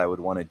world I would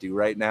want to do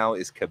right now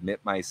is commit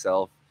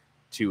myself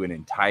to an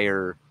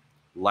entire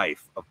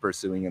life of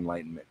pursuing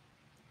enlightenment.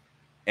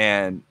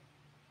 And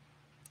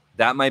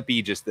that might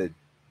be just the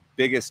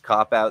biggest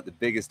cop out, the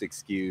biggest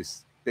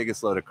excuse,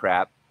 biggest load of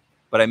crap,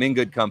 but I'm in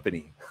good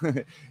company.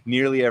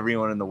 Nearly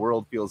everyone in the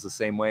world feels the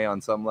same way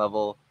on some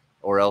level,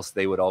 or else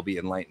they would all be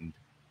enlightened.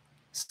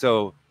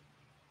 So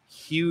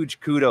huge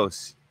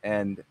kudos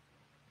and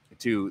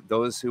to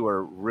those who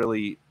are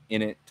really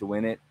in it to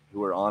win it,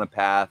 who are on a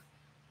path,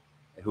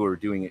 who are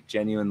doing it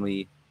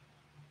genuinely.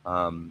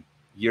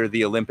 You're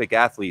the Olympic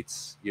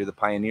athletes. You're the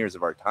pioneers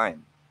of our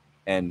time.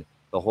 And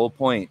the whole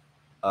point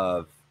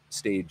of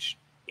stage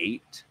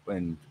 8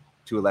 and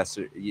to a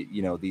lesser,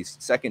 these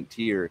second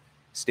tier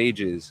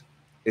stages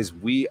is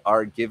we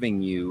are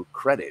giving you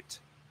credit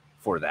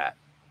for that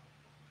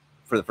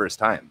for the first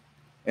time.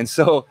 And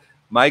so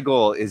my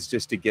goal is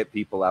just to get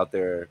people out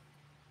there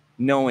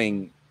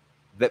knowing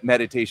that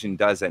meditation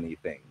does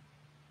anything.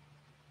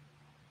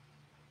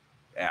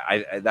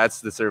 That's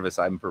the service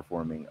I'm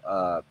performing.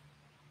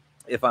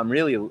 If I'm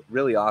really,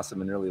 really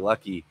awesome and really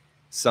lucky,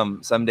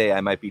 someday I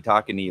might be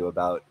talking to you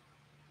about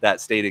that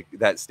state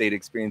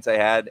experience I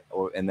had,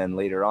 and then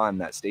later on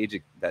that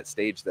stage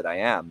that I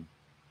am.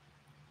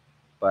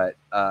 But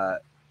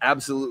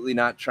absolutely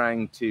not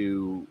trying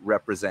to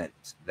represent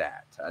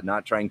that.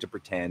 Not trying to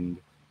pretend.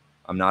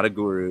 I'm not a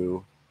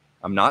guru.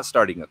 I'm not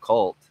starting a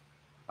cult.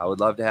 I would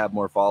love to have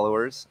more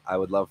followers. I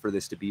would love for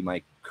this to be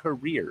my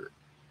career,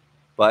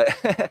 but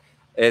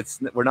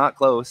we're not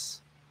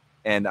close,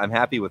 and I'm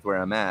happy with where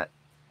I'm at,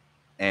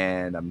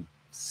 and I'm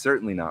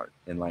certainly not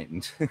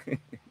enlightened.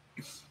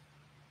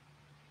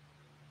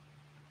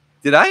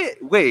 Did I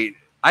wait?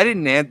 I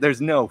didn't.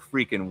 There's no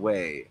freaking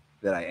way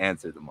that I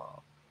answered them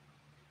all.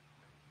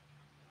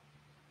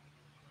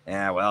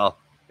 Yeah, well,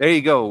 there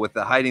you go with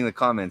the hiding the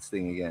comments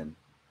thing again.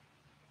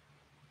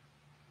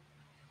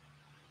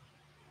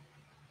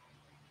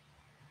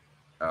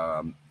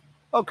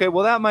 Okay,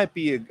 well, that might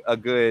be a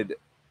good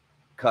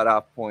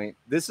cutoff point.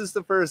 This is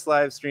the first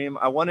live stream.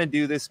 I want to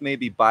do this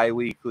maybe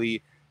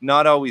bi-weekly,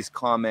 not always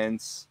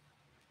comments,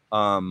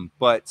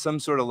 but some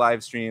sort of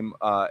live stream.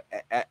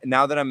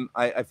 Now that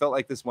I felt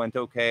like this went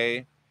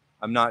okay.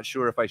 I'm not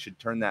sure if I should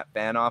turn that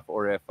fan off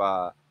or if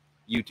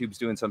YouTube's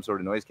doing some sort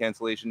of noise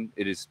cancellation.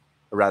 It is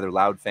a rather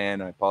loud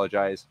fan. I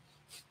apologize.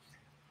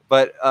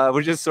 But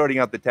we're just sorting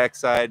out the tech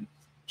side,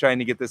 trying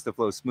to get this to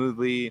flow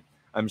smoothly.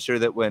 I'm sure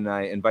that when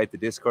I invite the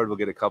Discord, we'll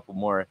get a couple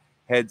more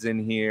heads in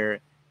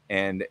here,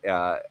 and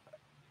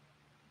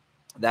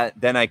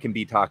then I can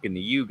be talking to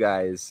you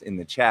guys in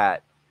the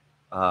chat.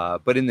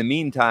 But in the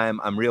meantime,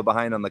 I'm real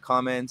behind on the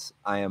comments.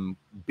 I am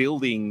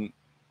building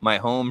my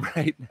home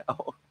right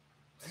now.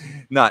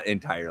 Not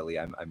entirely.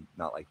 I'm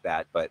not like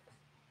that, but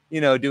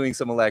doing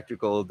some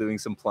electrical, doing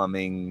some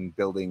plumbing,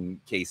 building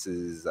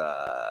cases,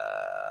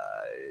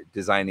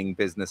 designing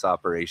business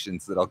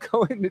operations that I'll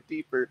go into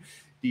deeper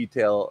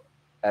detail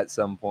at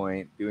some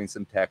point, doing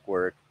some tech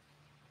work.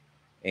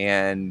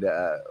 And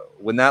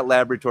when that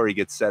laboratory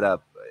gets set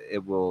up,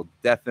 it will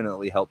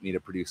definitely help me to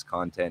produce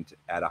content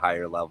at a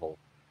higher level.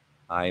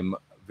 I'm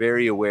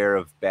very aware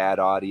of bad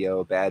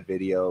audio, bad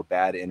video,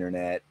 bad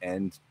internet,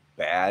 and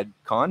bad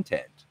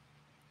content.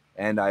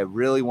 And I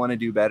really want to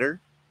do better.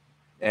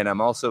 And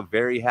I'm also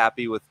very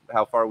happy with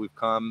how far we've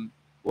come,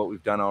 what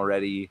we've done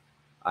already.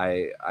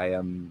 I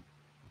am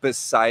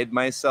beside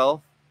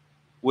myself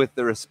with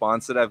the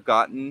response that I've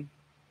gotten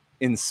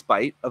in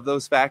spite of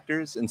those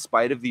factors, in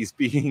spite of these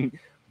being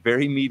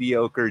very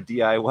mediocre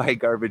DIY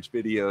garbage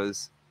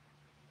videos,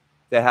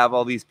 to have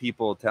all these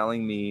people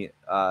telling me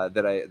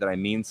that I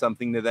mean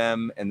something to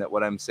them and that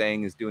what I'm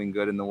saying is doing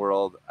good in the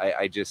world.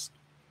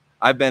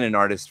 I've been an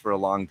artist for a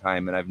long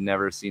time and I've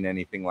never seen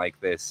anything like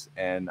this.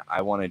 And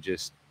I want to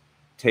just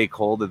take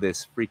hold of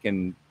this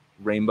freaking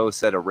rainbow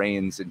set of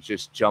reins and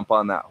just jump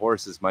on that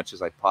horse as much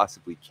as I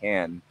possibly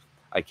can.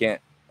 I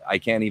can't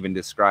even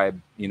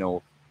describe,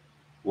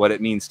 what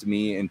it means to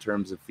me in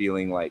terms of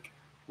feeling like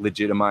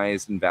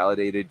legitimized and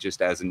validated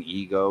just as an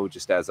ego,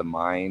 just as a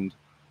mind,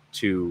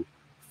 to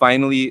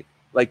finally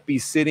like be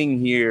sitting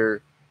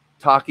here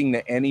talking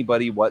to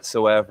anybody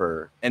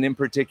whatsoever. And in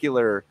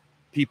particular,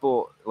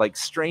 people like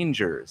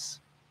strangers,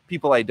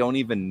 people I don't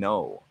even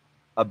know,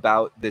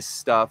 about this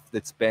stuff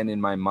that's been in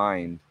my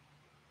mind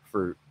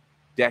for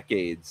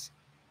decades.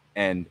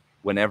 And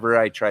whenever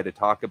I try to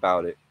talk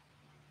about it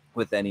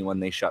with anyone,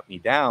 they shut me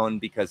down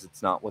because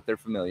it's not what they're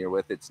familiar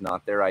with. It's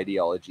not their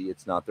ideology.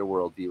 It's not their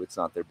worldview. It's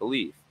not their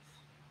belief.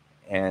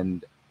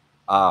 And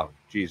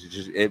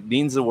geez, it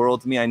means the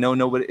world to me. I know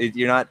nobody,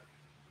 you're not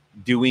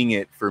doing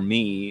it for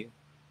me,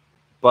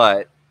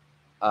 but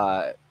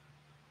it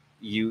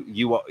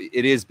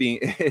is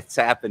it's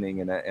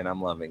happening, and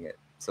I'm loving it.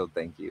 So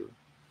thank you.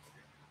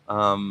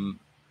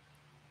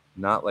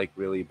 Not like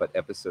really, but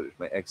episode.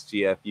 My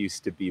ex-GF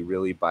used to be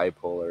really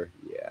bipolar.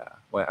 Yeah.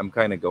 Well, I'm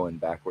kind of going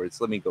backwards.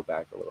 Let me go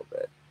back a little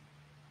bit.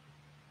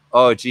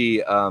 Oh,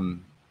 gee. I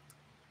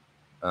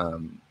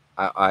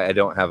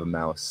don't have a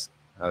mouse.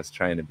 I was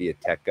trying to be a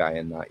tech guy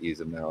and not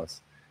use a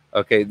mouse.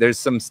 Okay, there's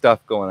some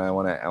stuff going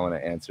on. I wanna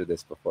answer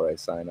this before I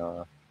sign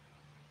off,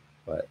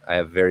 but I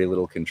have very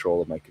little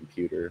control of my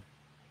computer,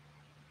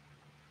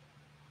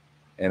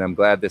 and I'm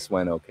glad this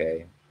went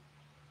okay.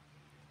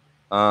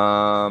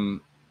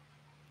 Um,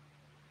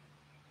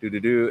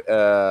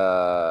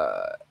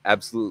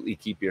 absolutely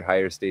keep your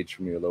higher stage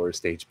from your lower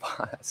stage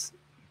boss.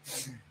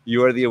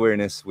 You are the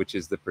awareness, which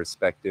is the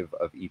perspective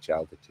of each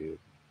altitude.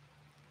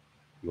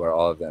 You are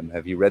all of them.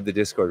 Have you read the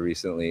Discord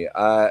recently?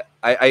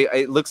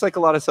 It looks like a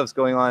lot of stuff's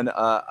going on,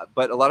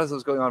 but a lot of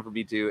stuff's going on for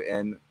me too.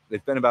 And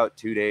it's been about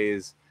 2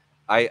 days.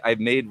 I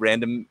made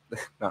random,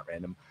 not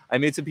random. I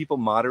made some people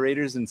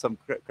moderators and some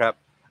crap.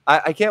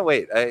 I can't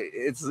wait.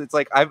 It's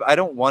like I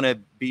don't want to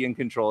be in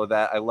control of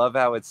that. I love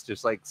how it's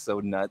just like so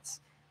nuts,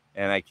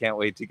 and I can't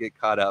wait to get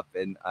caught up.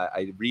 And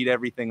I read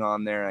everything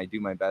on there. I do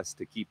my best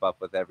to keep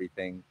up with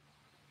everything.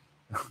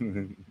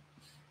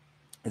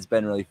 It's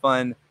been really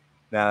fun.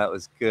 No, that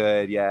was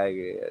good. Yeah,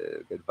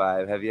 good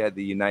vibe. Have you had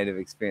the United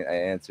experience? I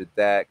answered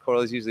that. Coral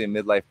is usually a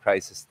midlife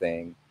crisis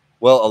thing.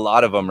 Well, a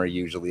lot of them are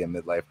usually a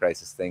midlife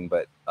crisis thing,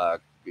 but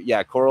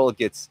yeah, Coral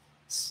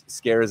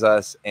scares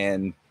us,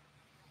 and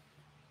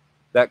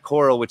that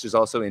Coral, which is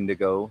also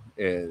indigo,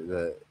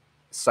 the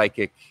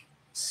psychic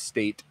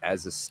state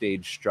as a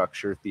stage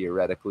structure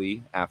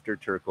theoretically after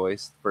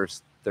turquoise,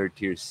 first third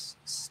tier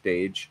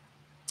stage.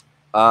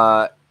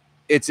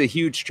 It's a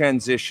huge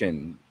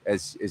transition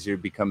as you're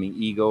becoming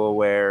ego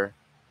aware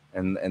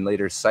and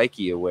later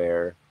psyche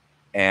aware,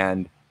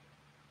 and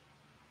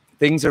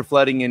things are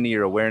flooding into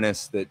your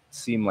awareness that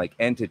seem like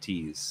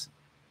entities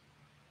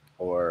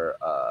or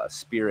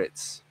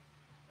spirits,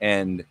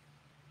 and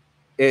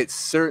it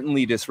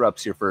certainly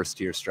disrupts your first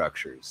tier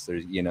structures.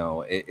 There's,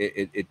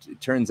 it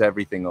turns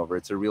everything over.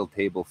 It's a real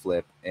table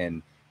flip,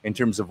 and in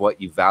terms of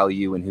what you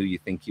value and who you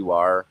think you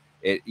are,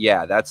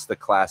 that's the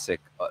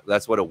classic.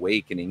 That's what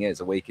awakening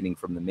is. Awakening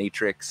from the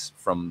matrix,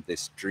 from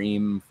this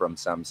dream, from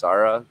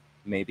samsara,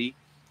 maybe.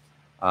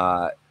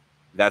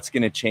 That's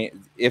going to change.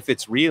 If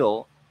it's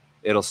real,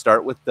 it'll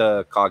start with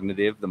the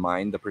cognitive, the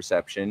mind, the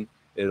perception.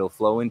 It'll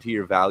flow into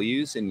your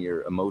values and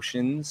your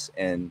emotions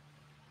and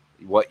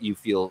what you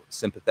feel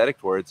sympathetic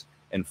towards.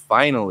 And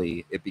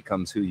finally, it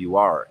becomes who you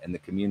are and the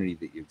community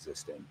that you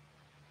exist in.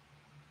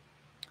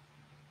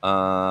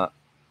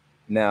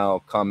 Now,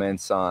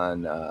 comments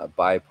on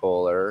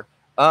bipolar.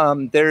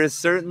 There is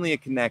certainly a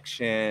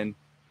connection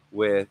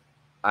with,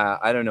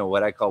 I don't know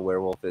what I call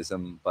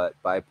werewolfism, but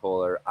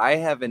bipolar. I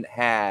haven't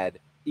had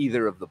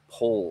either of the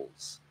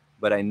poles,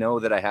 but I know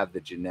that I have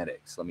the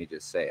genetics. Let me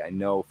just say, I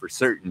know for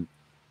certain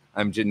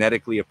I'm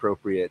genetically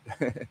appropriate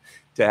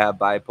to have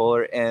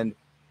bipolar. And,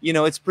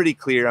 it's pretty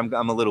clear.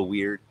 I'm a little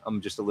weird. I'm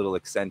just a little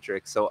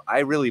eccentric. So I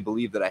really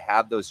believe that I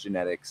have those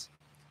genetics,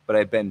 but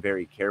I've been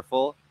very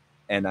careful,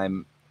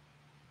 and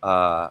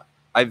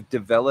I've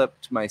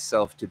developed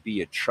myself to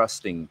be a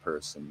trusting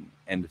person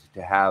and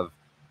to have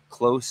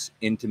close,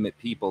 intimate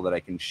people that I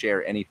can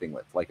share anything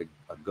with, like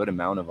a good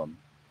amount of them.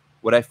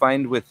 What I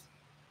find with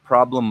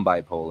problem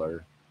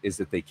bipolar is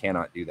that they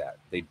cannot do that.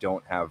 They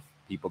don't have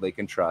people they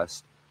can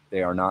trust.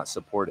 They are not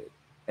supported,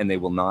 and they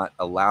will not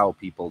allow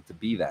people to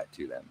be that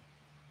to them.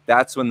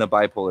 That's when the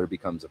bipolar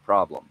becomes a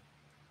problem.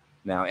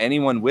 Now,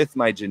 anyone with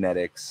my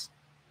genetics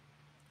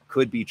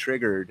could be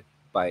triggered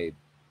by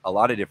a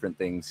lot of different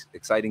things,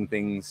 exciting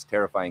things,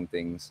 terrifying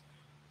things,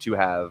 to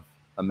have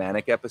a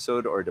manic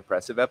episode or a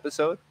depressive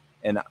episode.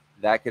 And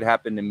that could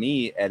happen to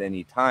me at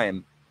any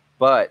time.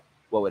 But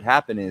what would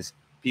happen is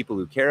people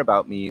who care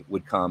about me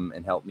would come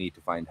and help me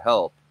to find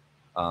help,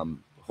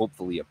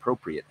 hopefully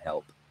appropriate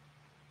help,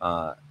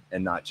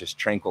 and not just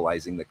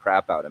tranquilizing the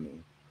crap out of me.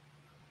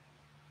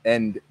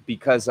 And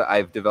because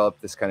I've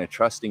developed this kind of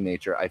trusting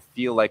nature, I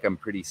feel like I'm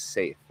pretty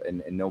safe,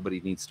 and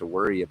nobody needs to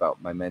worry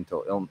about my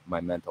mental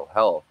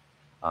health.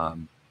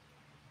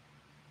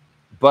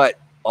 But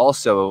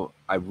also,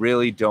 I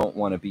really don't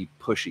want to be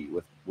pushy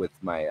with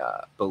my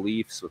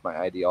beliefs, with my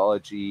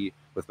ideology,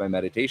 with my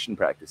meditation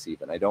practice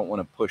even. I don't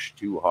want to push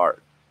too hard.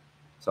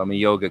 So I'm a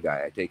yoga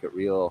guy. I take it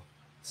real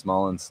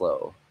small and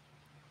slow.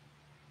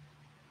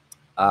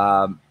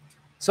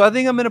 So I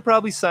think I'm going to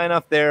probably sign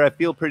off there. I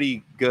feel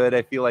pretty good.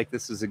 I feel like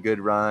this is a good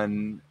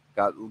run.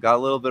 Got a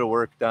little bit of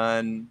work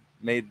done.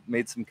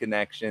 Made some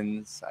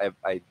connections.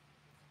 I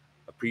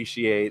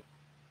appreciate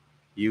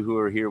you who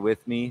are here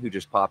with me, who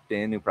just popped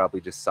in, who probably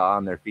just saw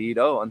on their feed,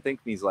 oh, Unthink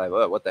Me's live.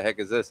 Oh, what the heck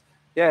is this?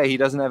 Yeah, he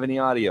doesn't have any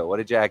audio.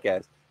 What a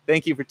jackass.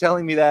 Thank you for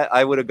telling me that.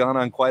 I would have gone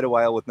on quite a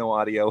while with no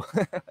audio.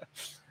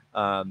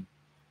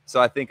 So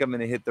I think I'm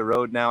going to hit the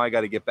road now. I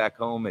got to get back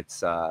home.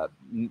 It's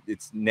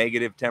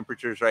negative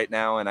temperatures right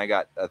now, and I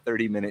got a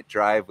 30-minute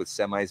drive with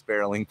semis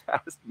barreling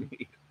past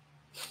me.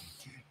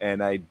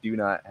 And I do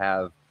not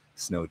have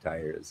snow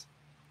tires.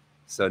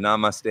 So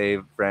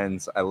namaste,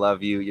 friends. I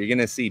love you. You're going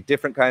to see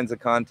different kinds of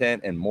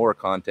content and more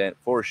content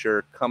for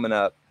sure coming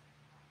up.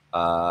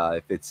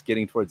 If it's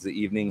getting towards the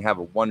evening, have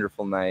a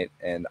wonderful night,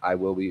 and I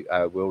will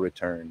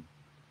return.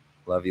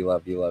 Love you,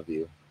 love you, love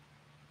you.